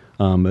movies,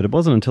 but it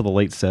wasn't until the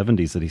late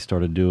 70s that he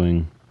started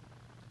doing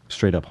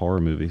straight up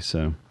horror movies.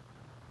 So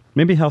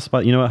maybe House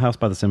by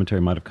the Cemetery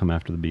might have come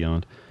after The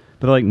Beyond,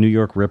 but I like New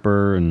York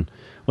Ripper, and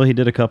he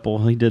did a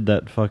couple. He did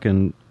that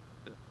fucking.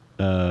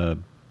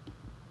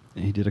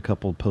 He did a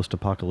couple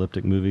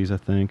post-apocalyptic movies, I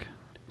think.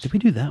 Did we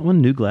do that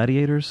one? New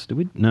Gladiators? Did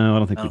we? No, I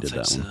don't think we did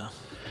that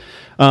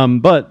one.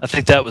 But I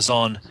think that was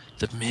on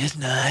the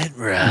Midnight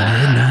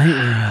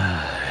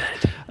Ride.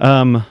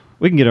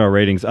 We can get our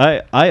ratings.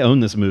 I own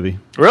this movie.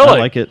 Really? I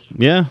like it.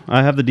 Yeah,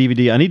 I have the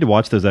DVD. I need to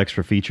watch those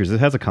extra features. It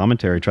has a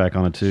commentary track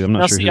on it too. I'm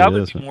not sure who I it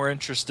would is. be more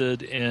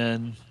interested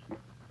in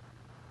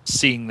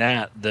seeing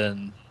that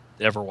than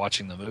ever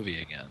watching the movie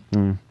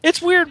again.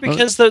 It's weird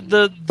because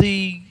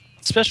the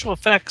special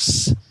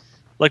effects,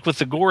 like with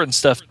the gore and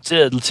stuff,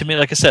 to me,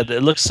 like I said,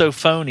 it looks so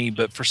phony.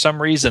 But for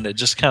some reason, it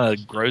just kind of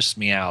grossed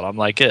me out. I'm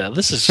like,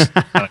 this is just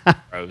kind of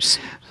gross.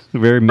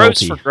 Very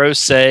Gross melty. for gross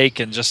sake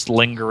and just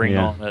lingering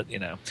on it,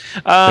 Very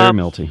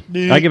melty.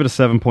 I give it a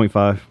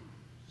 7.5.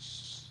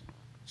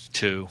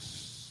 2.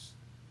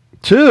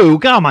 2?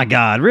 Oh my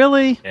God,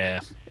 really?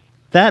 Yeah.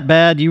 That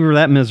bad? You were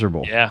that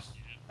miserable? Yeah.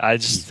 I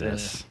just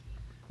Jesus.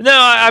 no.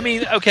 I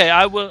mean, okay.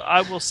 I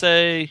will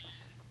say,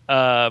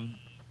 I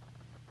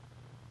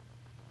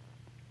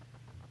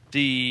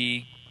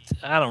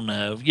don't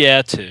know.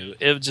 Yeah, 2.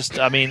 It just.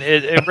 I mean,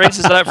 it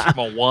raises it up from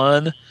a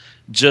 1.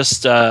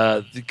 Just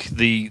the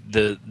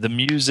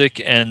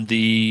music and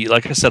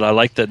like I said, I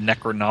like the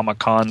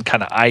Necronomicon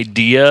kind of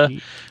idea,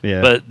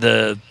 but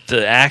the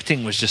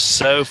acting was just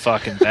so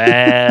fucking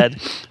bad.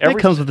 It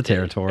comes with the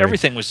territory.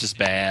 Everything was just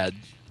bad.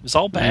 It was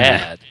all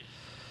bad.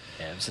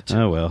 Yeah, it was a 2.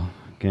 Oh well,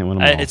 can't win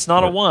them all. It's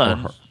not a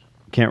 1.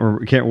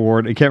 Can't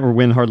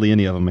win hardly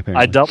any of them.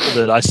 Apparently, I doubled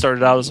it. I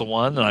started out as a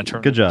 1, and I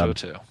turned it into a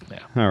 2. Yeah.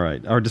 All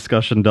right, our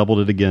discussion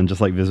doubled it again,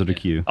 just like Visitor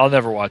Q. I'll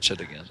never watch it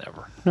again,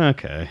 ever.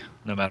 Okay.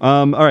 No matter.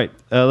 All right,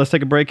 let's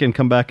take a break and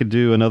come back and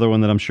do another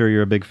one that I'm sure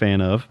you're a big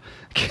fan of,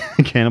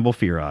 Cannibal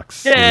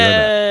Ferox.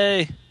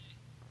 Yay!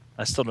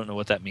 I still don't know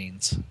what that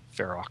means.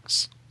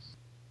 Ferox.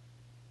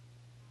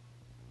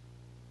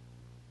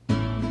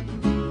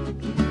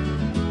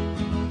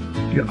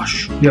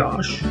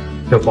 Yes.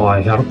 If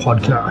I had a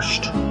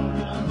podcast,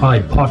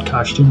 I'd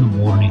podcast in the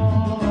morning,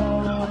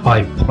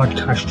 I'd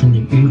podcast in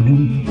the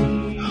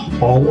evening,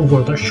 all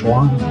over the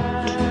Schwant.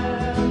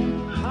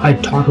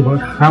 I'd talk about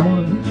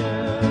Hamlet,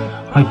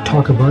 I'd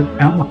talk about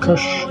Amicus,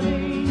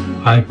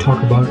 I'd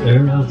talk about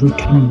every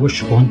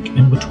tenuous link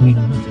in between,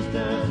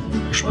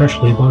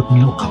 especially about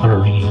Neil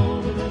Connery.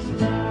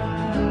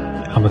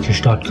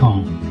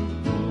 Amicus.com.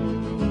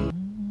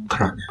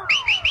 Crack.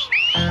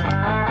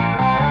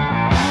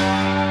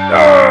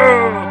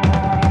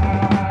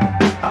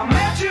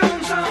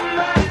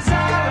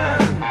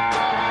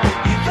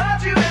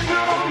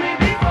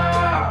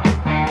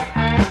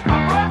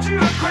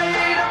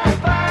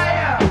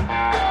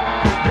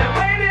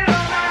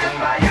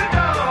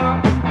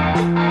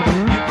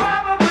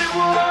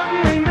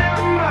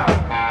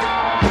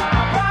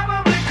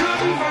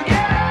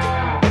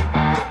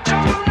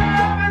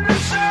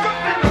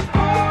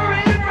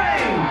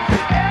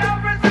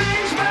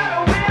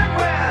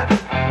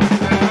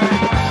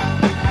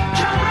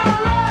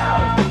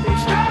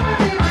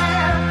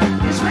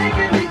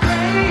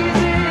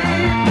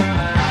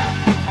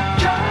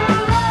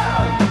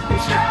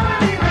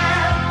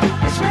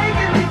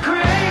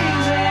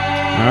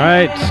 All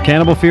right,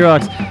 Cannibal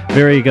Ferox.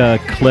 Very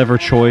clever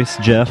choice,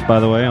 Jeff, by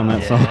the way, on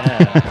that song.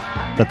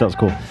 Thought that was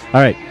cool.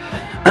 All right.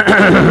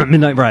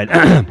 Midnight Ride.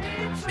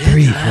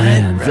 Three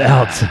friends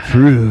out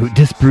to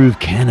disprove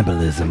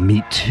cannibalism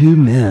meet two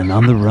men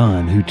on the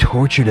run who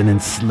tortured and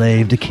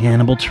enslaved a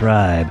cannibal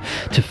tribe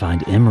to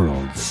find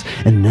emeralds.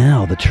 And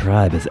now the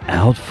tribe is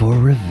out for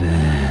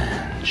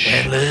revenge.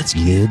 And let's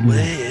give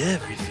away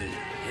everything.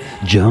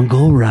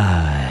 Jungle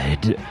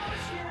Ride.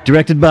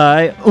 Directed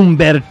by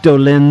Umberto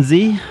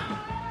Lenzi.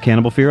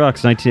 Cannibal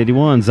Ferox,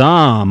 1981.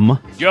 Zom.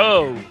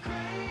 Yo!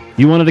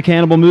 You wanted a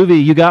cannibal movie.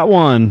 You got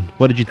one.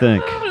 What did you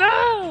think?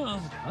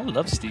 I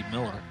love Steve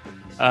Miller.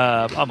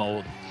 I'm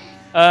old.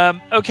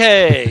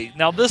 Okay,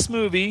 now this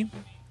movie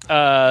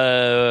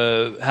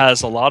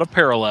has a lot of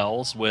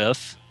parallels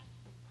with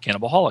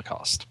Cannibal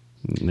Holocaust.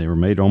 They were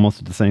made almost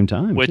at the same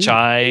time. Which too.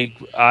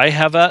 I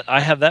have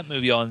that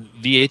movie on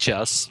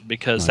VHS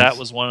because Nice. that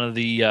was one of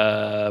the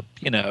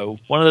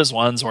one of those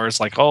ones where it's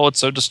like, oh, it's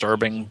so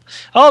disturbing.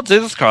 Oh,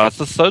 Jesus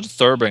Christ, it's so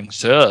disturbing.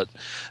 Shit.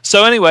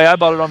 So anyway, I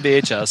bought it on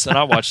VHS and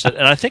I watched it,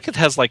 and I think it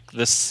has like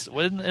this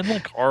in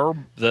like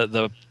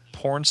the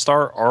porn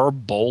star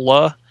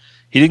Arbola.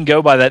 He didn't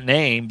go by that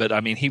name, but I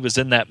mean he was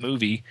in that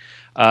movie.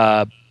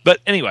 But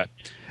anyway,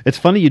 It's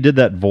funny you did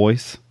that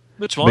voice.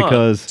 which one?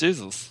 Because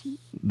Jesus,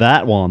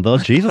 that one, though,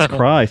 Jesus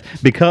Christ.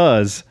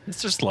 Because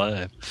it's just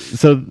live.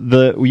 so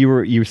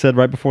you said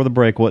right before the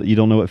break what you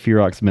don't know what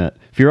Ferox meant.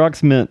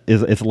 Ferox meant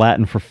it's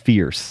Latin for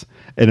fierce.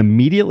 And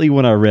immediately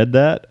when I read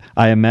that,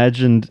 I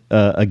imagined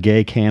a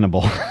gay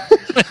cannibal.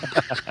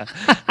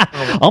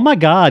 Oh my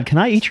God! Can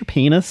I eat your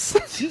penis?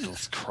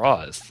 Jesus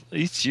Christ,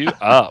 eats you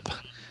up.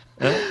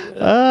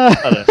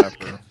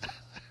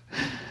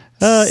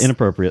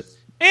 Inappropriate.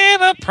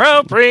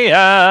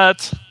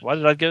 Inappropriate. Why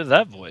did I go to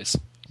that voice?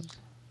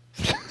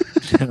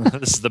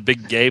 This is the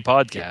big gay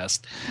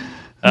podcast.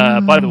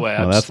 By the way,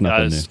 Well, that's I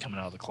nothing was new. coming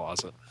out of the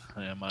closet.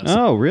 Yeah,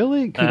 Oh,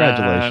 really?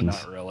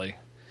 Congratulations. Not really.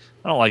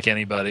 I don't like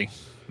anybody,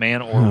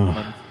 man or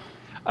woman.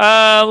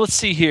 Let's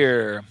see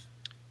here.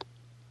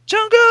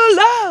 Jungle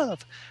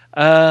Love.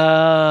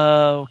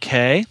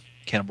 Okay.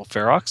 Cannibal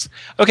Ferox.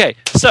 Okay,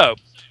 so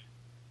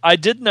I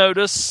did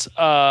notice,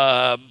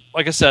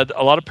 like I said,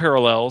 a lot of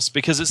parallels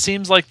because it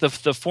seems like the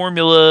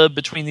formula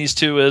between these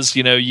two is,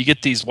 you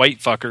get these white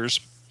fuckers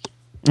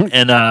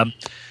and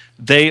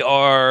they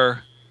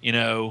are,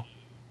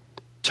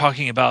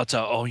 talking about,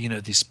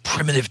 these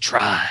primitive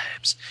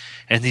tribes.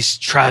 And these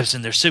tribes,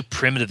 and they're so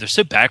primitive, they're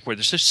so backward,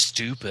 they're so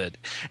stupid,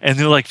 and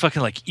they're like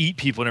fucking like eat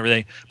people and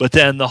everything. But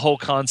then the whole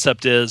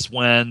concept is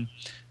when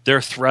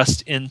they're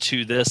thrust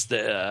into this,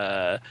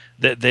 that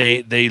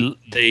they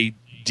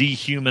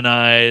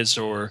dehumanize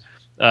or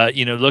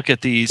look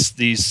at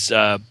these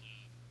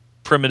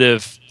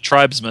primitive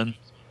tribesmen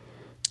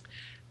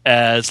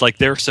as like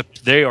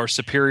they are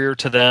superior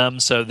to them,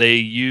 so they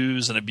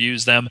use and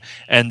abuse them,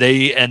 and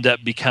they end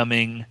up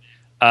becoming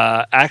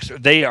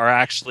they are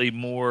actually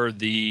more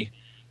the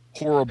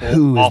horrible.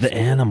 Who is awful. the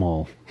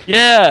animal?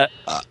 Yeah,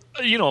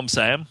 you know what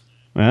I'm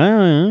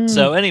saying.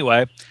 So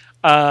anyway,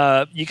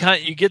 you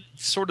get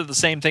sort of the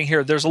same thing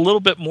here. There's a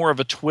little bit more of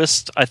a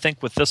twist, I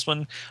think, with this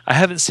one. I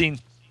haven't seen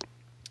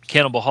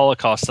Cannibal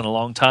Holocaust in a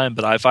long time,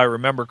 but if I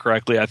remember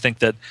correctly, I think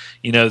that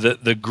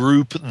the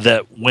group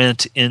that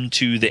went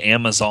into the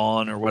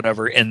Amazon or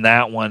whatever in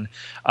that one,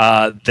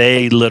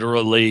 they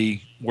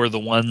literally were the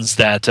ones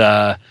that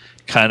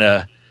kind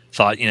of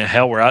thought,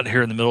 hell, we're out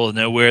here in the middle of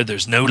nowhere.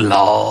 There's no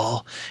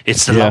law.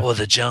 It's the law of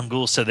the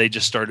jungle. So they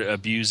just started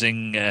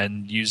abusing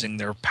and using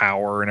their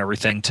power and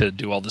everything to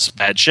do all this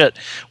bad shit.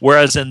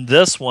 Whereas in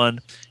this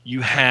one,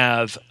 you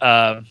have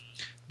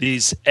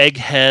these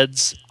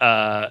eggheads,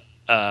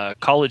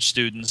 college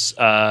students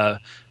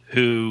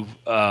who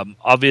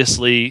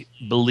obviously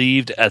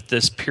believed at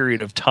this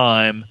period of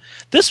time.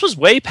 This was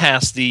way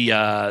past the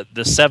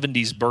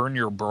 70s burn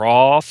your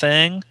bra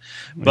thing,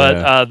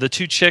 but the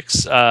two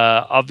chicks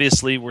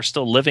obviously were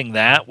still living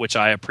that, which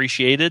I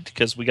appreciated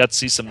because we got to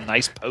see some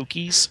nice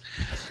pokies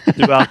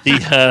throughout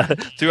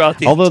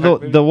the Although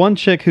the one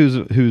chick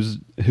who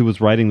was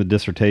writing the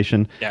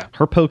dissertation,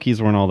 her pokies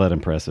weren't all that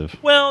impressive.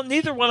 Well,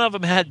 neither one of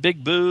them had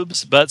big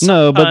boobs, but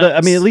No, but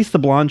at least the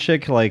blonde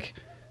chick, like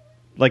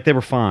they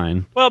were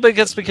fine. Well,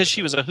 because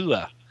she was a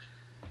hua.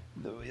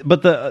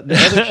 But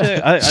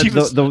the other chick,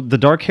 the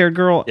dark haired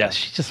girl,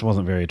 she just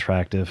wasn't very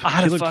attractive.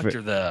 I'd have fucked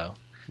her though.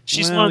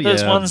 She's one of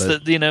those ones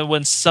that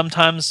when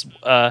sometimes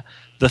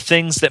the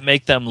things that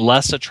make them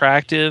less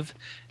attractive,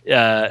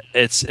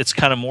 it's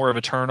kind of more of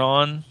a turn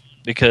on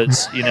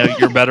because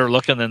you're better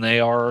looking than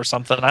they are or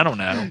something. I don't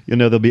know.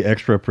 They'll be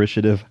extra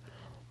appreciative.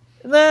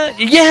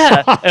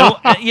 Yeah,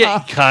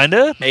 kind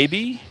of,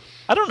 maybe.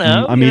 I don't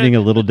know. I'm eating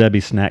a Little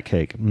Debbie snack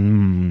cake.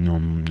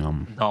 Nom,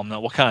 nom. No,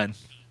 what kind?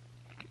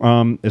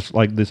 It's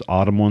like this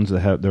autumn ones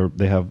that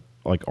they have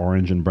like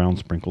orange and brown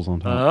sprinkles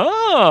on top.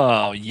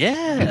 Oh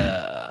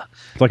yeah,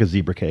 it's like a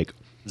zebra cake.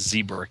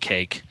 Zebra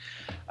cake.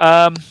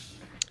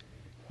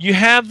 You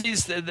have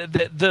these.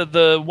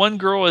 The one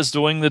girl is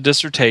doing the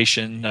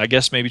dissertation. I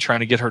guess maybe trying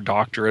to get her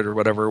doctorate or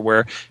whatever.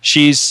 Where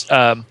she's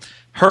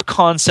her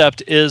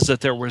concept is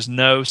that there was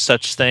no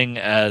such thing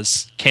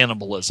as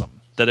cannibalism.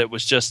 that it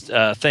was just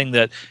a thing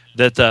that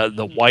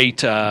the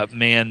white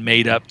man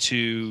made up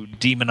to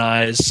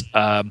demonize.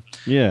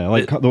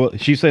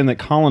 She's saying that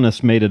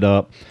colonists made it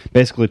up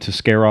basically to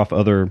scare off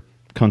other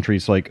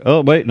countries. Like,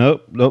 oh wait,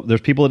 nope,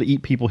 there's people that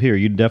eat people here.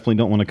 You definitely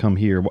don't want to come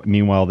here.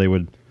 Meanwhile, they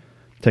would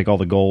take all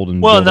the gold and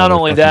not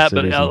only that,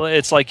 but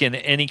it's like in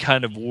any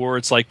kind of war.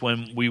 It's like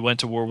when we went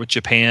to war with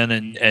Japan,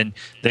 and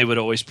they would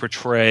always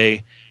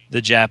portray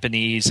the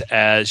Japanese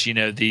as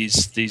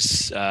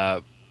these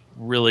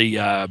really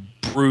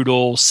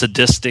brutal,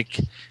 sadistic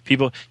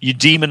people. You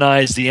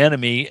demonize the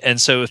enemy,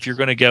 and so if you're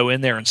going to go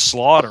in there and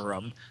slaughter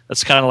them,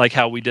 that's kind of like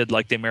how we did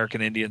like the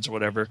American Indians or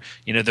whatever.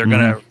 They're going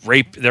to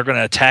rape, they're going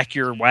to attack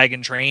your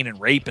wagon train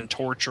and rape and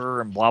torture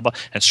and blah blah,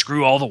 and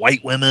screw all the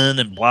white women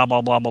and blah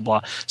blah blah blah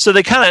blah. So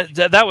they kind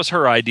of that was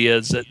her idea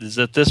is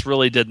that this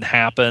really didn't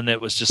happen.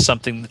 It was just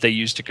something that they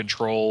used to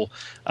control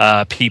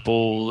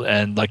people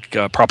and like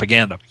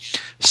propaganda.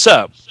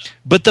 So,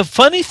 but the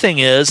funny thing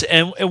is,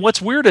 and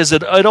what's weird is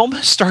it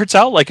almost starts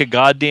out like a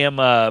goddamn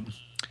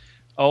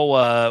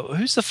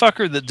who's the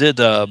fucker that did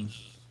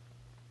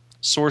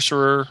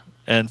Sorcerer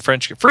and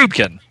French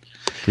Friedkin.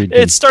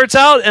 It starts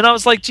out, and I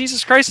was like,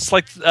 Jesus Christ! It's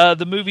like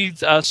the movie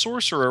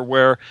Sorcerer,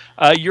 where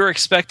you're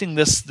expecting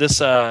this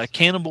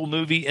cannibal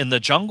movie in the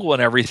jungle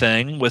and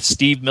everything with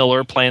Steve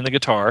Miller playing the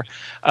guitar,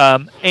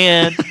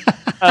 and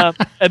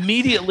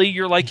immediately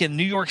you're like in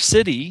New York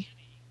City,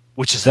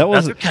 which is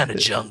another kind of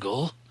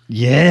jungle.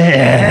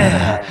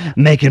 Yeah,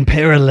 making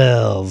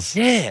parallels.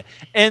 Yeah,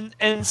 and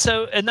that's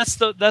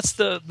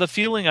the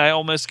feeling I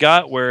almost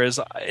got. Whereas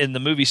in the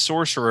movie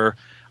Sorcerer,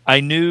 I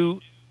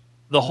knew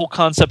the whole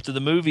concept of the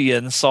movie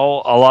and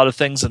saw a lot of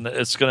things, and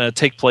it's going to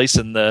take place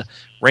in the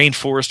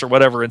rainforest or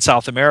whatever in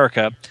South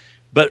America.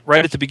 But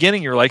right at the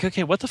beginning, you're like,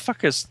 okay, what the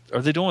fuck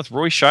are they doing with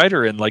Roy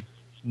Scheider in like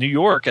New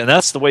York? And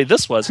that's the way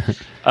this was.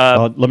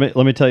 Let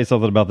me tell you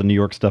something about the New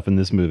York stuff in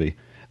this movie.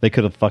 They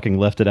could have fucking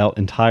left it out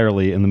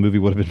entirely, and the movie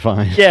would have been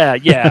fine. Yeah.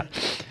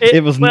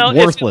 It was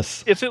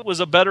worthless. If it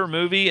was a better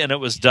movie and it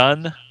was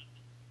done,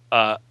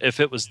 better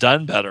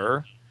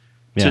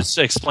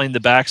to explain the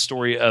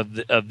backstory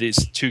of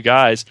these two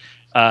guys.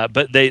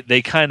 But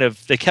they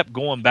kept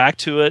going back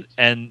to it,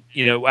 and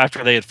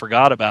after they had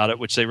forgot about it,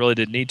 which they really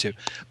didn't need to.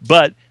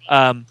 But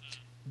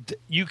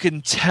you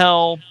can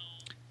tell,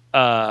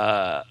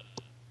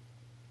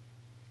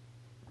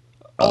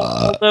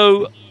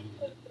 although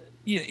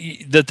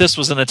that this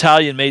was an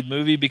Italian-made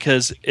movie,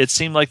 because it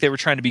seemed like they were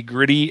trying to be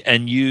gritty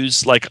and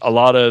use like a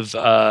lot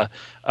of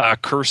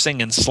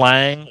cursing and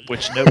slang,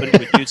 which nobody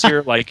would use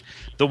here. Like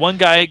the one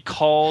guy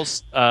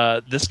calls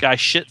this guy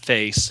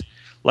shitface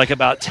like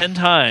about 10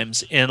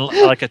 times in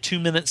like a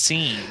 2-minute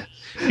scene.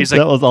 He's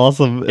like, that was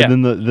awesome. Yeah.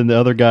 And then the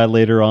other guy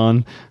later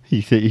on,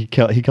 he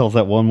calls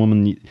that one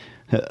woman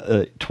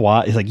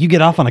twat. He's like, you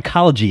get off on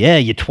ecology, yeah,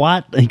 you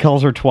twat. He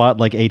calls her twat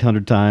like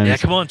 800 times. Yeah,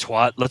 come on,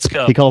 twat, let's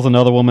go. He calls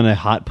another woman a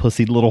hot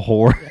pussy little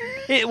whore.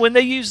 When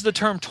they used the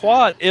term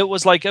twat, it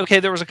was like, okay,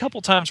 there was a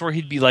couple times where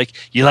he'd be like,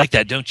 you like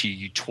that, don't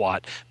you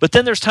twat? But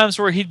then there's times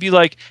where he'd be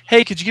like,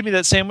 hey, could you give me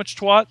that sandwich,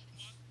 twat?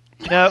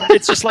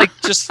 It's just like,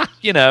 so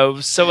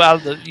out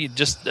of the,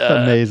 just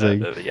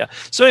amazing. Yeah.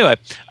 So anyway,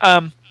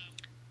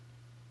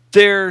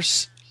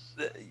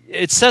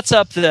 it sets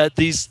up that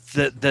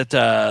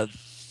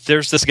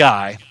there's this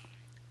guy,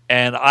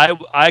 and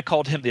I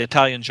called him the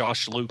Italian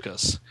Josh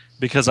Lucas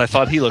because I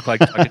thought he looked like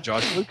fucking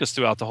Josh Lucas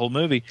throughout the whole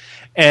movie,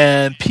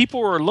 and people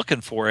were looking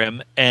for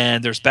him,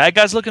 and there's bad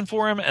guys looking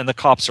for him, and the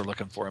cops are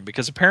looking for him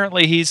because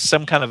apparently he's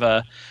some kind of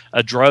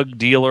a drug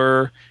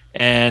dealer.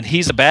 And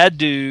he's a bad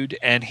dude,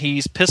 and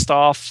he's pissed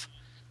off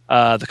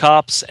the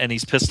cops, and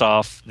he's pissed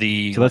off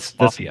the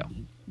mafia.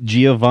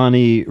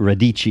 Giovanni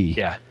Radici.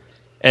 Yeah,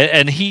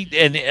 and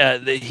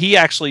he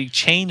actually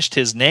changed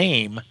his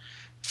name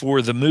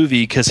for the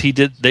movie because they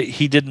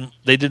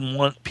didn't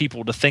want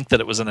people to think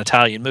that it was an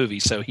Italian movie,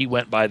 so he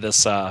went by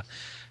this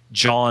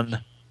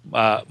John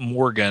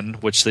Morgan,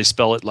 which they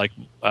spell it like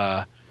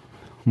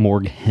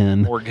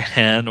Morgan or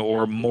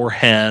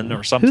Morhen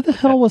or something. Who the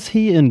hell was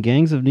he in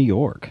Gangs of New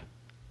York?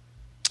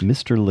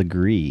 Mr.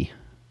 Legree.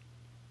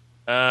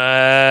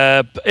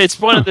 It's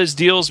one of those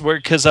deals where,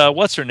 because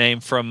what's her name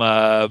from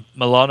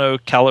Milano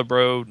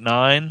Calibro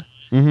 9?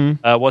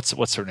 Mm-hmm.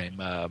 What's her name?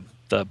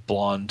 The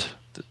blonde.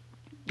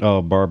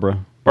 Barbara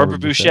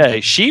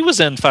Boucher. She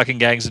was in fucking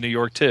Gangs of New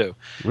York too.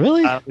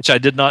 Really? Which I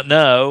did not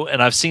know,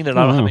 and I've seen it. I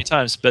don't know how many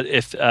times, but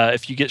if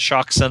you get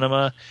Shock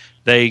Cinema,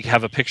 they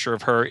have a picture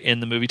of her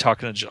in the movie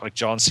talking to like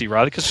John C.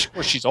 Reilly because of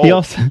course she's old.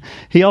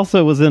 He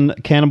also was in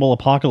Cannibal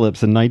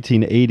Apocalypse in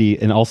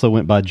 1980 and also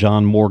went by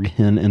John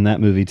Morgan in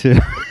that movie too.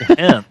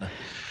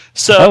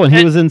 So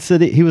he was in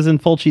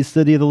Fulci's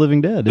City of the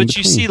Living Dead. But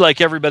you see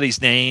like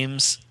everybody's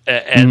names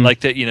and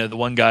like that, the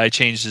one guy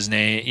changed his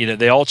name.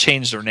 They all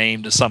changed their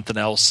name to something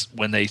else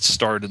when they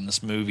starred in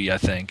this movie, I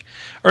think.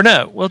 Or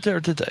no, well,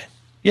 did they?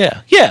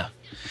 Yeah.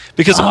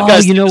 Because one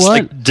guy's name is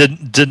like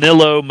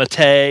Danilo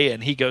Mattei,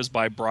 and he goes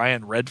by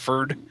Brian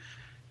Redford.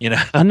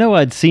 I know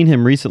I'd seen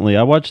him recently.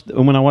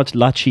 When I watched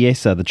La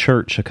Chiesa, the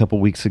church, a couple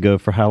weeks ago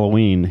for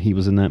Halloween. He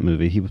was in that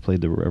movie. He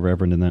played the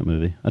reverend in that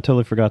movie. I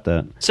totally forgot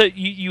that. So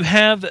you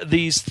have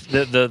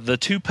the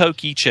two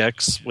pokey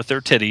chicks with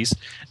their titties,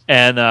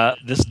 and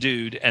this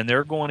dude, and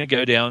they're going to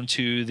go down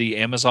to the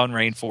Amazon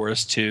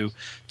rainforest to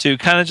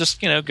kind of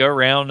just go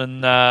around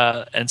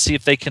and see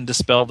if they can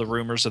dispel the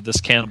rumors of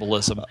this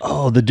cannibalism.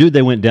 Oh, the dude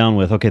they went down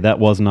with. Okay, that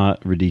was not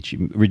Radici.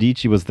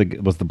 Radici was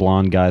the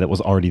blonde guy that was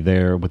already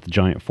there with the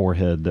giant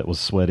forehead that was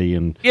sweaty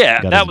and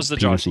that was the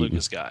George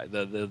Lucas guy.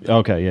 The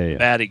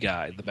bad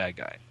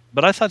guy.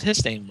 But I thought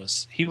his name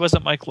he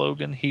wasn't Mike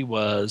Logan. He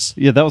was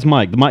that was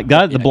Mike.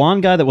 The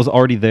blonde guy that was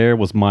already there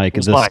was Mike.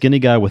 And the skinny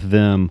guy with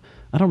them,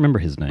 I don't remember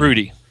his name.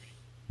 Rudy.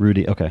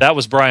 Okay. That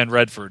was Brian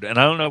Redford, and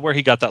I don't know where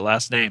he got that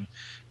last name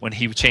when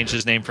he changed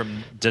his name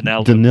from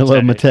Danilo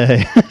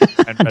Mattei.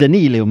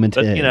 Danilo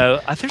Mattei.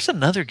 But there's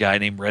another guy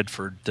named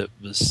Redford that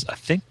was, I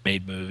think,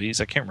 made movies.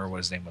 I can't remember what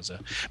his name was,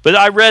 but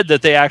I read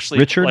that they actually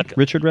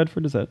Richard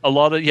Redford, is that a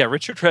lot of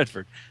Richard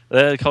Redford.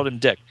 They called him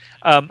Dick.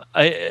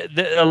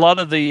 A lot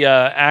of the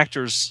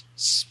actors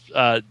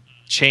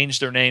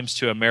changed their names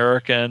to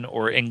American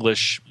or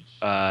English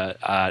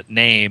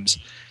names.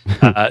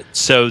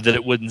 So that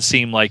it wouldn't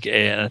seem like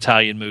an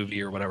Italian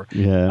movie or whatever.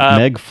 Yeah,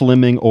 Meg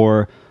Fleming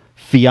or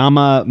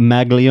Fiamma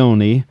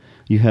Maglioni.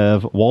 You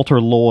have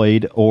Walter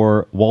Lloyd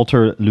or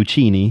Walter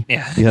Lucchini.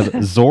 Yeah. You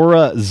have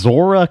Zora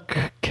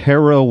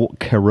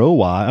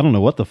Karova. I don't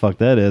know what the fuck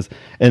that is.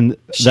 And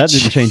that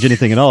didn't change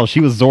anything at all.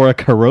 She was Zora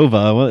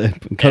Karova.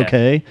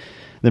 Okay. Yeah.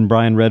 Then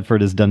Brian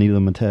Redford is Danilo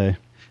Mattei.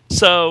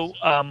 So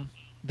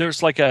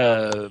there's like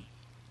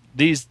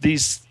these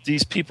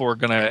people are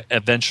going to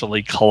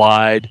eventually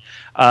collide.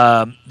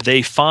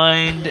 They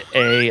find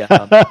a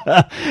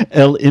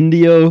El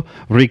Indio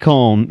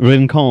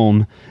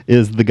Rincon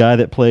is the guy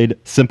that played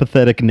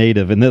Sympathetic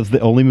Native, and that's the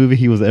only movie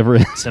he was ever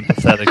in.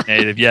 Sympathetic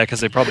Native, yeah,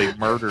 because they probably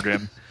murdered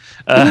him.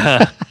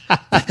 But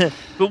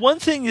one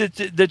thing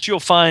that you'll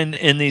find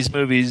in these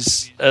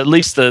movies, at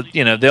least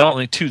the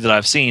only two that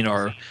I've seen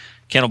are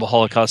Cannibal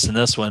Holocaust and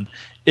this one,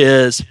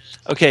 is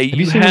okay. Have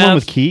you seen the one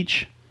with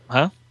Keach?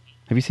 Huh?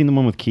 Have you seen the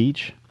one with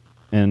Keach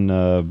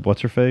and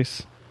what's her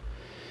face?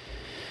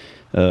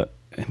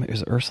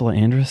 Is it Ursula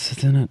Andress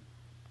that's in it?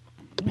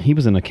 He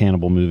was in a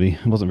cannibal movie.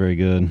 It wasn't very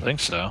good. I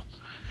think so.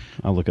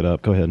 I'll look it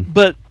up. Go ahead.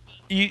 But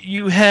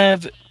you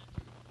have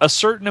a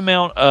certain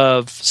amount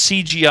of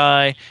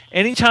CGI.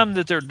 Anytime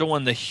that they're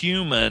doing the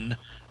human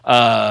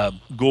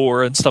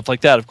gore and stuff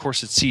like that, of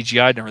course it's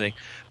CGI and everything.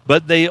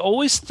 But they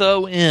always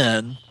throw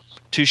in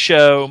to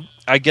show,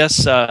 I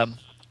guess,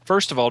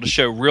 first of all, to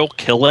show real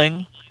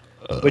killing.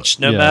 Which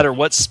no matter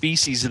what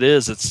species it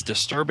is, it's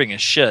disturbing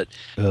as shit.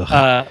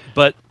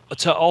 But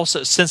to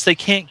also, since they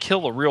can't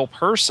kill a real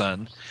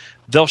person,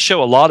 they'll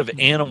show a lot of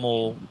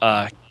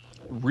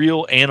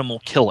real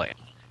animal killing,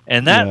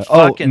 and that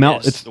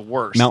is the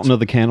worst. Mountain of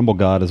the Cannibal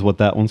God is what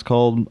that one's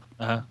called.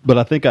 But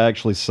I think I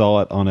actually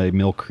saw it on a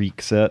Mill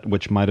Creek set,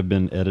 which might have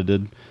been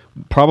edited,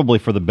 probably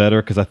for the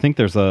better, because I think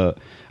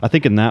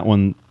in that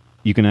one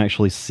you can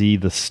actually see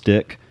the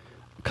stick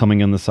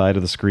coming in the side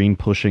of the screen,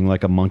 pushing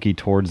like a monkey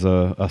towards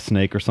a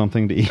snake or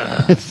something to eat.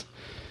 It's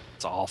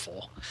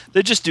awful.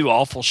 They just do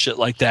awful shit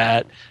like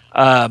that.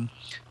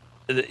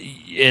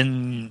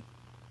 In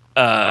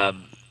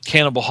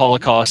Cannibal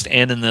Holocaust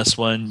and in this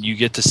one, you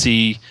get to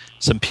see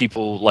some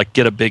people like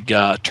get a big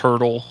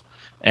turtle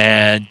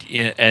and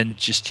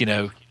just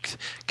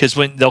because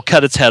when they'll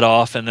cut its head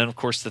off, and then of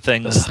course the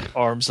thing's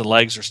arms and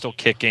legs are still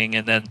kicking,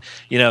 and then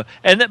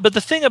but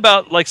the thing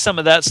about like some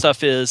of that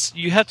stuff is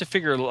you have to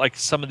figure like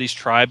some of these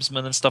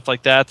tribesmen and stuff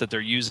like that they're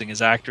using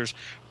as actors.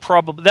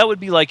 Probably that would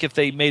be like if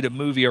they made a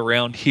movie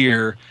around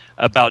here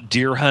about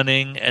deer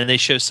hunting, and they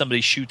show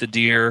somebody shoot the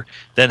deer,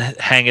 then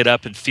hang it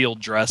up and field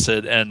dress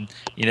it, and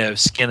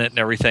skin it and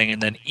everything, and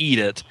then eat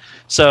it.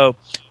 So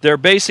they're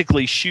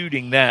basically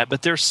shooting that.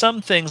 But there's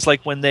some things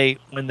like when they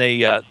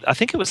I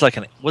think it was like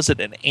was it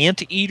an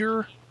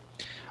anteater?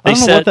 I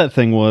don't know what that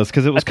thing was,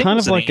 because it was kind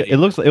of like it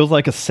was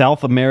like a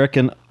South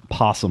American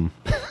possum.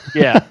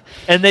 Yeah,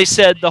 and they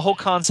said the whole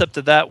concept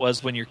of that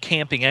was when you're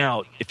camping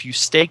out, if you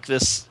stake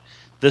this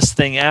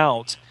thing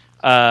out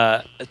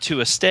to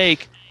a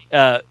stake,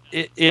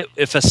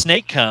 if a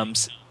snake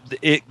comes,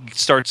 it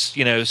starts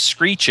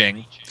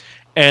screeching,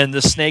 and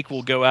the snake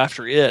will go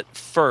after it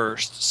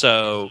first.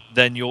 So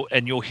then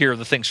you'll hear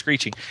the thing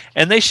screeching,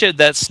 and they showed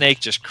that snake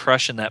just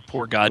crushing that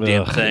poor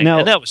goddamn thing,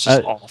 and that was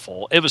just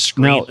awful. It was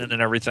screaming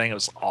and everything. It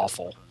was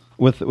awful.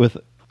 With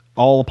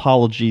all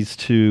apologies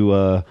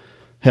to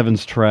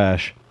Heaven's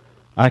Trash,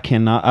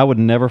 I would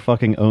never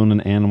fucking own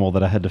an animal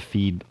that I had to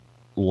feed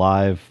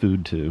live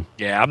food to.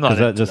 Yeah, I'm not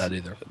into that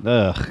either.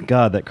 Ugh,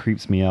 God, that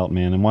creeps me out,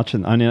 man. And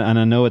watching, and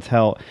I know it's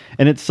how,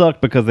 and it sucked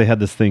because they had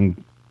this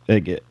thing.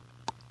 I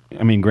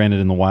mean,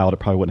 granted, in the wild, it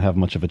probably wouldn't have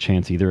much of a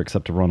chance either,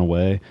 except to run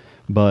away.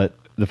 But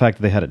the fact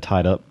that they had it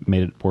tied up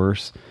made it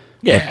worse.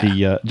 Yeah.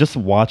 But just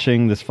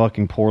watching this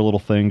fucking poor little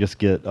thing just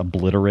get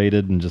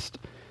obliterated and just,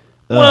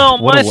 Well,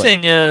 my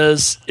thing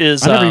is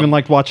I never even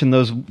liked watching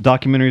those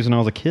documentaries when I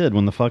was a kid.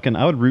 When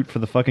I would root for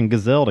the fucking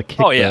gazelle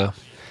to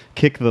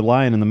kick the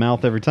lion in the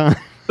mouth every time.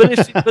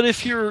 but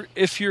if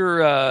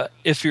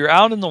you're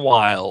out in the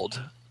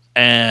wild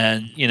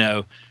and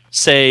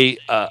say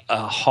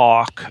a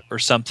hawk or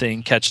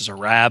something catches a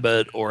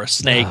rabbit, or a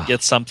snake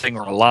gets something,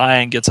 or a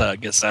lion gets a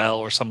gazelle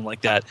or something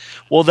like that,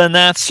 well, then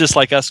that's just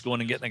like us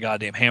going and getting a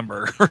goddamn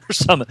hamburger or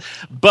something.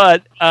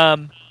 But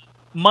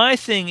my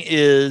thing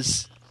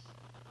is,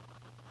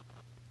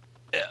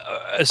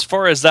 as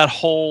far as that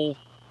whole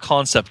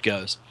concept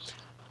goes,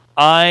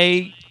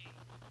 I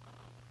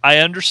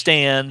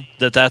understand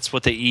that that's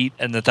what they eat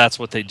and that that's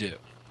what they do.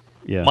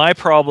 Yeah. My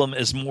problem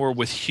is more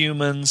with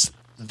humans,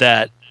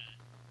 that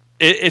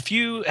if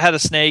you had a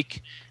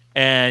snake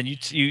and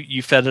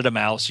you fed it a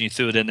mouse and you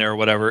threw it in there or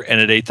whatever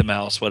and it ate the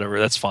mouse, whatever,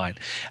 that's fine.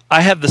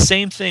 I have the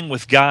same thing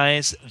with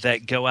guys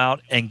that go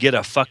out and get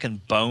a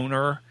fucking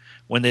boner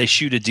when they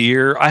shoot a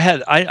deer.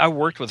 I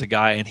worked with a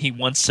guy, and he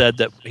once said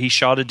that he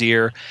shot a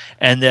deer,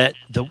 and that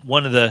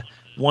one of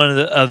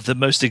the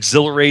most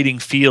exhilarating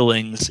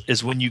feelings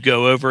is when you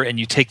go over and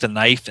you take the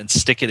knife and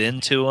stick it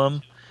into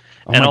him.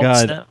 Oh my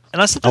God.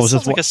 And I said, that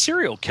sounds like a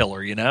serial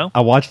killer,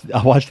 I watched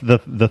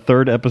the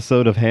third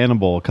episode of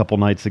Hannibal a couple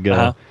nights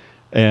ago,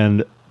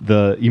 and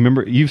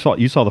you saw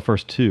the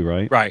first two,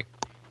 right? Right.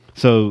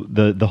 So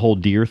the whole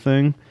deer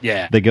thing.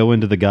 Yeah. They go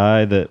into the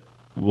guy that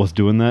was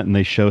doing that, and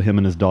they show him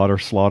and his daughter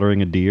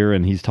slaughtering a deer,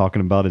 and he's talking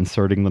about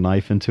inserting the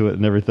knife into it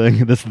and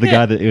everything. This is the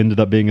guy that ended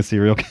up being a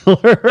serial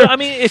killer. I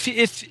mean,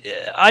 if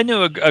I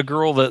know a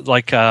girl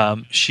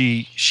that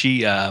she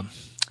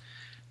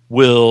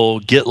will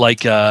get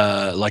like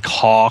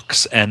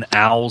hawks and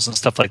owls and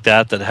stuff like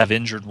that have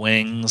injured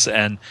wings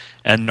and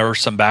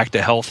nurse them back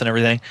to health and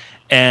everything.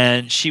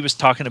 And she was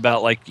talking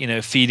about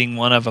feeding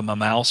one of them a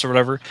mouse or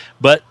whatever,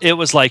 but it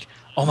was like,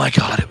 oh my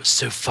God, it was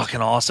so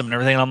fucking awesome and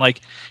everything. And I'm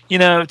like,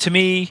 to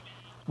me,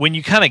 when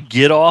you kind of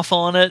get off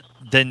on it,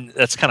 then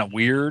that's kind of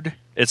weird.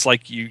 It's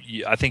like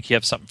I think you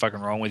have something fucking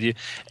wrong with you.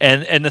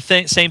 And the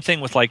same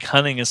thing with like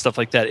hunting and stuff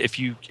like that. If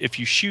you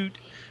shoot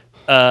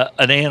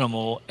an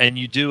animal and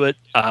you do it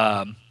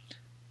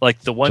like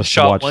the one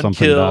shot, one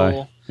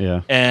kill,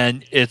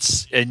 and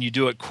you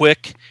do it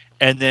quick,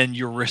 and then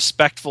you're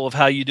respectful of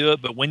how you do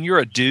it. But when you're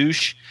a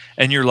douche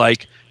and you're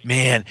like,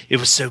 man, it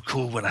was so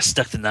cool when I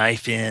stuck the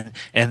knife in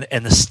and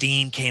the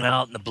steam came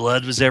out and the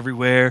blood was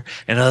everywhere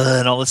and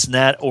all this and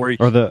that, or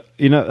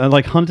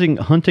like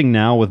hunting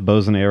now with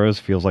bows and arrows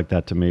feels like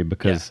that to me,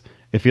 because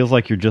it feels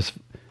like you're just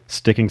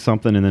sticking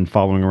something and then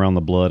following around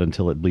the blood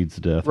until it bleeds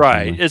to death.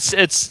 Right.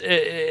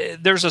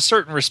 There's a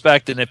certain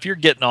respect, and if you're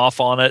getting off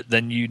on it,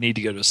 then you need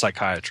to go to a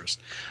psychiatrist.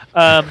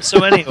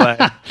 So anyway,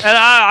 and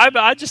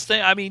I just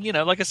think,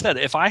 like I said,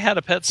 if I had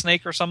a pet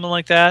snake or something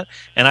like that,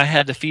 and I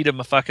had to feed him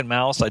a fucking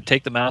mouse, I'd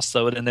take the mouse,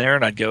 throw it in there,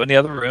 and I'd go in the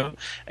other room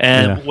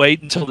and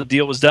wait until the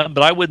deal was done.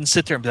 But I wouldn't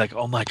sit there and be like,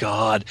 oh my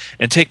God,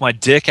 and take my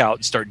dick out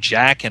and start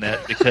jacking it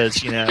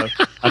because,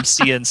 I'm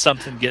seeing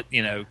something get,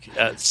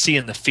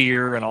 seeing the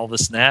fear and all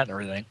this and that and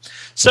everything.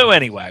 So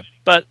anyway,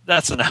 but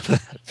that's enough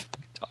of that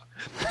talk.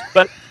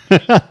 But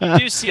you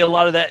do see a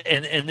lot of that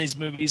in these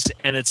movies,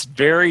 and it's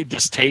very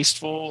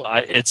distasteful.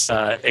 It's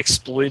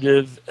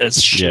exploitive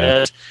as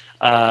shit.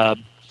 Yeah.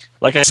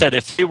 Like I said,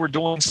 if they were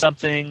doing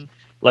something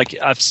like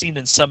I've seen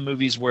in some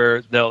movies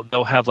where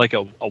they'll have like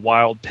a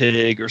wild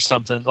pig or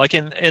something, like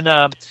in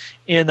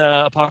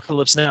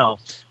Apocalypse Now,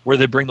 where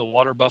they bring the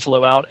water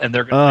buffalo out and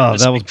they're going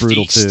to that was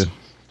brutal feast. Too.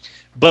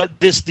 But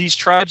these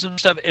tribes and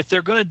stuff, if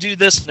they're going to do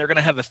this and they're going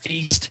to have a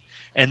feast,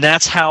 and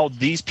that's how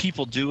these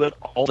people do it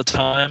all the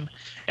time,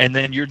 and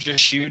then you're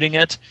just shooting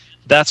it,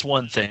 that's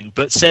one thing.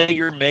 But say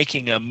you're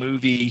making a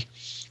movie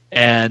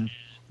and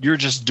you're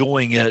just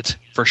doing it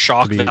for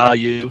shock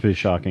value. Pretty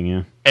shocking,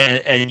 yeah.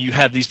 And you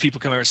have these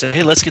people come over and say,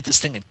 hey, let's get this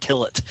thing and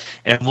kill it,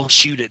 and we'll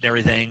shoot it and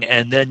everything,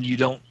 and then you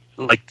don't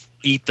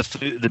eat the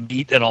food, the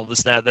meat, and all this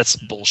and that. That's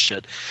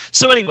bullshit.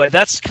 So anyway,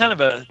 that's kind of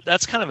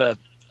a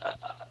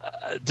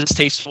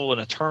distasteful and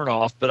a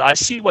turnoff, but I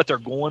see what they're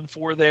going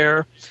for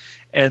there,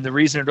 and the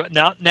reason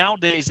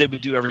nowadays they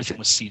would do everything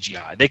with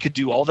CGI. They could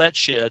do all that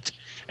shit,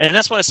 and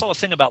that's what I saw a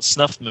thing about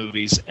snuff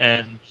movies,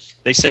 and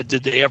they said,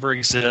 did they ever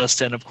exist?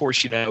 And of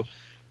course,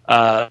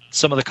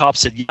 some of the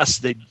cops said yes,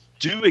 they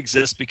do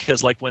exist,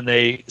 because like when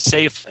they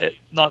say,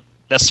 not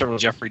necessarily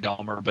Jeffrey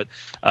Dahmer, but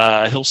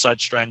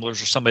Hillside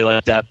Stranglers or somebody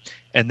like that,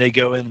 and they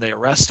go in, they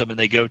arrest them, and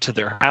they go to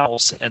their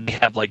house, and they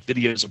have like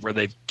videos of where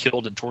they've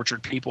killed and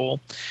tortured people.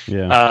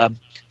 Yeah.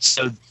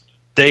 So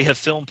they have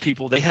filmed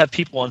people. They have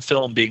people on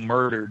film being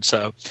murdered.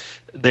 So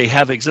they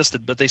have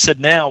existed. But they said,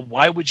 now,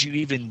 why would you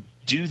even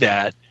do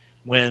that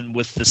when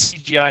with the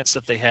CGI and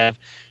stuff they have,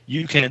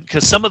 you can,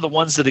 because some of the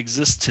ones that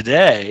exist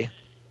today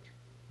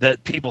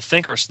that people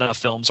think are snuff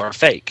films are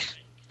fake.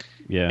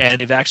 Yeah.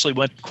 And they've actually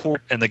went to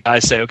court, and the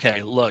guys say,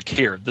 okay, look,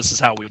 here, this is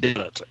how we did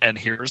it. And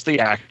here's the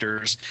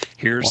actors.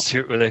 And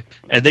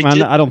they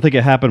did. I don't think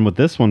it happened with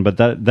this one, but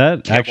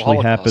that actually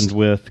happened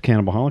with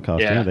Cannibal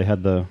Holocaust. Yeah. They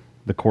had the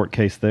the court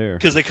case there.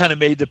 Because they kind of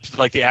made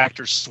the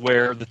actors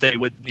swear that they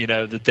would,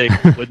 that they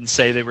wouldn't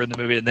say they were in the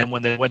movie, and then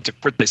when they went to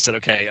court, they said,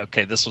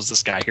 okay, this was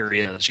this guy, here he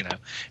is,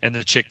 and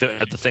the chick that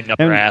had the thing up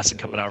her ass and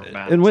coming out of her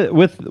mouth. And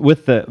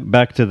with the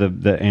back to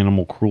the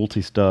animal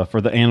cruelty stuff,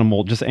 or the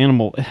animal,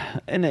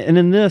 and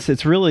in this,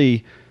 it's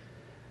really,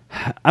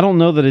 I don't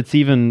know that it's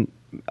even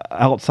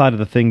outside of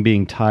the thing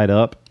being tied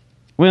up.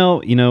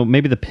 Well,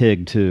 maybe the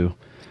pig too,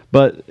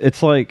 but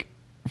it's like,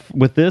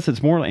 with this,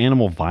 it's more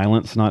animal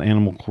violence, not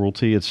animal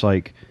cruelty. It's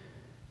like,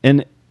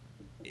 and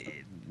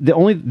the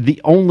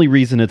only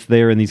reason it's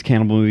there in these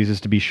cannibal movies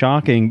is to be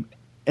shocking,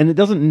 and it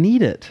doesn't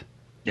need it.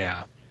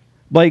 Yeah.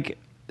 Like,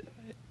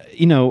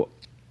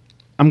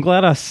 I'm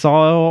glad I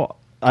saw,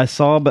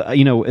 but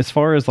as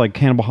far as like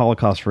Cannibal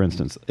Holocaust, for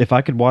instance, if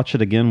I could watch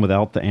it again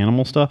without the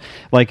animal stuff,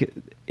 like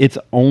it's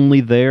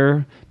only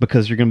there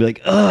because you're gonna be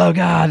like, oh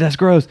God, that's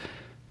gross,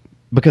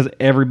 because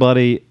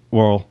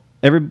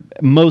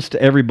most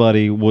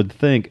everybody would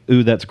think,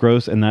 ooh, that's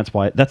gross, and that's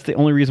the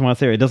only reason why it's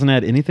there. It doesn't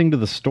add anything to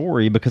the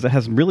story because it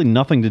has really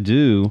nothing to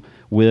do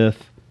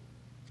with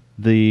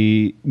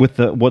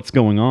what's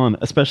going on,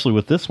 especially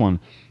with this one.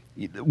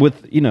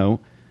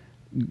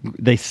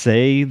 They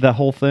say the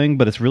whole thing,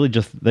 but it's really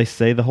just they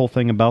say the whole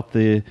thing about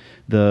the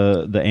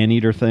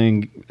anteater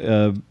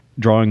thing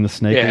drawing the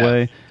snake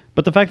away.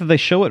 But the fact that they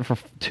show it for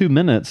 2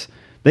 minutes.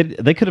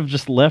 They could have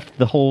just left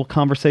the whole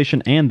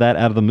conversation and that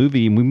out of the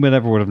movie, and we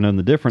never would have known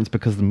the difference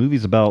because the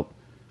movie's about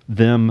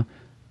them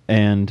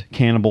and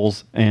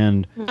cannibals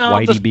and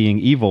Whitey being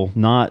evil,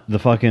 not the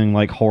fucking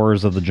like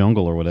horrors of the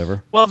jungle or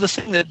whatever. Well, the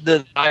thing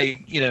that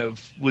I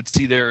would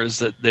see there is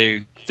that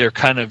they're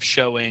kind of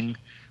showing,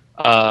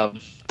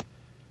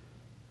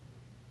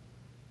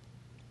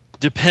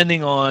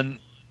 depending on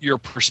your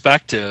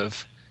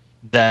perspective,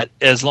 that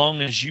as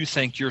long as you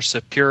think you're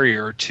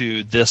superior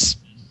to this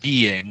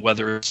being,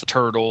 whether it's the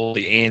turtle,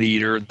 the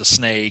anteater, the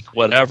snake,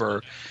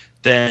 whatever,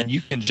 then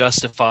you can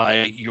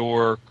justify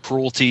your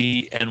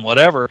cruelty and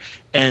whatever.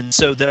 And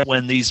so that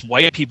when these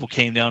white people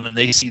came down and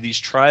they see these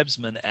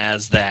tribesmen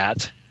as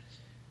that,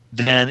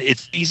 then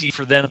it's easy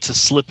for them to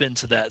slip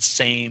into that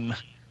same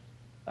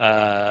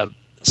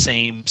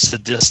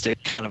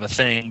sadistic kind of a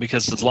thing,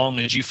 because as long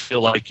as you feel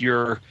like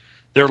they're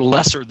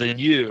lesser than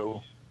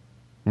you,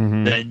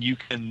 then you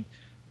can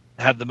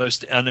have the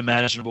most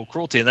unimaginable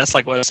cruelty. And that's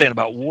like what I was saying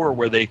about war,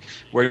 where you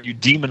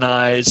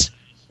demonize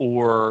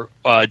or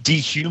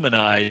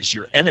dehumanize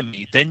your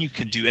enemy, then you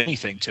can do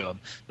anything to them.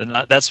 Then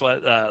that's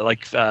what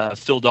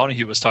Phil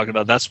Donahue was talking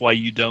about. That's why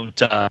you don't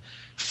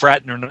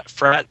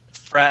fraternize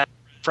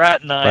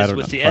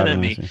with the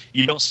enemy.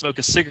 You don't smoke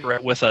a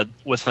cigarette with a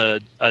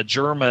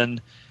German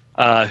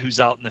who's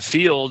out in the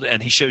field,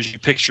 and he shows you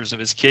pictures of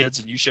his kids,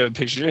 and you show him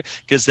pictures,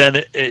 because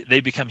then they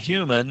become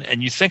human,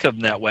 and you think of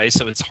them that way.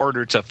 So it's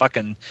harder to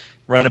fucking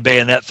run a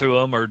bayonet through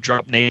them or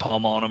drop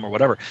napalm on them or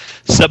whatever.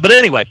 So, but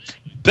anyway,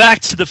 back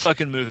to the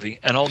fucking movie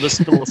and all this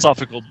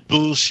philosophical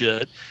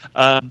bullshit.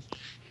 The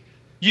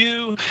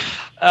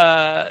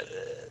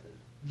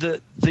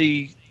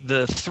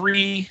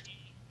three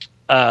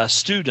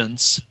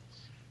students.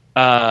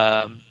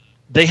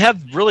 They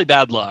have really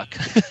bad luck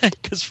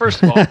because,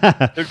 first of all,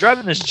 they're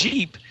driving this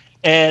Jeep,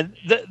 and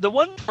the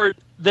one part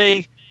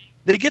they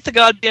get the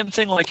goddamn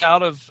thing like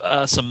out of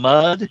some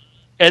mud,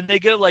 and they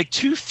go like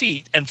 2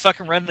 feet and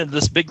fucking run into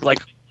this big like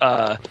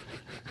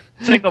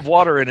thing of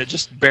water, and it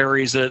just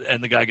buries it,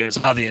 and the guy goes,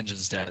 "Oh, the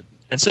engine's dead."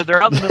 And so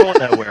they're out in the middle of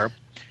nowhere,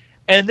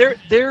 and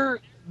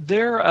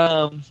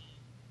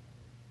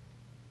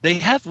they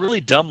have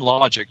really dumb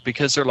logic,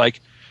 because they're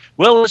like,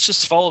 well, let's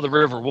just follow the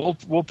river.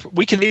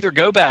 We can either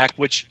go back,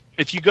 which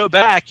if you go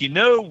back, you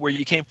know where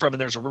you came from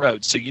and there's a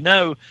road. So you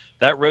know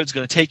that road's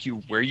going to take you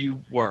where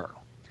you were.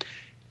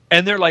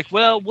 And they're like,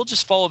 well, we'll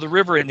just follow the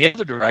river in the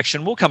other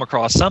direction. We'll come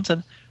across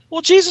something.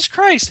 Well, Jesus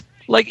Christ.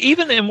 Like,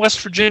 even in West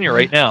Virginia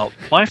right now,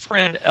 my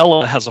friend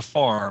Ella has a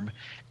farm,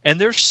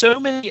 and there's so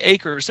many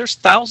acres. There's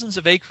thousands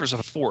of acres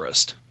of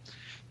forest.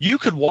 You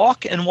could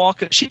walk and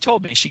walk. She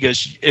told me, she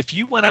goes, if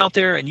you went out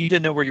there and you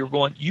didn't know where you were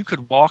going, you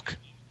could walk.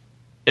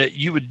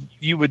 You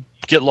would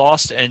get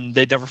lost and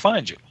they'd never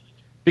find you,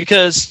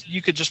 because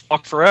you could just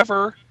walk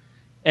forever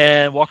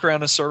and walk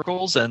around in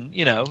circles, and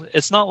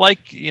it's not like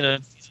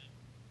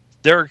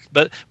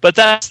but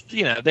that's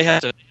they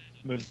have to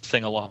move the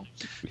thing along.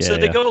 So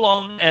they go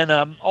along, and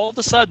all of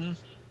a sudden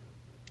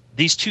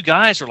these two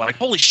guys are like,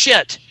 holy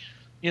shit,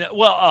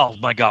 oh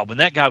my God, when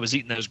that guy was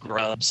eating those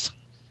grubs.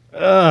 You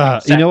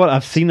know what?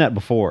 I've seen that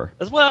before.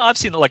 As well, I've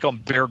seen it like on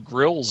Bear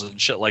Grylls and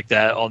shit like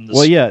that. On this.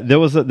 Well, yeah, there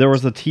was a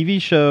TV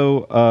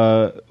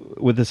show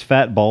with this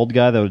fat bald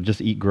guy that would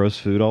just eat gross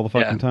food all the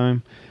fucking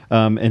time,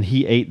 and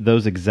he ate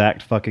those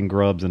exact fucking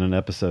grubs in an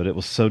episode. It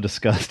was so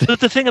disgusting. But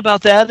the thing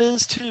about that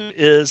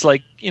is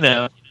like,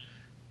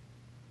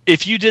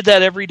 if you did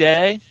that every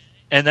day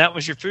and that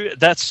was your food,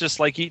 that's just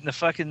like eating a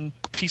fucking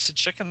piece of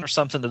chicken or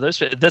something to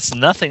those. That's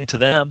nothing to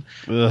them.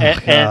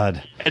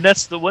 God. And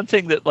that's the one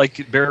thing that,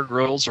 like, Bear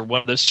Grylls or one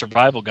of those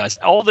survival guys,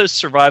 all those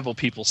survival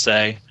people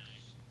say,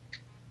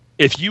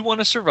 if you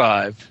want to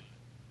survive,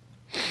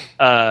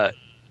 all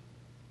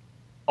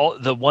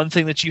the one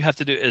thing that you have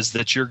to do is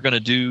that you're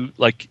going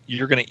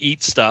to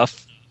eat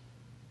stuff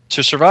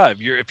to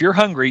survive. If you're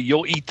hungry,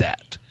 you'll eat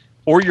that,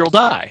 or you'll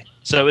die.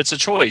 So it's a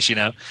choice,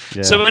 Yeah.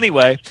 So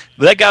anyway,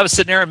 that guy was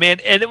sitting there,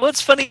 man. And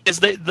what's funny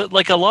is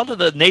like a lot of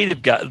the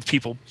native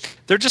people,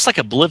 they're just like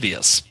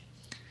oblivious.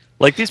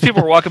 Like these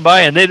people are walking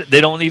by and they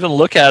don't even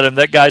look at him.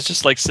 That guy's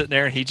just like sitting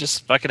there, and he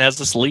just fucking has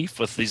this leaf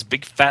with these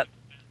big fat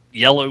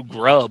yellow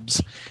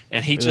grubs,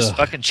 and he just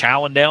fucking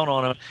chowing down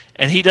on them,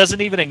 and he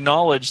doesn't even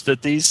acknowledge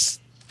that these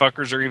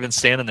fuckers are even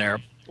standing there.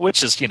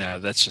 Which is,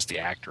 that's just the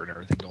actor and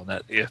everything doing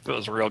that. If it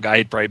was a real guy,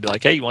 he'd probably be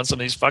like, hey, you want some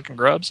of these fucking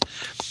grubs?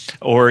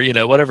 Or,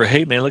 whatever.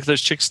 Hey, man, look at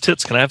those chicks'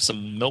 tits. Can I have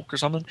some milk or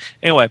something?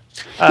 Anyway,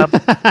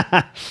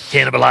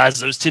 cannibalize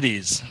those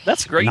titties.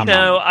 That's great.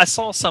 I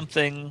saw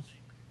something.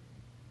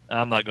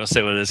 I'm not going to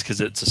say what it is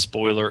because it's a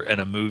spoiler in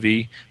a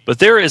movie. But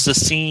there is a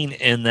scene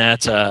in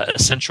that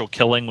Essential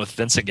Killing with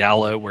Vincent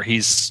Gallo where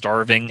he's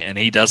starving and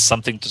he does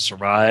something to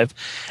survive.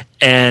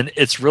 And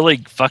it's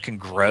really fucking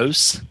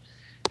gross.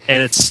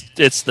 And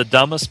it's the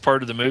dumbest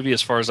part of the movie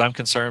as far as I'm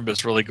concerned, but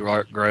it's really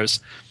gross.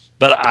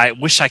 But I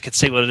wish I could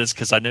say what it is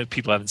because I know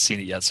people haven't seen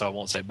it yet, so I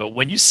won't say. But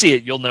when you see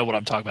it, you'll know what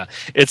I'm talking about.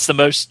 It's the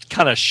most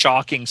kind of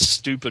shocking,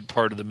 stupid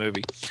part of the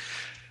movie.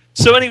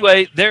 So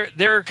anyway,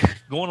 they're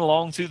going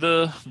along through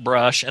the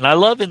brush, and I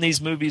love in these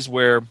movies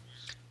where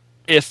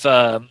if,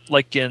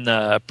 like in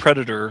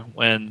Predator,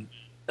 when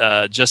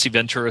Jesse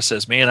Ventura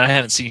says, man, I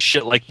haven't seen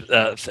shit like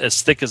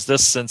as thick as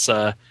this since...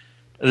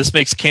 this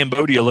makes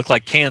Cambodia look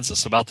like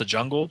Kansas about the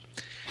jungle.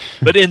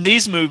 But in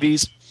these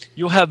movies,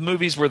 you'll have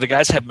movies where the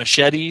guys have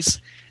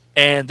machetes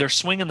and they're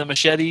swinging the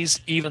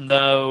machetes even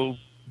though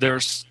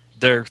it's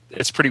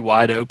pretty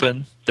wide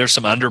open. There's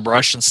some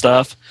underbrush and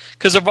stuff.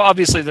 Because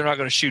obviously they're not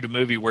going to shoot a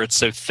movie where it's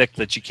so thick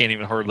that you can't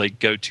even hardly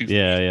go too far.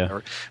 Yeah.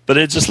 But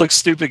it just looks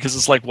stupid because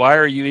it's like, why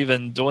are you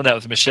even doing that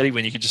with a machete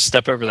when you can just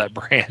step over that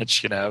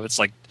branch? It's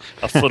like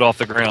a foot off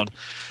the ground.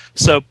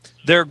 So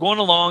they're going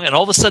along and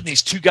all of a sudden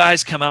these two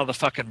guys come out of the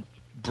fucking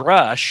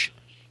brush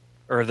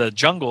or the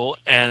jungle,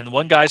 and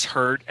one guy's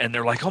hurt, and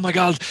they're like, oh my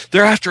god,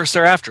 they're after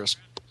us.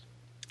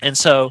 And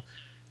so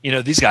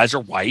these guys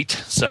are white,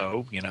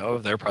 so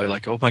they're probably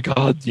like, oh my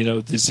god,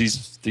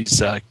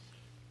 these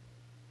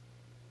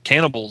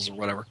cannibals or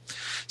whatever.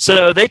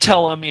 So they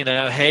tell them,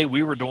 hey,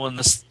 we were doing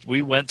this,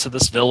 we went to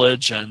this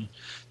village, and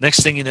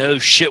next thing you know,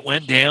 shit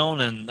went down,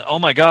 and oh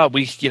my god,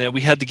 we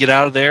had to get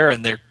out of there,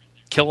 and they're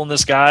killing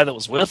this guy that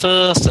was with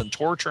us and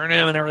torturing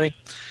him and everything.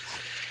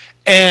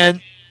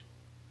 And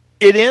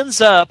it ends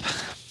up,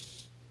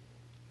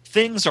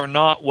 things are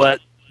not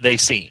what they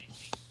seem.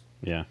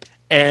 Yeah.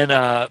 And,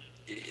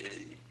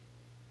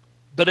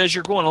 but as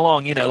you're going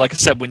along, like I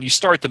said, when you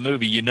start the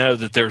movie, you know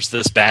that there's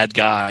this bad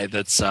guy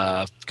that's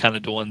kind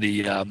of doing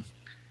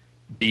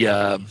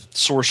the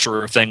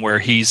sorcerer thing where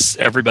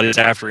everybody's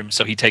after him,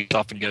 so he takes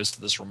off and goes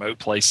to this remote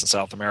place in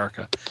South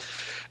America.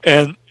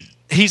 And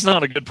he's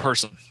not a good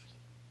person.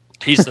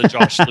 He's the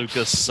Josh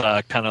Lucas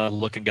kind of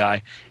looking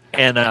guy.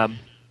 And,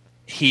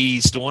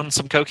 he's doing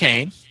some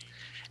cocaine.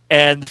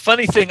 And the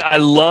funny thing, I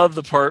love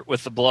the part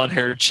with the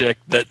blonde-haired chick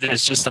that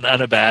is just an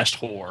unabashed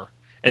whore.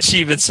 And she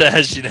even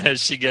says,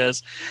 she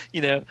goes,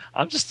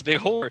 I'm just a big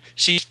whore.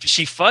 She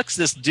fucks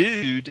this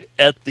dude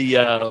at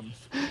the...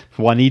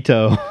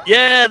 Juanito.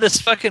 Yeah,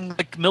 this fucking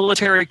like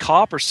military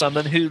cop or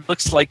something who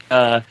looks like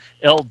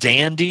El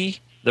Dandy,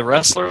 the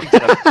wrestler.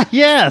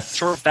 Yes.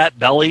 Short, fat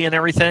belly and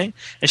everything.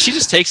 And she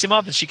just takes him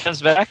up, and she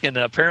comes back, and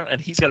apparently,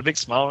 and he's got a big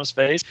smile on his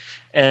face.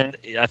 And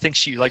I think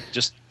she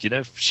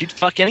she'd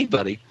fuck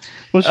anybody.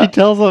 Well, she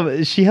tells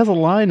him, she has a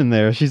line in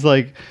there. She's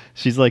like,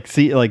 see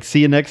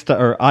you next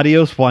time, or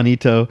adios,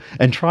 Juanito,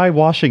 and try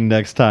washing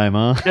next time,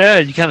 huh? Yeah,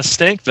 you kind of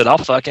stink, but I'll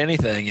fuck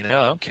anything, I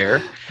don't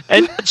care.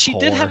 And she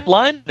did have a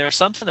line there,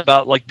 something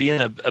about like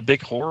being a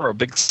big whore or a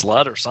big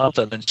slut or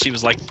something, and she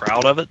was like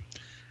proud of it.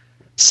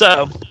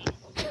 So,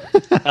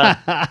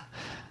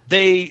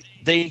 they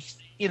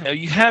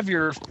you have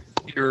your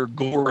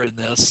gore in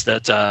this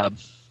that.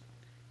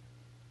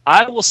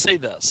 I will say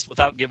this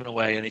without giving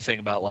away anything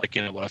about what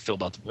I feel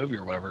about the movie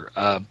or whatever.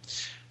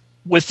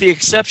 With the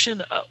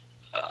exception,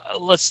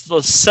 let's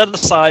set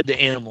aside the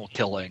animal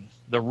killing,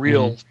 the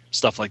real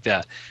stuff like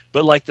that.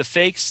 But like the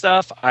fake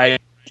stuff, I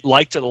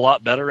liked it a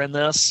lot better in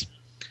this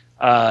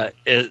than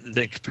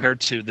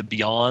compared to the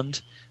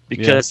Beyond,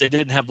 because they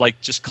didn't have like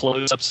just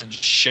close-ups and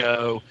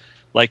show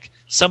like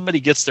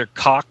somebody gets their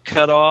cock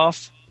cut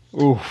off,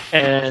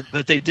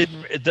 but they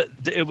didn't.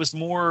 It was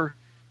more.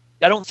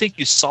 I don't think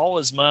you saw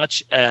as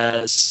much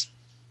as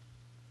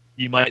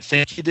you might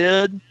think you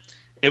did.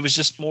 It was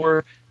just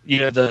more,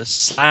 the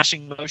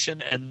slashing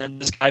motion, and then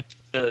this guy,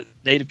 the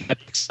native guy,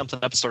 picks something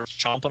up and starts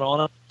chomping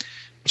on it,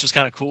 which was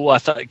kind of cool. I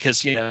thought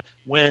because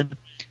when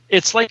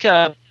it's like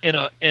in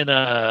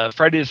a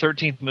Friday the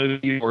 13th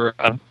movie or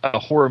a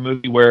horror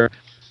movie where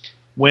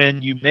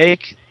when you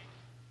make,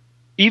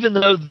 even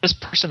though this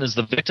person is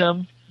the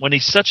victim, when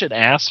he's such an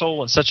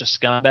asshole and such a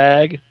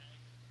scumbag.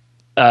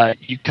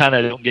 You kind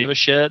of don't give a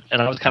shit, and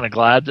I was kind of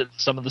glad that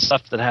some of the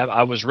stuff that happened.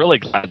 I was really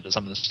glad that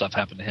some of the stuff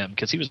happened to him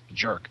because he was a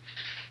jerk.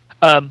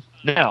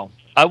 Now,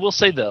 I will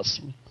say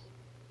this: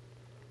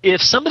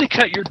 if somebody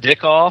cut your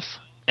dick off,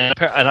 and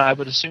I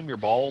would assume your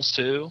balls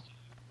too.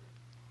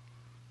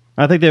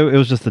 I think it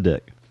was just the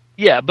dick.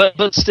 Yeah,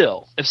 but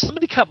still, if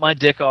somebody cut my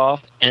dick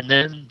off and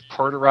then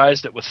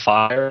cauterized it with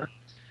fire,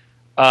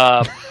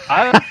 I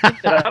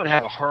think that I would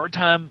have a hard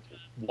time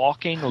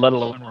walking, let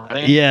alone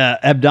running. Yeah,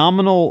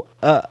 abdominal.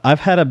 I've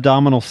had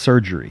abdominal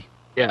surgery.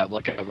 Yeah,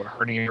 like a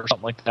hernia or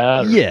something like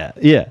that. Or...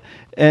 Yeah,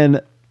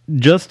 and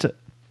just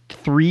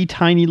 3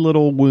 tiny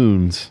little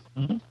wounds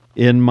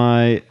in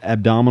my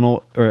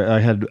abdominal. Or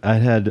I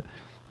had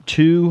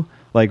 2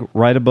 like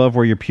right above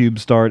where your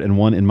pubes start, and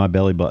 1 in my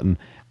belly button.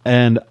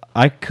 And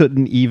I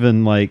couldn't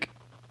even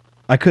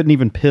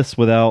piss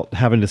without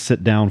having to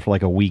sit down for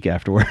like a week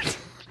afterwards.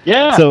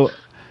 Yeah. So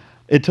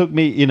it took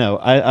me,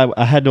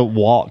 I had to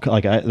walk.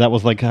 Like that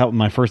was like how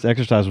my first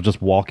exercise was, just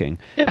walking,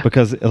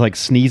 because like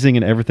sneezing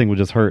and everything would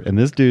just hurt. And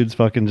this dude's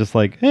fucking just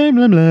like, hey,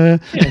 blah, blah.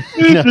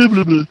 Blah,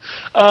 blah, blah.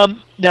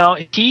 Now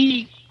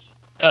the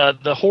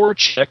whore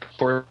chick,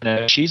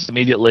 she's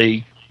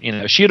immediately,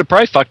 she would have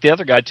probably fucked the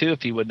other guy too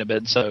if he wouldn't have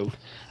been so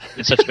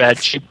in such bad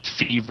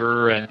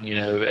fever and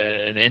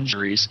and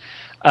injuries.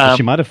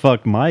 She might have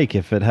fucked Mike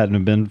if it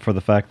hadn't been for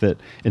the fact that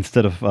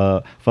instead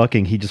of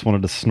fucking, he just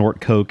wanted to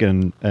snort coke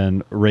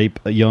and rape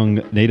a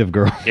young native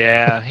girl.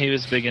 Yeah, he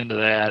was big into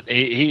that.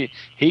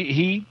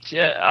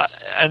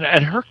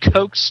 And her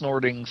coke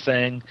snorting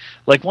thing.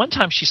 Like one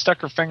time, she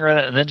stuck her finger in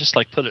it and then just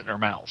like put it in her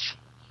mouth.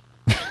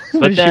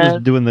 But she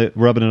was doing the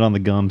rubbing it on the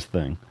gums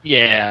thing.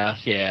 Yeah,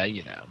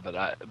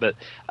 but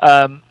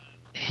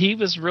he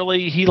was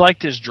he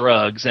liked his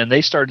drugs, and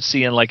they started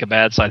seeing like a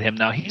bad side of him.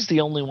 Now he's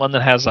the only one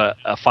that has a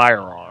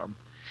firearm,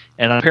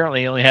 and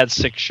apparently he only had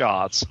 6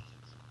 shots.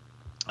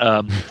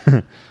 But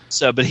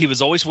he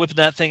was always whipping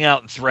that thing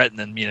out and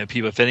threatening,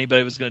 people. If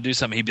anybody was going to do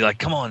something, he'd be like,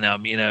 "Come on now,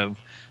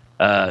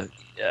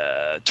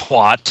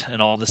 twat,"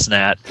 and all this and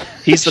that.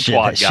 He's the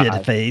twat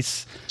guy.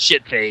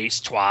 Shit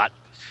face, twat.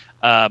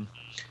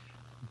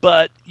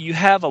 But you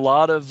have a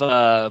lot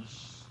of.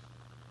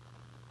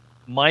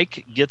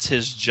 Mike gets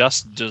his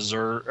just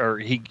desert, or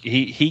he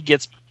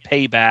gets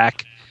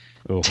payback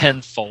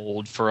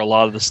tenfold for a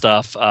lot of the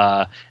stuff,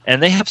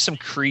 and they have some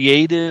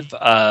creative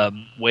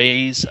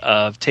ways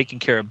of taking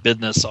care of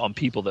business on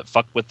people that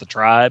fuck with the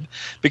tribe.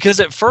 Because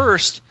at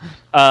first,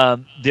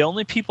 the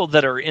only people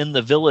that are in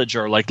the village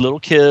are like little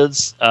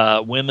kids,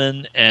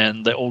 women,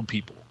 and the old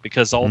people.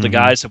 Because all the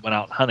guys that went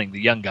out hunting, the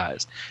young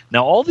guys.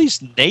 Now all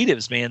these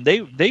natives, man,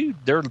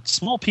 they're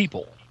small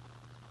people.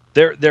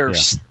 They're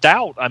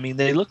stout. I mean,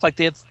 they look like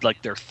they have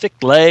like their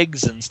thick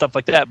legs and stuff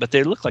like that, but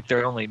they look like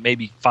they're only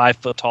maybe 5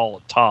 foot tall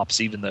at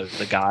tops, even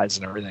the guys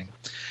and everything.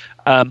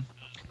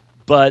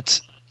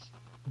 But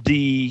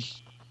the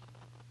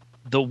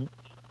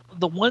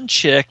one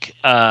chick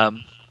that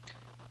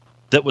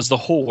was the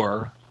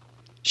whore,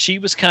 she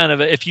was kind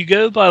of if you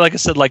go by, like I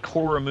said, like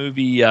horror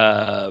movie,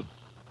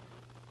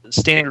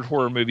 standard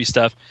horror movie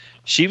stuff,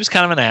 she was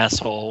kind of an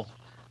asshole.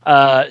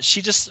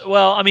 She just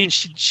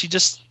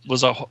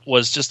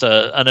was just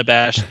a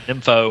unabashed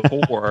info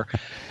whore,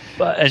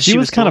 and she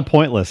was kind of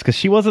pointless because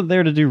she wasn't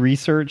there to do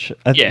research.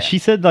 She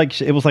said like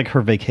it was like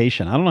her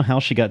vacation. I don't know how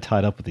she got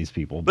tied up with these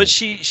people, but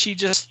she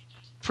just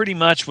pretty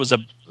much was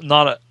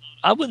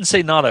I wouldn't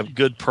say not a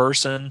good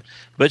person,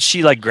 but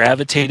she like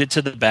gravitated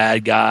to the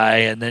bad guy,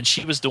 and then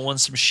she was doing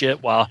some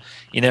shit while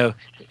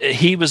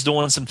he was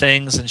doing some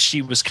things, and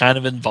she was kind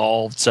of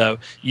involved. So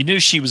you knew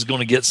she was going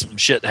to get some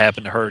shit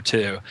happen to her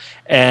too,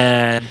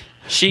 and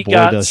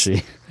does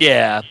she?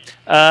 Yeah,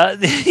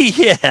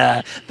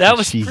 yeah, that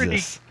was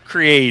pretty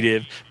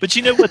creative. But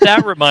you know what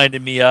that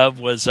reminded me of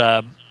was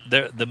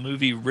the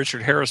movie,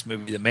 Richard Harris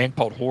movie, The Man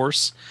Called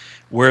Horse,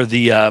 where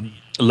the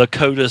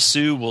Lakota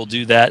Sioux will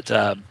do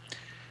that.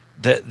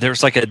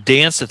 There's like a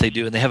dance that they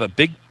do, and they have a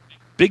big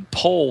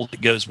pole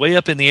that goes way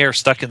up in the air,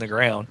 stuck in the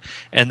ground,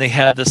 and they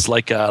have this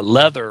like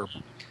leather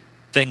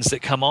things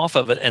that come off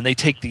of it, and they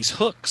take these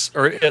hooks,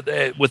 or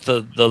with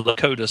the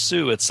Lakota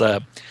Sioux, it's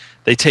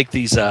they take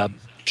these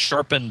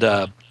sharpened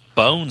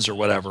bones or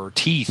whatever, or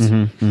teeth,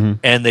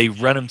 and they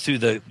run them through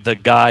the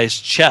guy's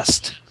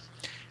chest,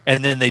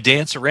 and then they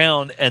dance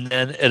around, and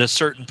then at a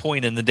certain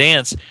point in the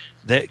dance,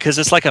 because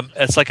it's like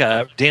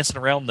a dancing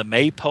around the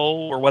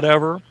maypole or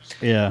whatever.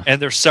 Yeah.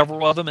 And there's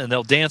several of them, and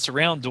they'll dance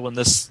around doing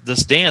this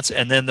dance,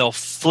 and then they'll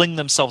fling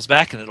themselves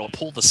back, and it'll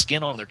pull the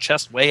skin on their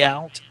chest way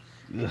out.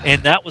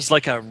 And that was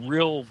like a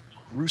real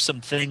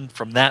gruesome thing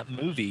from that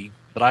movie.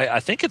 But I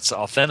think it's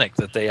authentic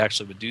that they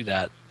actually would do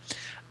that.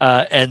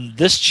 And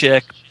this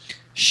chick,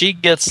 she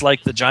gets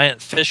like the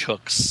giant fish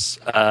hooks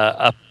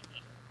up,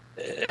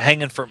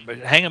 hanging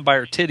by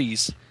her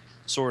titties,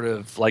 sort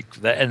of like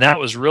that. And that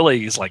was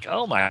really, it's like,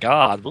 oh my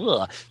God,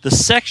 ugh. The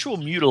sexual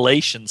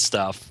mutilation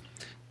stuff.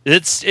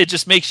 It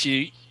just makes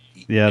you.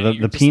 Yeah,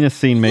 the penis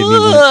scene made me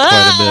wince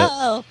quite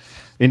a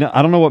bit.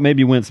 I don't know what made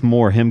me wince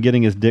more: him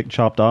getting his dick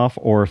chopped off,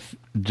 or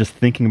just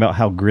thinking about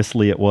how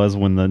gristly it was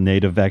when the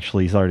native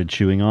actually started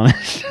chewing on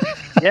it.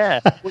 Yeah,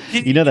 well,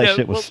 that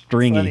shit was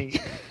stringy.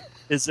 Funny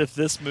is if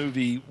this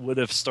movie would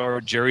have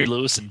starred Jerry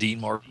Lewis and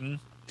Dean Martin,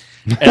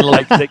 And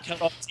like they cut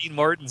off Dean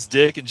Martin's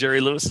dick, and Jerry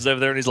Lewis is over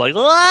there, and he's like,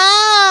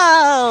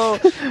 "Whoa!"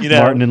 You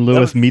know, Martin and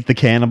Lewis meet the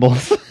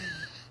cannibals.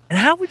 And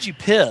how would you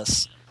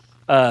piss?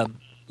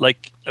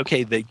 Like,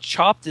 okay, they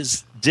chopped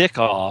his dick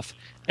off,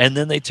 and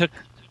then they took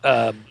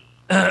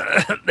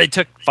they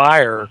took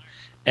fire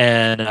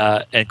and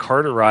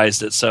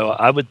cauterized it. So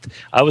I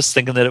was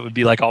thinking that it would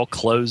be like all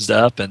closed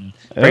up and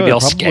maybe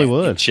all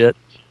scaly and shit.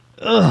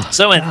 Ugh,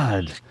 so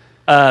God.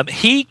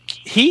 He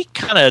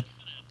kind of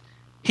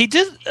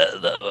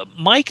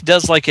Mike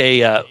does like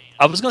I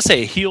was going to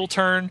say a heel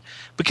turn,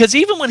 because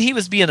even when he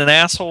was being an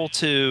asshole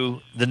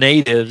to the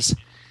natives,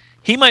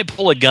 he might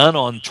pull a gun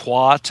on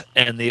Twat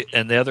and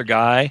the other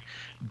guy,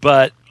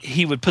 but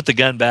he would put the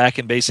gun back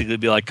and basically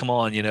be like, come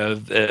on, you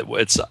know,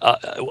 it's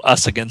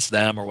us against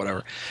them or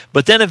whatever.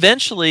 But then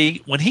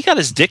eventually, when he got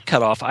his dick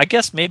cut off, I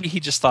guess maybe he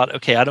just thought,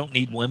 okay, I don't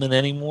need women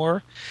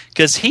anymore,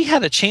 because he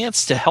had a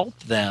chance to help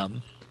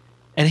them,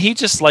 and he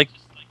just like,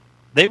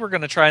 they were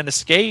going to try and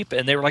escape,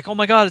 and they were like, oh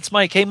my God, it's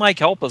Mike. Hey, Mike,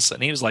 help us.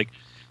 And he was like,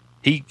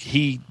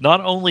 he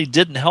not only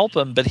didn't help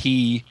him, but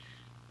he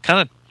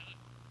kind of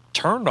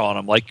turned on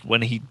him, like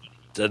when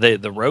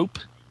the rope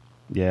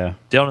down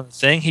in the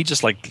thing, he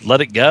just like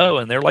let it go,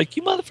 and they're like,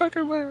 you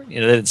motherfucker, whatever.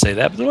 You know, they didn't say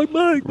that, but they're like,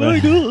 Mike.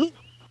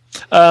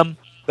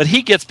 But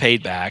he gets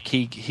paid back.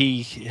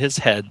 His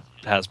head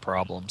has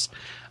problems,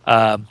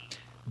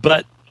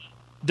 but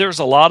there's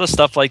a lot of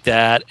stuff like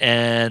that.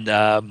 And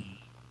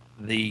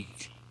the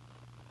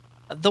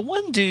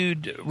one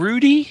dude,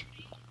 Rudy,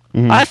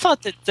 I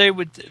thought that they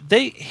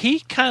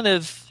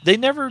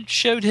never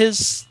showed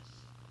his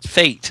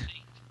fate.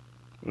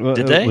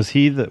 Did they? Was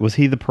he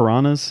the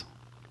piranhas?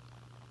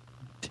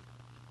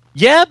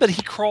 Yeah, but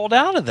he crawled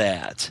out of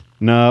that.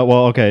 No,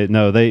 well, okay,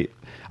 no,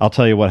 I'll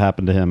tell you what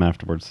happened to him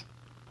afterwards.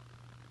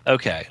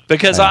 Okay,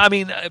 because I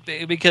mean,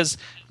 because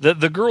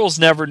the girls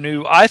never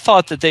knew. I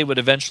thought that they would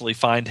eventually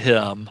find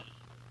him.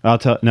 I'll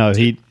tell. No,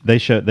 they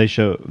show. Okay, they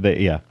show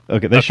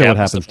what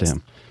happens to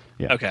him.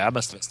 Yeah. Okay, I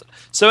must have missed it.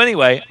 So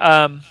anyway,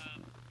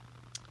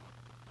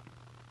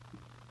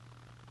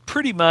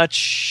 pretty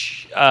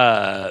much,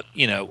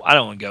 you know, I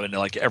don't want to go into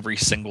like every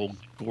single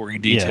gory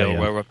detail.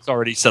 Where I've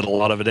already said a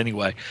lot of it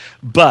anyway.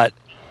 But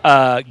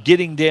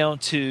getting down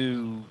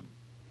to,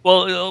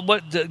 well,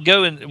 what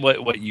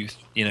you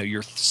know,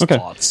 your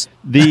thoughts.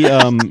 The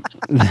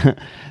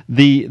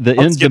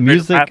the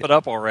music. Wrap it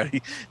up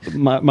already.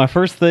 My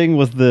first thing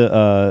was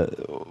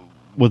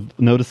with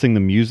noticing the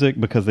music,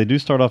 because they do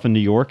start off in New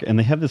York, and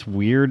they have this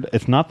weird,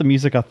 it's not the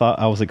music I thought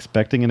I was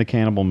expecting in a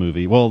cannibal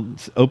movie. Well,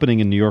 opening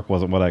in New York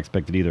wasn't what I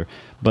expected either,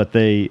 but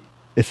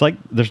it's like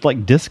there's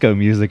like disco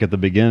music at the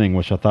beginning,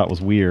 which I thought was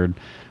weird.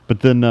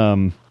 But then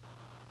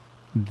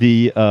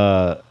there's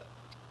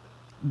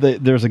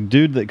a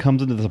dude that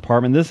comes into this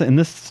apartment,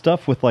 this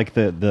stuff with like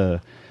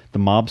the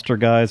mobster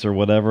guys or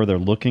whatever, they're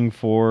looking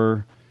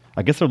for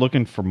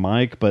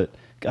Mike, but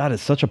God,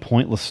 it's such a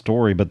pointless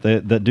story. But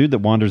that dude that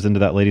wanders into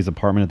that lady's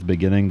apartment at the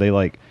beginning, they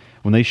like,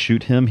 when they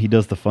shoot him, he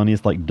does the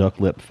funniest like duck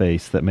lip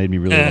face that made me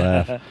really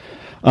laugh.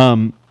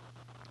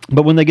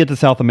 But when they get to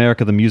South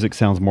America, the music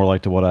sounds more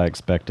like to what I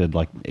expected,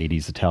 like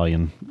 80s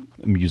Italian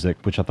music,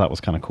 which I thought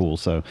was kind of cool.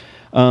 So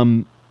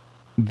there's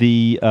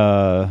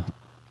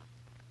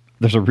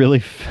a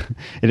really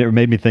and it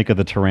made me think of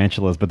the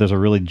tarantulas, but there's a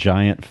really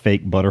giant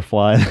fake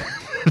butterfly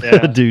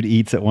that a dude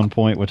eats at one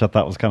point, which I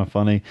thought was kind of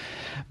funny.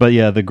 But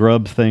yeah, the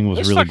grub thing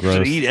was really gross.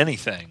 Could eat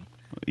anything.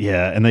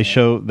 Yeah, and they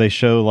show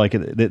like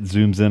it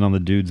zooms in on the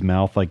dude's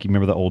mouth. Like, you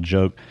remember the old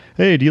joke,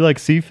 hey, do you like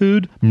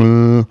seafood?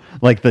 Muh.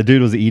 Like the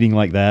dude was eating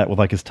like that with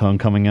like his tongue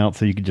coming out,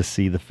 so you could just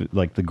see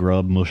the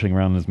grub mushing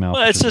around in his mouth.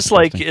 Well, it's just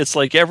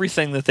like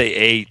everything that they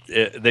ate,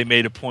 they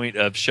made a point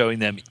of showing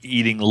them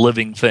eating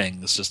living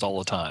things just all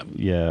the time.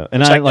 Yeah,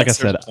 and like I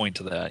said, point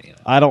to that. You know?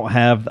 I don't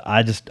have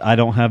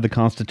the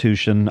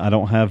Constitution. I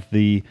don't have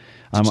the.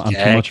 I'm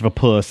too much of a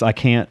puss. I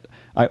can't.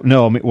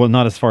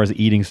 Not as far as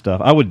eating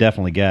stuff. I would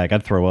definitely gag.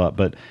 I'd throw up.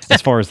 But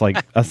as far as like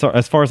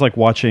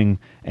watching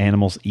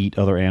animals eat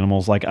other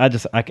animals, like I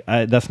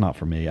that's not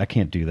for me. I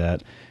can't do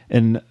that.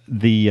 And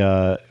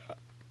and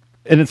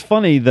it's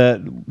funny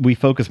that we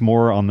focus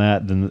more on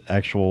that than the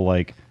actual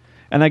like.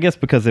 And I guess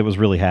because it was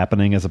really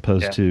happening, as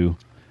opposed to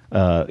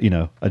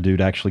a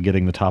dude actually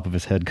getting the top of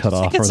his head cut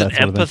off. It's or that an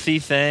sort of empathy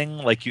thing.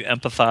 Like, you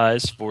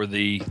empathize for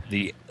the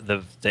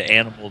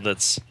animal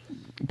that's.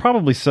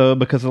 Probably so,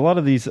 because a lot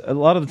of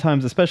the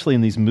times, especially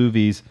in these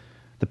movies,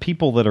 the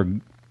people that are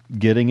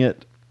getting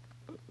it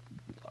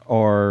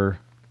they're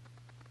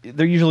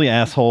usually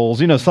assholes,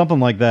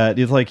 something like that.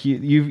 It's like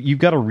you've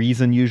got a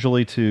reason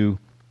usually to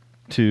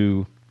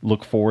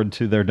look forward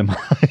to their demise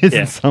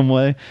in some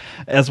way.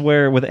 As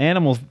where with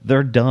animals,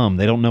 they're dumb.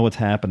 They don't know what's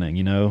happening,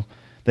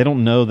 They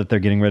don't know that they're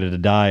getting ready to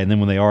die, and then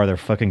when they are, they're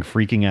fucking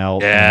freaking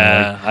out.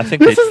 Yeah, I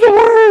think this is the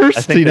worst,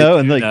 I think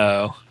and like,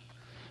 know.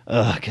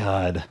 Oh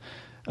God.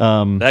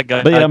 That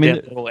guy, but yeah, I mean,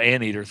 that little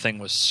anteater thing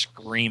was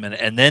screaming,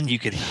 and then you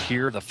could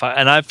hear the fire.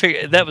 And I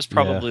figured that was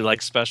probably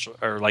like special,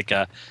 or like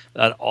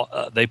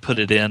they put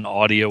it in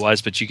audio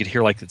wise, but you could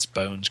hear like its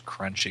bones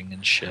crunching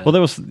and shit. Well,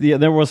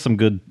 there was some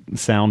good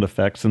sound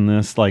effects in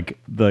this, like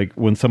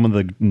when some of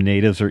the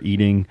natives are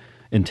eating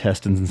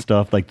intestines and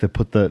stuff, like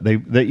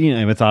they you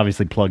know, it's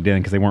obviously plugged in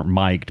because they weren't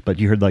mic'd, but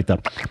you heard like the.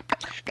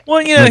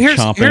 Well, you know, here's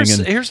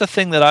the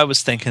thing that I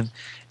was thinking.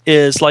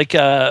 Is like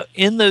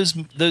in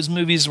those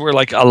movies where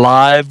like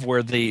Alive,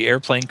 where the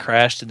airplane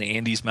crashed in the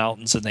Andes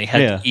Mountains and they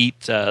had to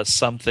eat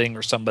something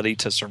or somebody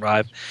to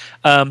survive.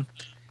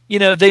 You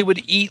know, they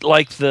would eat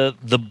like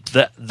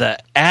the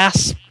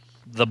ass,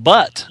 the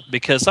butt,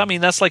 because I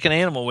mean that's like an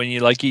animal when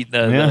you like eat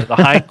the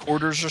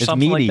hindquarters or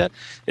something like that.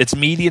 It's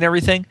meaty and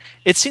everything.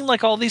 It seemed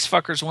like all these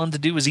fuckers wanted to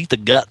do was eat the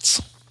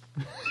guts.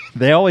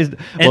 They always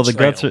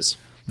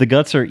the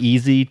guts are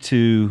easy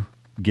to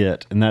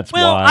get, and that's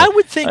why I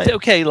would think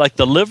that, like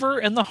the liver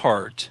and the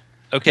heart.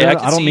 Okay,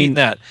 I don't mean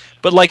that,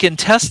 but like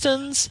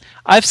intestines,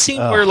 I've seen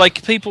where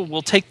like people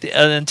will take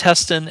an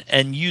intestine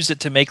and use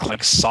it to make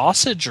like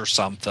sausage or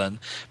something,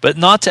 but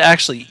not to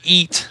actually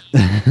eat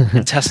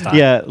intestine.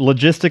 Yeah,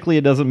 logistically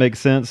it doesn't make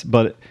sense,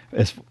 but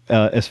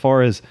as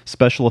far as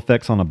special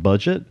effects on a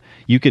budget,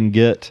 you can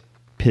get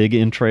pig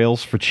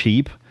entrails for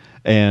cheap.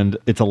 And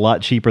it's a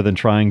lot cheaper than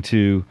trying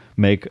to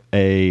make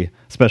a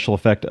special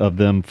effect of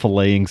them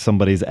filleting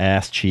somebody's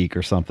ass cheek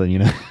or something. You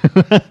know,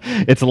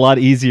 it's a lot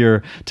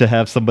easier to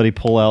have somebody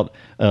pull out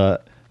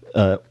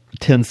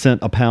 10 cent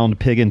a pound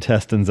pig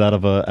intestines out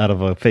of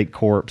a fake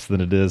corpse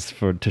than it is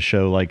to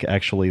show like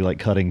actually like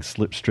cutting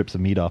strips of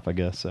meat off, I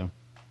guess. So,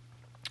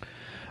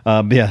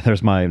 but yeah,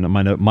 there's my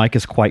note. Mike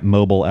is quite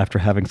mobile after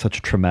having such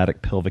a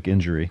traumatic pelvic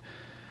injury.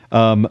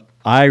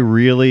 I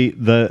really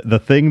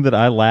the thing that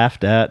I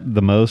laughed at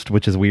the most,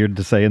 which is weird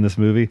to say in this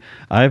movie,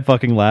 I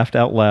fucking laughed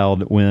out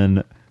loud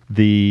when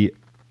the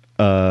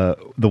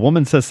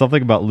woman says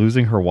something about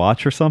losing her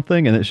watch or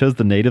something, and it shows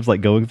the natives like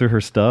going through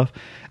her stuff,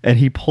 and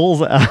he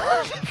pulls out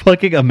a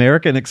fucking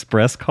American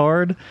Express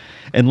card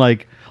and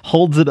like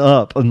holds it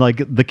up, and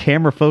like the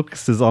camera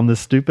focuses on this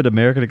stupid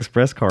American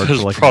Express card for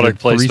like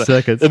 3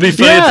 seconds. It'd be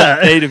funny if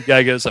that native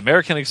guy goes,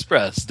 American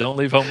Express, don't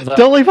leave home without it.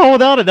 Don't leave home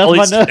without it. That's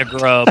my note. A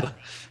grub.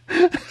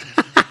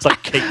 It's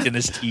like caked in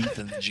his teeth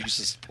and the juice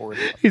is poured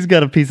in. He's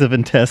got a piece of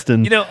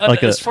intestine,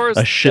 like as far as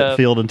a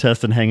shit-filled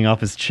intestine hanging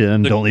off his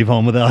chin. Don't leave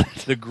home without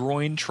it. The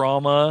groin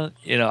trauma,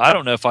 you know, I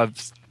don't know if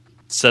I've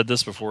said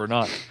this before or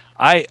not.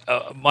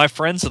 My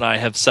friends and I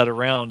have sat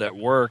around at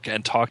work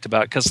and talked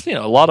about, because, you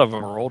know, a lot of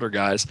them are older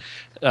guys,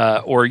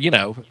 or, you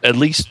know, at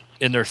least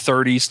in their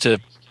 30s to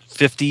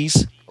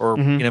 50s, or,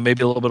 you know,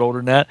 maybe a little bit older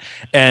than that.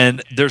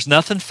 And there's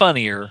nothing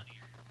funnier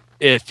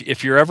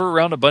if you're ever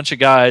around a bunch of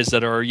guys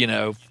that are, you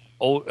know,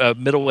 old,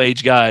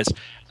 middle-aged guys,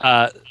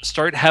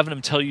 start having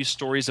them tell you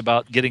stories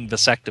about getting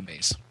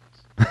vasectomies.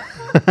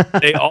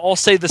 They all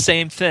say the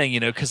same thing, you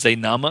know, because they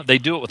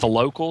do it with a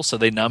local, so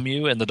they numb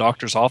you in the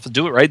doctor's office,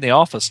 do it right in the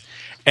office,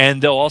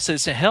 and they'll all say,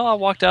 hell, I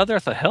walked out there, I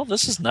thought, hell,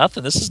 this is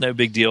nothing, this is no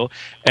big deal.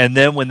 And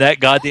then when that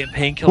goddamn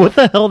painkiller, what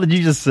the hell did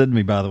you just send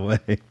me, by the way?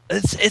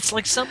 It's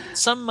like some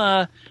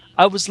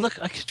I was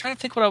trying to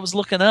think what I was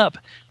looking up,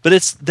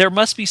 but there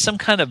must be some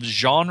kind of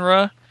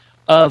genre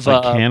of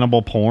like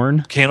cannibal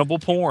porn. Cannibal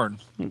porn.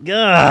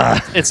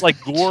 Ugh. It's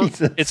like gore.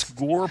 It's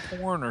gore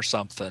porn or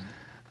something.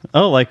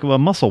 Oh, like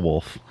Muscle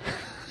Wolf.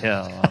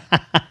 Yeah,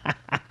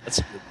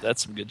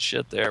 that's some good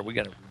shit there. We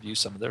got to review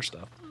some of their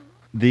stuff.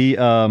 The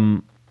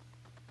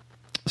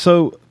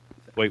so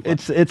wait,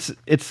 what?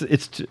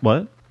 it's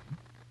what?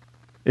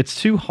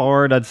 It's too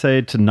hard, I'd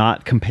say, to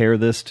not compare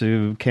this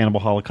to Cannibal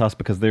Holocaust,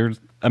 because they're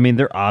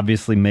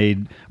obviously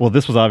made. Well,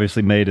 this was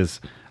obviously made as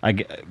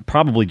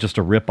probably just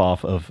a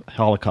ripoff of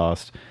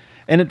Holocaust,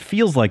 and it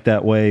feels like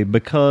that way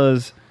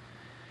because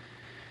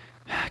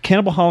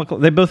Cannibal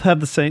Holocaust. They both have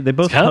the same. They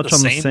both touch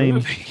on the same.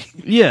 Movie.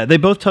 Yeah, they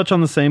both touch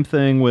on the same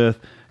thing with,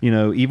 you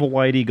know, evil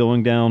Whitey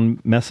going down,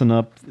 messing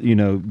up, you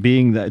know,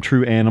 being that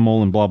true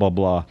animal and blah blah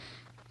blah.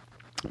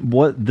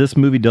 What this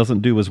movie doesn't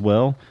do as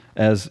well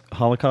as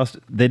Holocaust,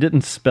 they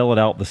didn't spell it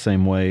out the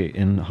same way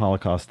in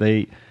Holocaust.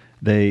 They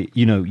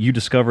you know, you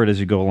discover it as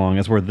you go along.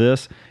 As where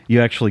this, you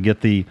actually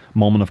get the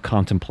moment of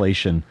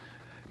contemplation.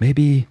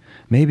 Maybe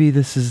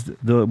this is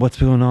what's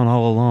going on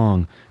all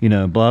along. You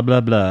know, blah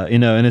blah blah. You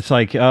know, and it's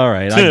like, all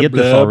right, I get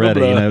this already.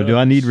 Blah, blah. You know, do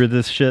I need rid of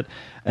this shit?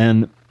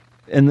 And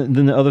then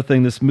the other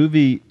thing, this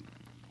movie,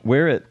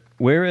 where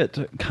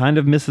it kind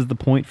of misses the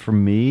point for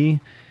me,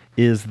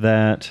 is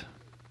that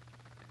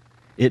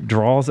it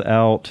draws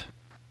out,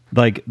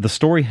 like, the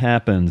story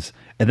happens,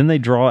 and then they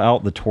draw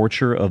out the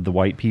torture of the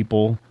white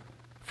people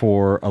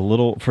for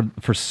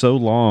so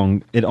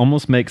long, it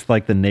almost makes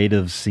like the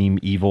natives seem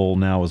evil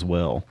now as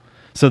well.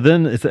 So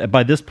then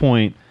by this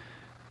point,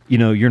 you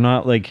know, you're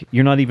not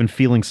even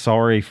feeling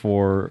sorry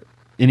for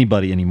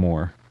anybody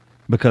anymore,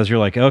 because you're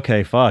like,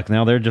 okay, fuck,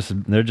 now they're just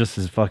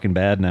as fucking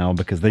bad now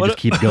because they just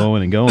keep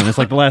going and going. It's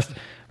like the last.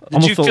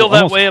 Did you feel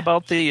that way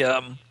about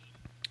the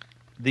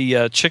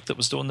the chick that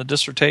was doing the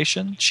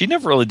dissertation, she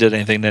never really did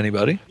anything to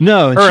anybody.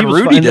 No, Her she and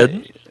was Rudy fine.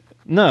 didn't.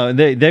 No,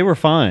 they were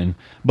fine.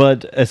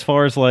 But as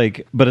far as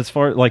the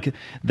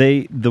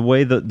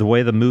way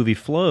the movie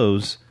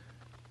flows,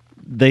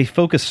 they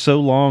focus so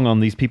long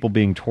on these people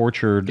being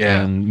tortured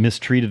and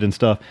mistreated and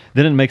stuff.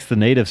 Then it makes the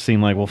natives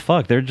seem like, well,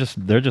 fuck, they're just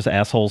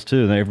assholes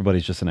too, and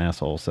everybody's just an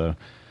asshole. So,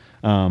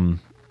 and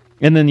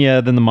then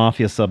the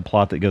mafia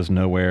subplot that goes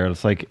nowhere.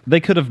 It's like they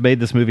could have made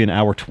this movie an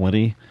hour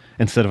 20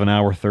 instead of an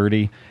hour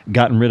 30,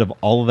 gotten rid of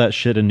all of that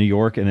shit in New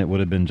York, and it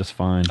would have been just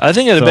fine. I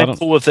think it would have been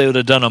cool if they would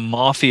have done a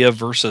mafia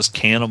versus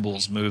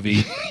cannibals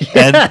movie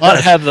and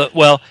not have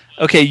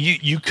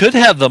you could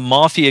have the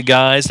mafia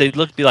guys. They'd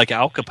be like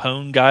Al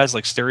Capone guys,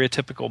 like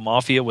stereotypical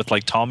mafia with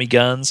like Tommy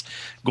guns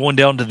going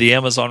down to the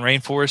Amazon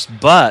rainforest.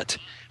 But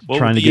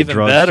what would be even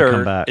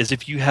better is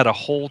if you had a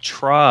whole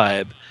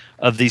tribe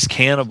of these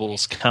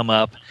cannibals come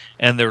up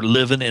and they're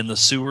living in the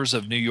sewers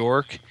of New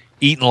York,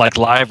 eating like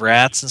live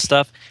rats and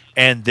stuff,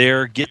 and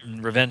they're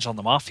getting revenge on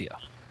the mafia.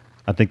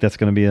 I think that's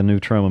going to be a new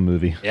Troma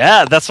movie.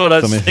 Yeah, that's what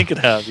I was thinking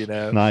of,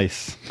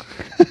 Nice.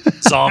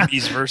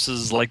 Zombies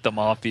versus like the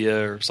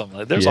mafia or something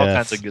like that. There's all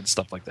kinds of good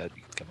stuff like that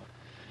you can come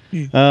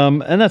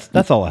up. And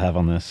that's all I have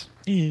on this.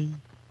 Yeah.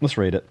 Let's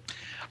rate it.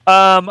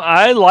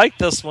 I like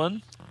this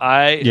one.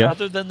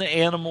 Other than the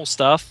animal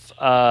stuff,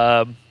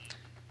 I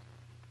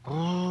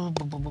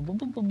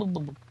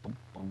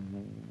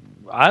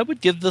would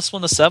give this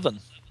one a 7.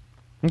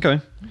 Okay.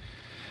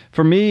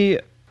 For me,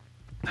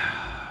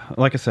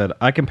 like I said,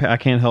 I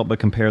can't help but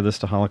compare this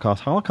to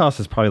Holocaust. Holocaust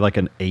is probably like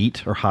an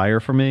 8 or higher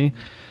for me.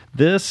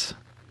 This,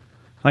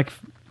 like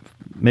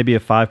maybe a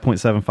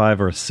 5.75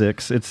 or a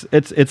 6.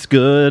 It's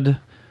good.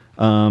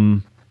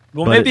 Well,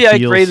 maybe I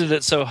graded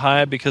it so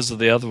high because of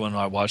the other one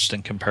I watched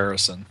in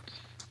comparison.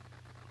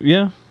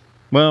 Yeah.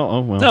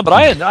 Well. No, but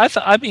I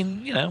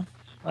mean,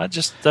 I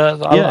just I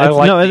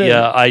like the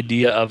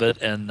idea of it,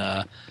 and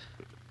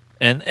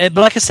but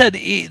like I said,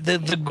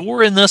 the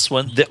gore in this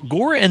one, the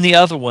gore in the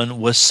other one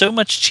was so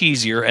much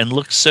cheesier and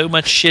looked so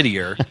much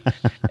shittier,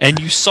 and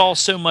you saw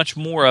so much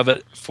more of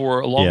it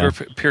for longer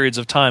periods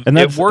of time. And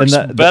it works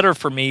better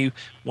for me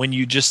when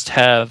you just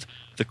have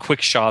the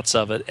quick shots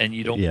of it, and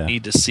you don't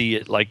need to see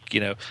it like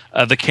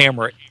the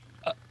camera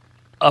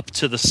up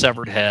to the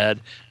severed head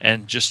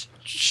and just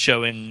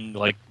showing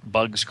like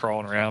bugs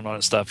crawling around on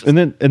it stuff. And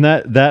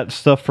that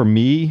stuff for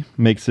me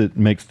makes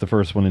the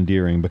first one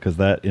endearing because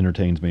that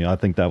entertains me. I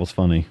think that was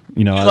funny.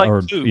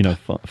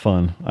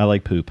 Fun. I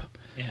like poop.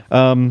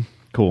 Yeah.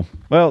 Cool.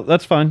 Well,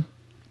 that's fine.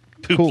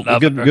 Poop cool.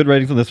 Good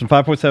ratings on this one.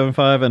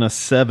 5.75 and a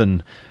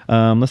 7.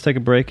 Let's take a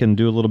break and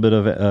do a little bit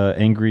of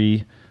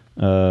angry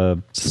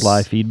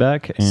sly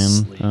feedback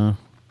and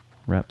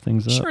wrap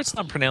things up. Sure, it's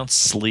not pronounced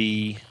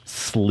slee.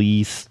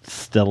 Slee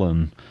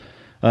Stellan.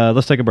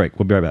 Let's take a break.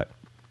 We'll be right back.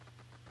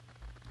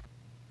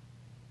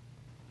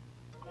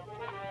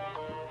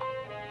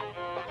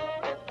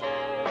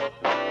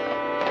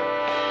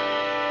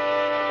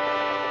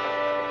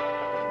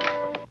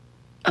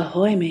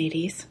 Ahoy,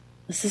 mateys.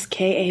 This is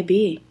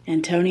KAB,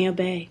 Antonio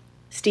Bay.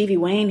 Stevie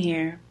Wayne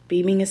here,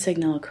 beaming a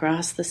signal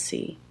across the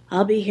sea.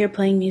 I'll be here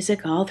playing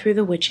music all through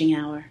the witching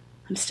hour.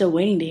 I'm still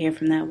waiting to hear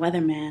from that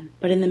weatherman.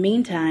 But in the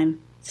meantime,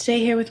 stay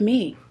here with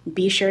me.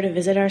 Be sure to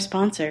visit our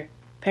sponsor,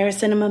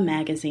 Paracinema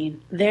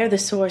Magazine. They're the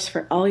source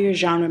for all your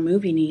genre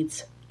movie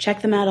needs.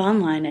 Check them out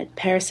online at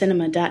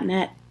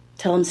paracinema.net.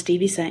 Tell them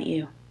Stevie sent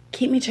you.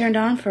 Keep me turned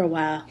on for a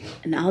while,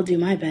 and I'll do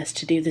my best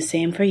to do the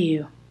same for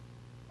you.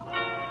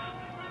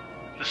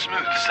 The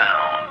smooth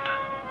sound.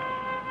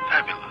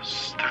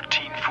 Fabulous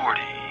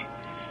 1340.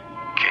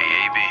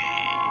 KAB.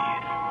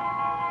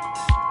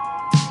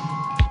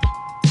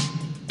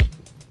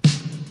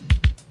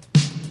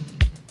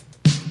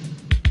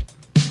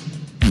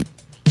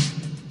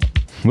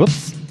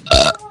 Whoops.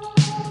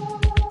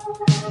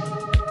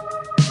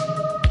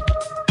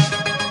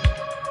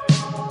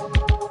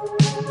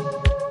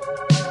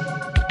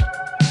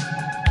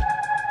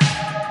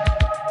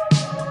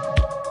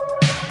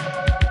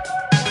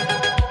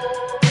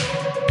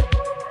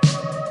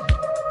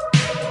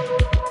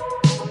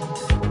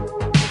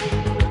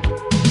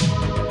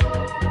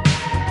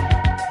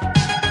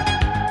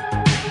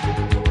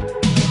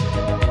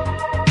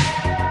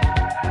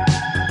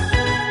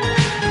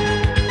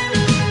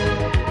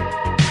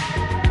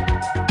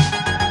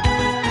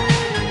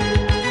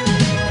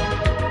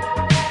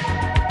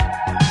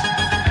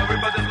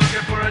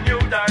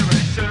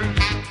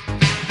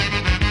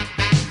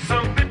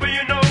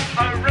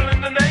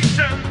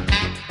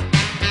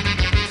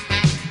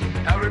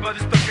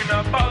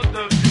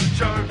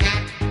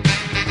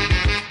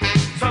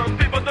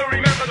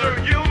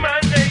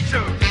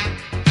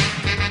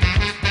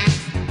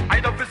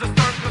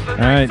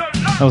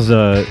 That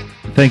was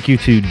thank you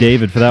to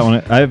David for that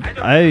one.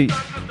 I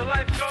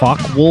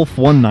Focke-Wulf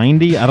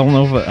 190. I don't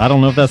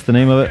know if that's the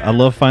name of it. I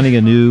love finding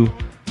a new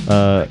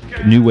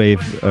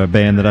wave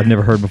band that I've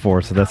never heard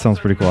before. So that sounds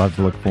pretty cool. I have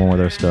to look for more of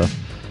their stuff.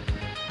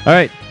 All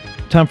right,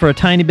 time for a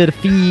tiny bit of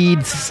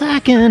feed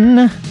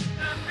sacking.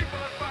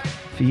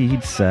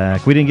 Feed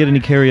sack. We didn't get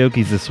any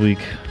karaoke's this week.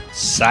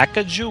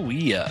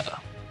 Sacagawea.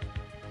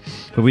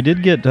 But we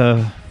did get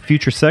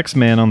Future Sex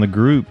Man on the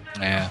group.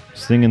 Yeah.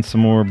 Singing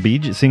some more Bee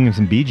Gees. Singing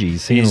some Bee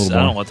Gees. Singing a little I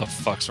don't more. know what the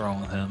fuck's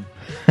wrong with him.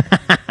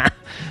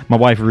 My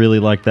wife really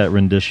liked that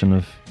rendition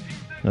of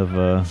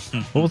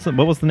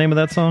what was the name of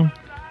that song?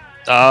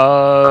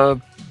 Na,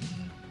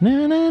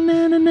 na, na,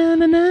 na, na, na,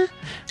 na, na,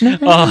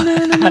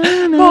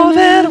 More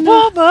Than a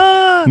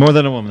Woman. More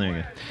Than a Woman. There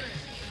you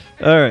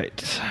go. All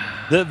right.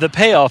 The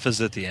payoff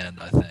is at the end,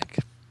 I think.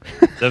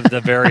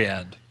 The very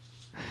end.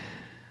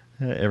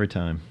 Every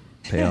time.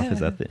 Payoff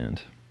is at the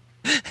end.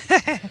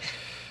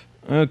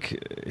 Okay.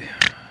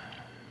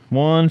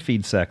 One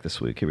feed sack this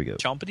week. Here we go.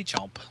 Chompity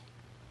chomp.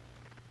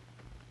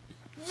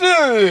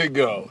 There you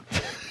go.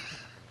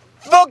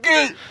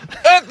 Fucking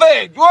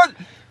FX. What?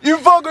 You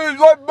fucking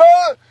what,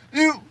 man?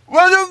 You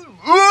what?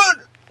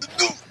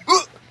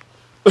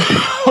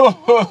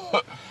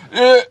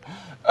 Yeah,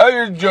 I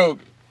just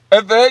joking.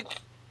 FX,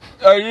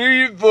 I hear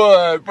you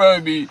boy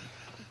probably be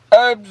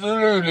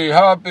absolutely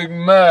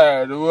hopping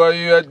mad at what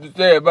you had to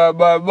say about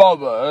my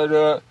mama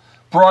in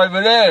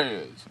private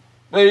areas.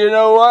 But you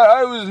know what?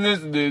 I was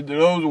listening to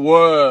those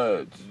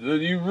words that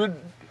you would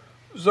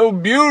so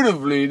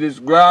beautifully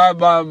describe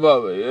my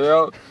mother, you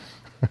know?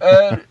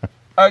 And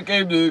I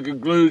came to the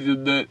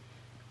conclusion that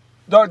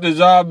Dr.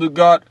 Zombie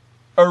got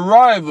a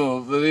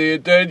rival for the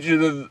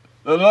attention of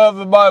the love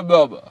of my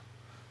mother.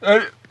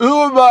 And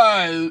who am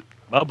I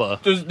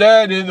to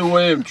stand in the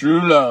way of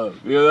true love,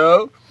 you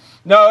know?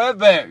 Now,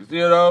 FX,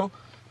 you know,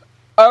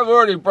 I've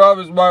already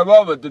promised my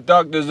mother to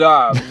Dr.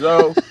 Zombie,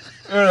 so,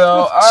 you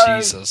know,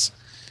 Jesus.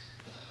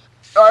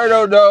 I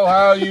don't know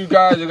how you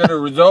guys are going to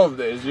resolve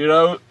this, you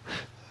know?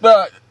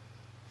 But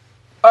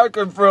I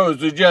can throw a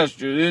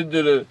suggestion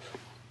into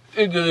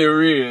the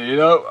arena, you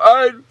know?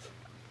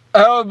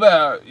 How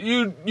about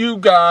you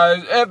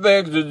guys,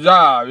 FX and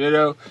Zob, you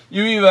know?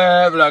 You either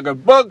have like a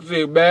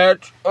boxing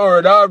match or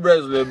an arm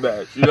wrestling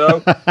match, you know?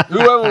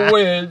 Whoever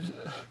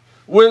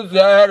wins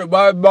the hand of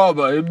my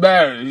mama in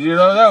marriage, you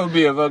know? That would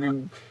be a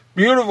fucking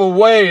beautiful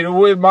way to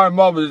win my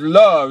mama's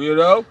love, you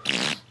know?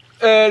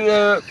 And,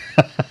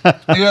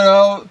 you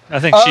know, I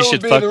think she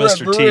should fuck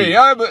Mr. T.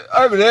 I'm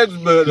an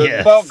expert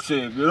at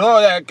boxing and all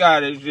that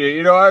kind of shit.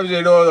 You know, I was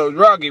in all those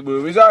Rocky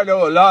movies. I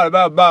know a lot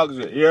about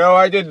boxing. You know,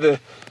 I did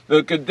the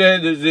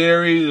Contender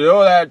series and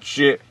all that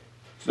shit.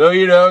 So,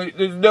 you know,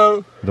 there's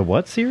no... The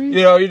what series?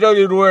 You know, you don't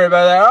need to worry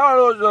about that. I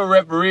also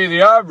referee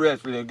the arm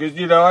wrestling because,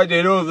 you know, I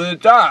did Over the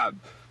Top.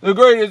 The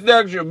greatest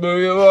action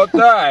movie of all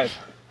time.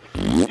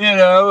 You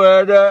know,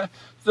 and,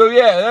 so,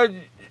 yeah,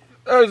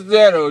 that's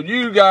settled.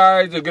 You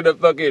guys are gonna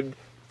fucking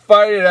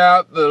fight it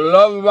out for the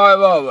love of my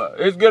mama.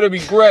 It's gonna be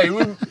great.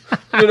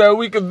 You know,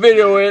 we can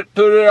video it,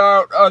 put it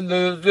out on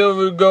the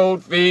Silver and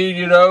Gold feed,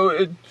 you know,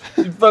 and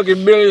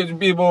fucking millions of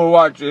people will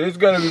watch it. It's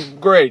gonna be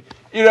great.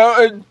 You know,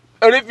 and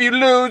if you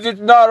lose, it's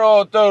not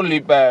all totally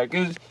bad,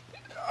 because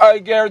I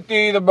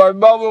guarantee that my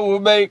mama will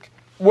make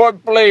one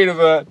plate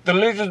of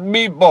delicious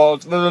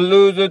meatballs for the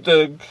loser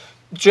to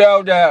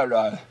chow down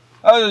on.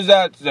 How does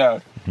that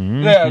sound?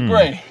 Mm-hmm. Yeah,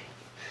 great.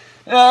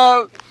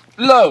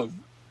 Lo,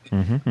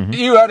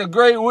 you had a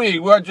great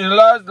week watching the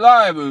last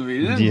Lion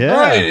movie. This is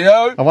great, you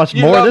know? I watched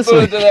more this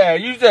week.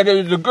 You said it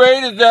was the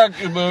greatest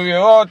action movie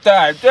of all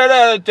time. 10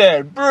 out of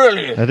 10.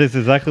 Brilliant. That is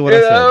exactly what I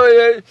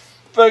said.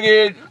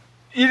 Fucking,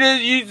 you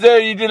said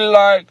you didn't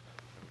like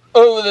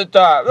Over the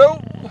Top.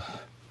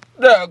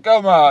 No,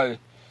 come on.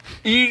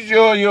 You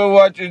sure you're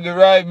watching the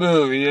right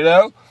movie, you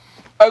know?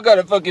 I got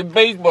a fucking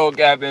baseball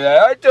cap in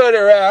there. I turned it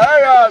around.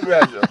 I arm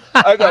wrestle.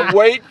 I got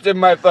weights in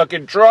my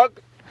fucking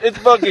truck. It's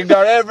fucking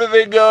got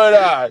everything going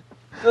on.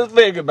 Just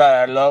think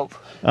about it, Lo.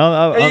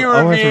 I'll have to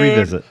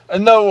revisit.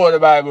 Another one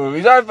of my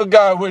movies. I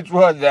forgot which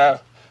one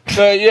now.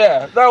 But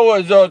yeah, that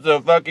one's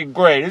also fucking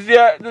great.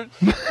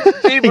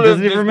 People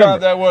have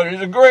described that one. It's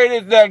the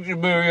greatest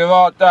action movie of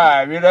all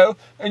time, you know?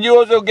 And you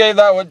also gave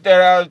that one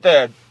 10 out of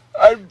 10.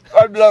 I'm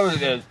loving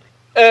this.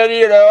 And,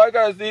 you know, I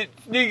got a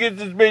sneaking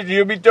suspicion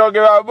you'll be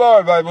talking about more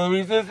of my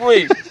movies this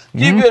week.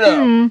 Keep it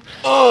up.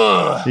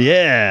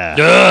 Yeah.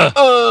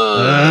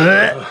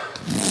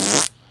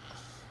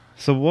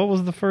 So what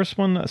was the first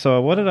one?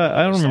 So what did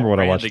I don't remember what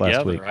I watched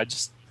last week.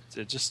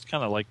 It just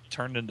kind of like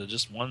turned into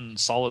just one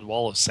solid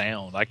wall of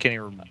sound. I can't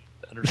even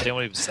understand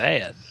what he was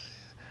saying.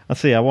 Let's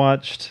see. I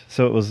watched.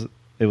 So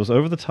it was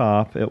Over the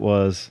Top. It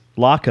was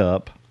Lock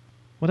Up.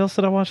 What else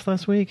did I watch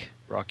last week?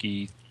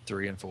 Rocky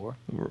 3 and 4.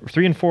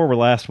 3 and 4 were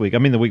last week. I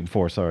mean the week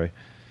before. Sorry.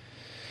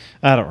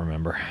 I don't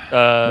remember.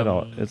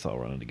 It's all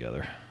running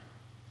together.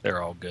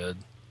 They're all good.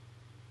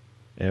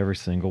 Every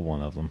single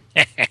one of them.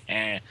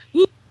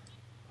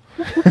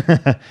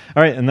 All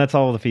right, and that's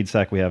all the feed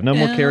sack we have. No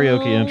more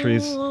karaoke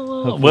entries.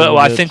 Well,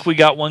 I think we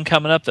got one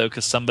coming up though,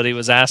 because somebody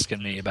was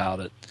asking me about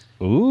it.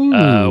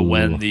 Ooh,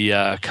 when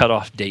the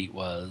cutoff date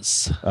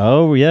was.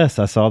 Oh yes,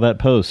 I saw that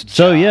post.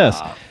 So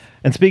yes,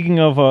 and speaking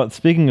of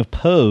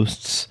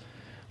posts,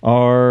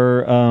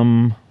 our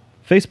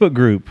Facebook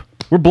group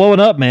We're blowing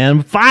up,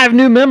 man. 5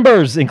 new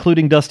members,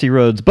 including Dusty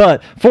Rhodes,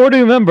 but 4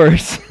 new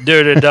members.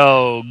 Dirty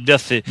Dog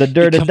Dusty. The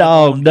Dirty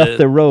Dog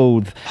Dusty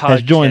Rhodes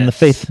has joined the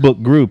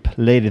Facebook group,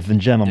 ladies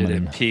and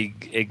gentlemen.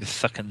 Pig egg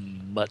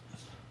sucking mutt.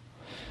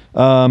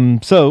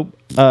 So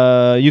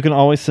you can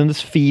always send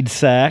us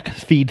feedback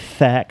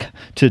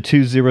to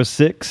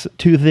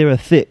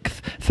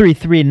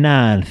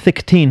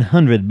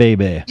 206-339-1600,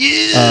 baby.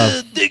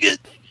 Yeah, dig it.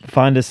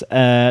 Find us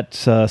at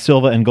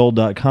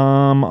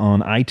silvaandgold.com,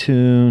 on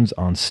iTunes,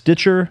 on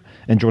Stitcher,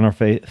 and join our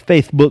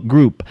Facebook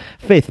group,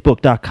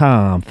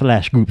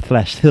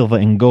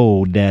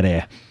 facebook.com/group/silvaandgold,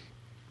 daddy.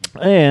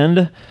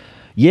 And,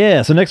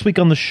 yeah, so next week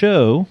on the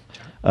show,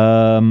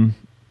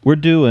 we're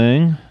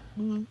doing...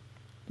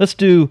 Let's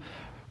do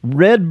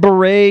Red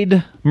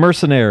Beret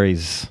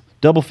Mercenaries,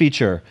 double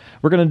feature.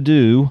 We're going to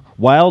do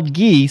Wild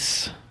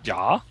Geese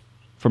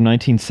from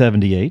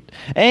 1978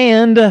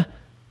 and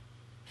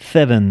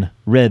 7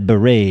 Red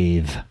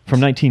Berets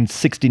from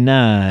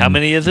 1969. How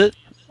many is it?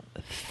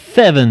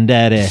 7,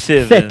 daddy.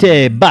 7.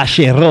 Sette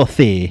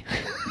Basherothi.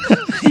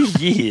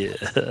 Yeah.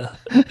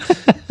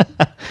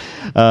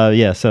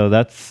 Yeah, so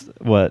that's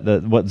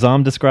what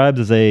Zom describes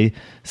as a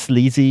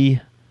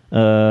sleazy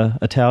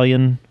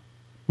Italian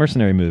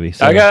mercenary movie.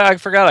 So I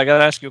forgot. I got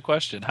to ask you a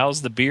question.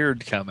 How's the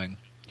beard coming?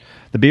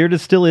 The beard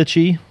is still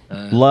itchy,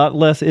 a lot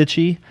less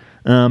itchy.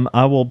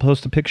 I will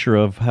post a picture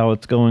of how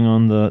it's going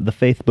on the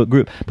Facebook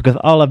group, because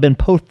all I've been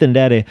posting,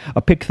 daddy,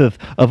 are pictures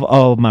of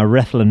all my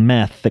wrestling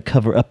masks that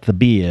cover up the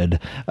beard.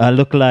 I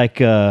look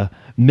like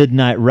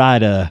Midnight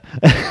Rider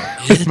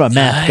with my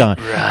mask on.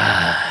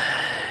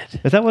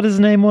 Is that what his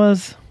name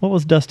was? What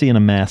was Dusty in a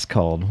mask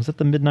called? Was it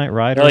the Midnight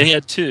Rider? Well, he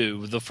had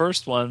 2. The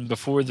first one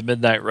before the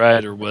Midnight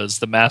Rider was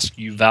the Mask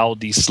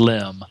Uvalde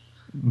Slim.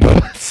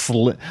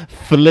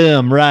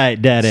 Slim,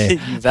 right, daddy.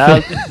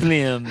 Uvalde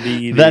Slim,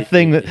 baby.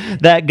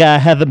 That guy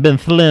hasn't been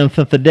slim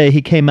since the day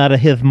he came out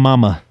of his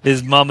mama.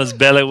 His mama's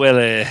belly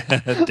willy,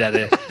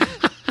 daddy.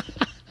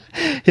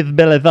 His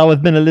belly's always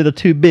been a little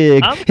too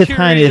big. His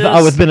hiney has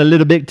always been a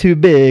little bit too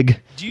big.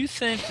 Do you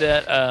think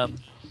that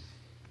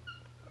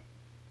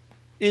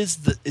is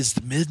the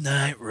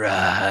Midnight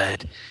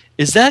Ride,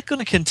 is that going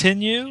to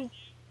continue?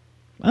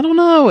 I don't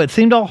know. It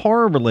seemed all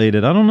horror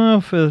related. I don't know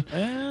if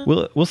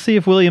we'll see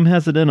if William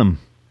has it in him.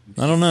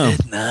 I don't know.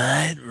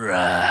 Midnight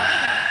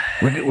Ride.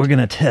 We're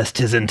gonna test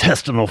his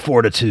intestinal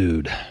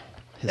fortitude,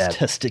 his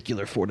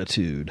testicular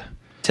fortitude.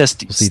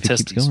 Testes. We'll see if he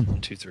keeps going. 1,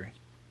 2, 3.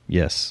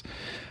 Yes.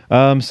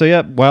 So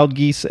yeah, Wild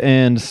Geese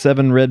and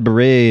 7 Red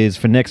Berets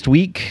for next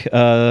week.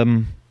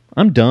 I'm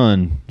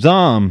done.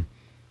 Zom,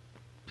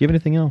 do you have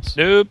anything else?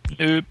 Nope.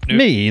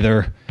 Me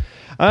either.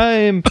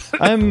 I need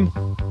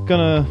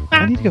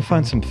to go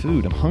find some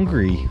food. I'm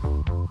hungry.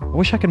 I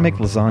wish I could make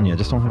lasagna. I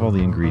just don't have all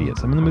the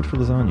ingredients. I'm in the mood for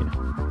lasagna.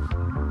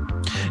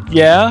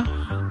 Yeah.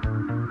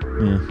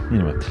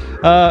 Anyway.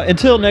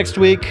 Until next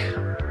week,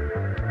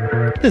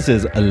 this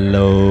is a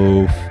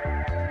loaf.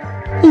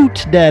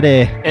 Hoot,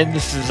 daddy. And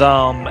this is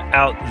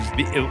out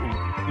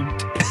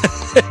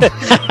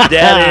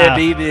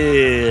daddy,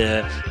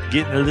 baby.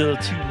 Getting a little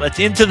too much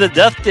into the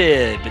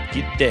dusty, but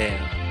get down.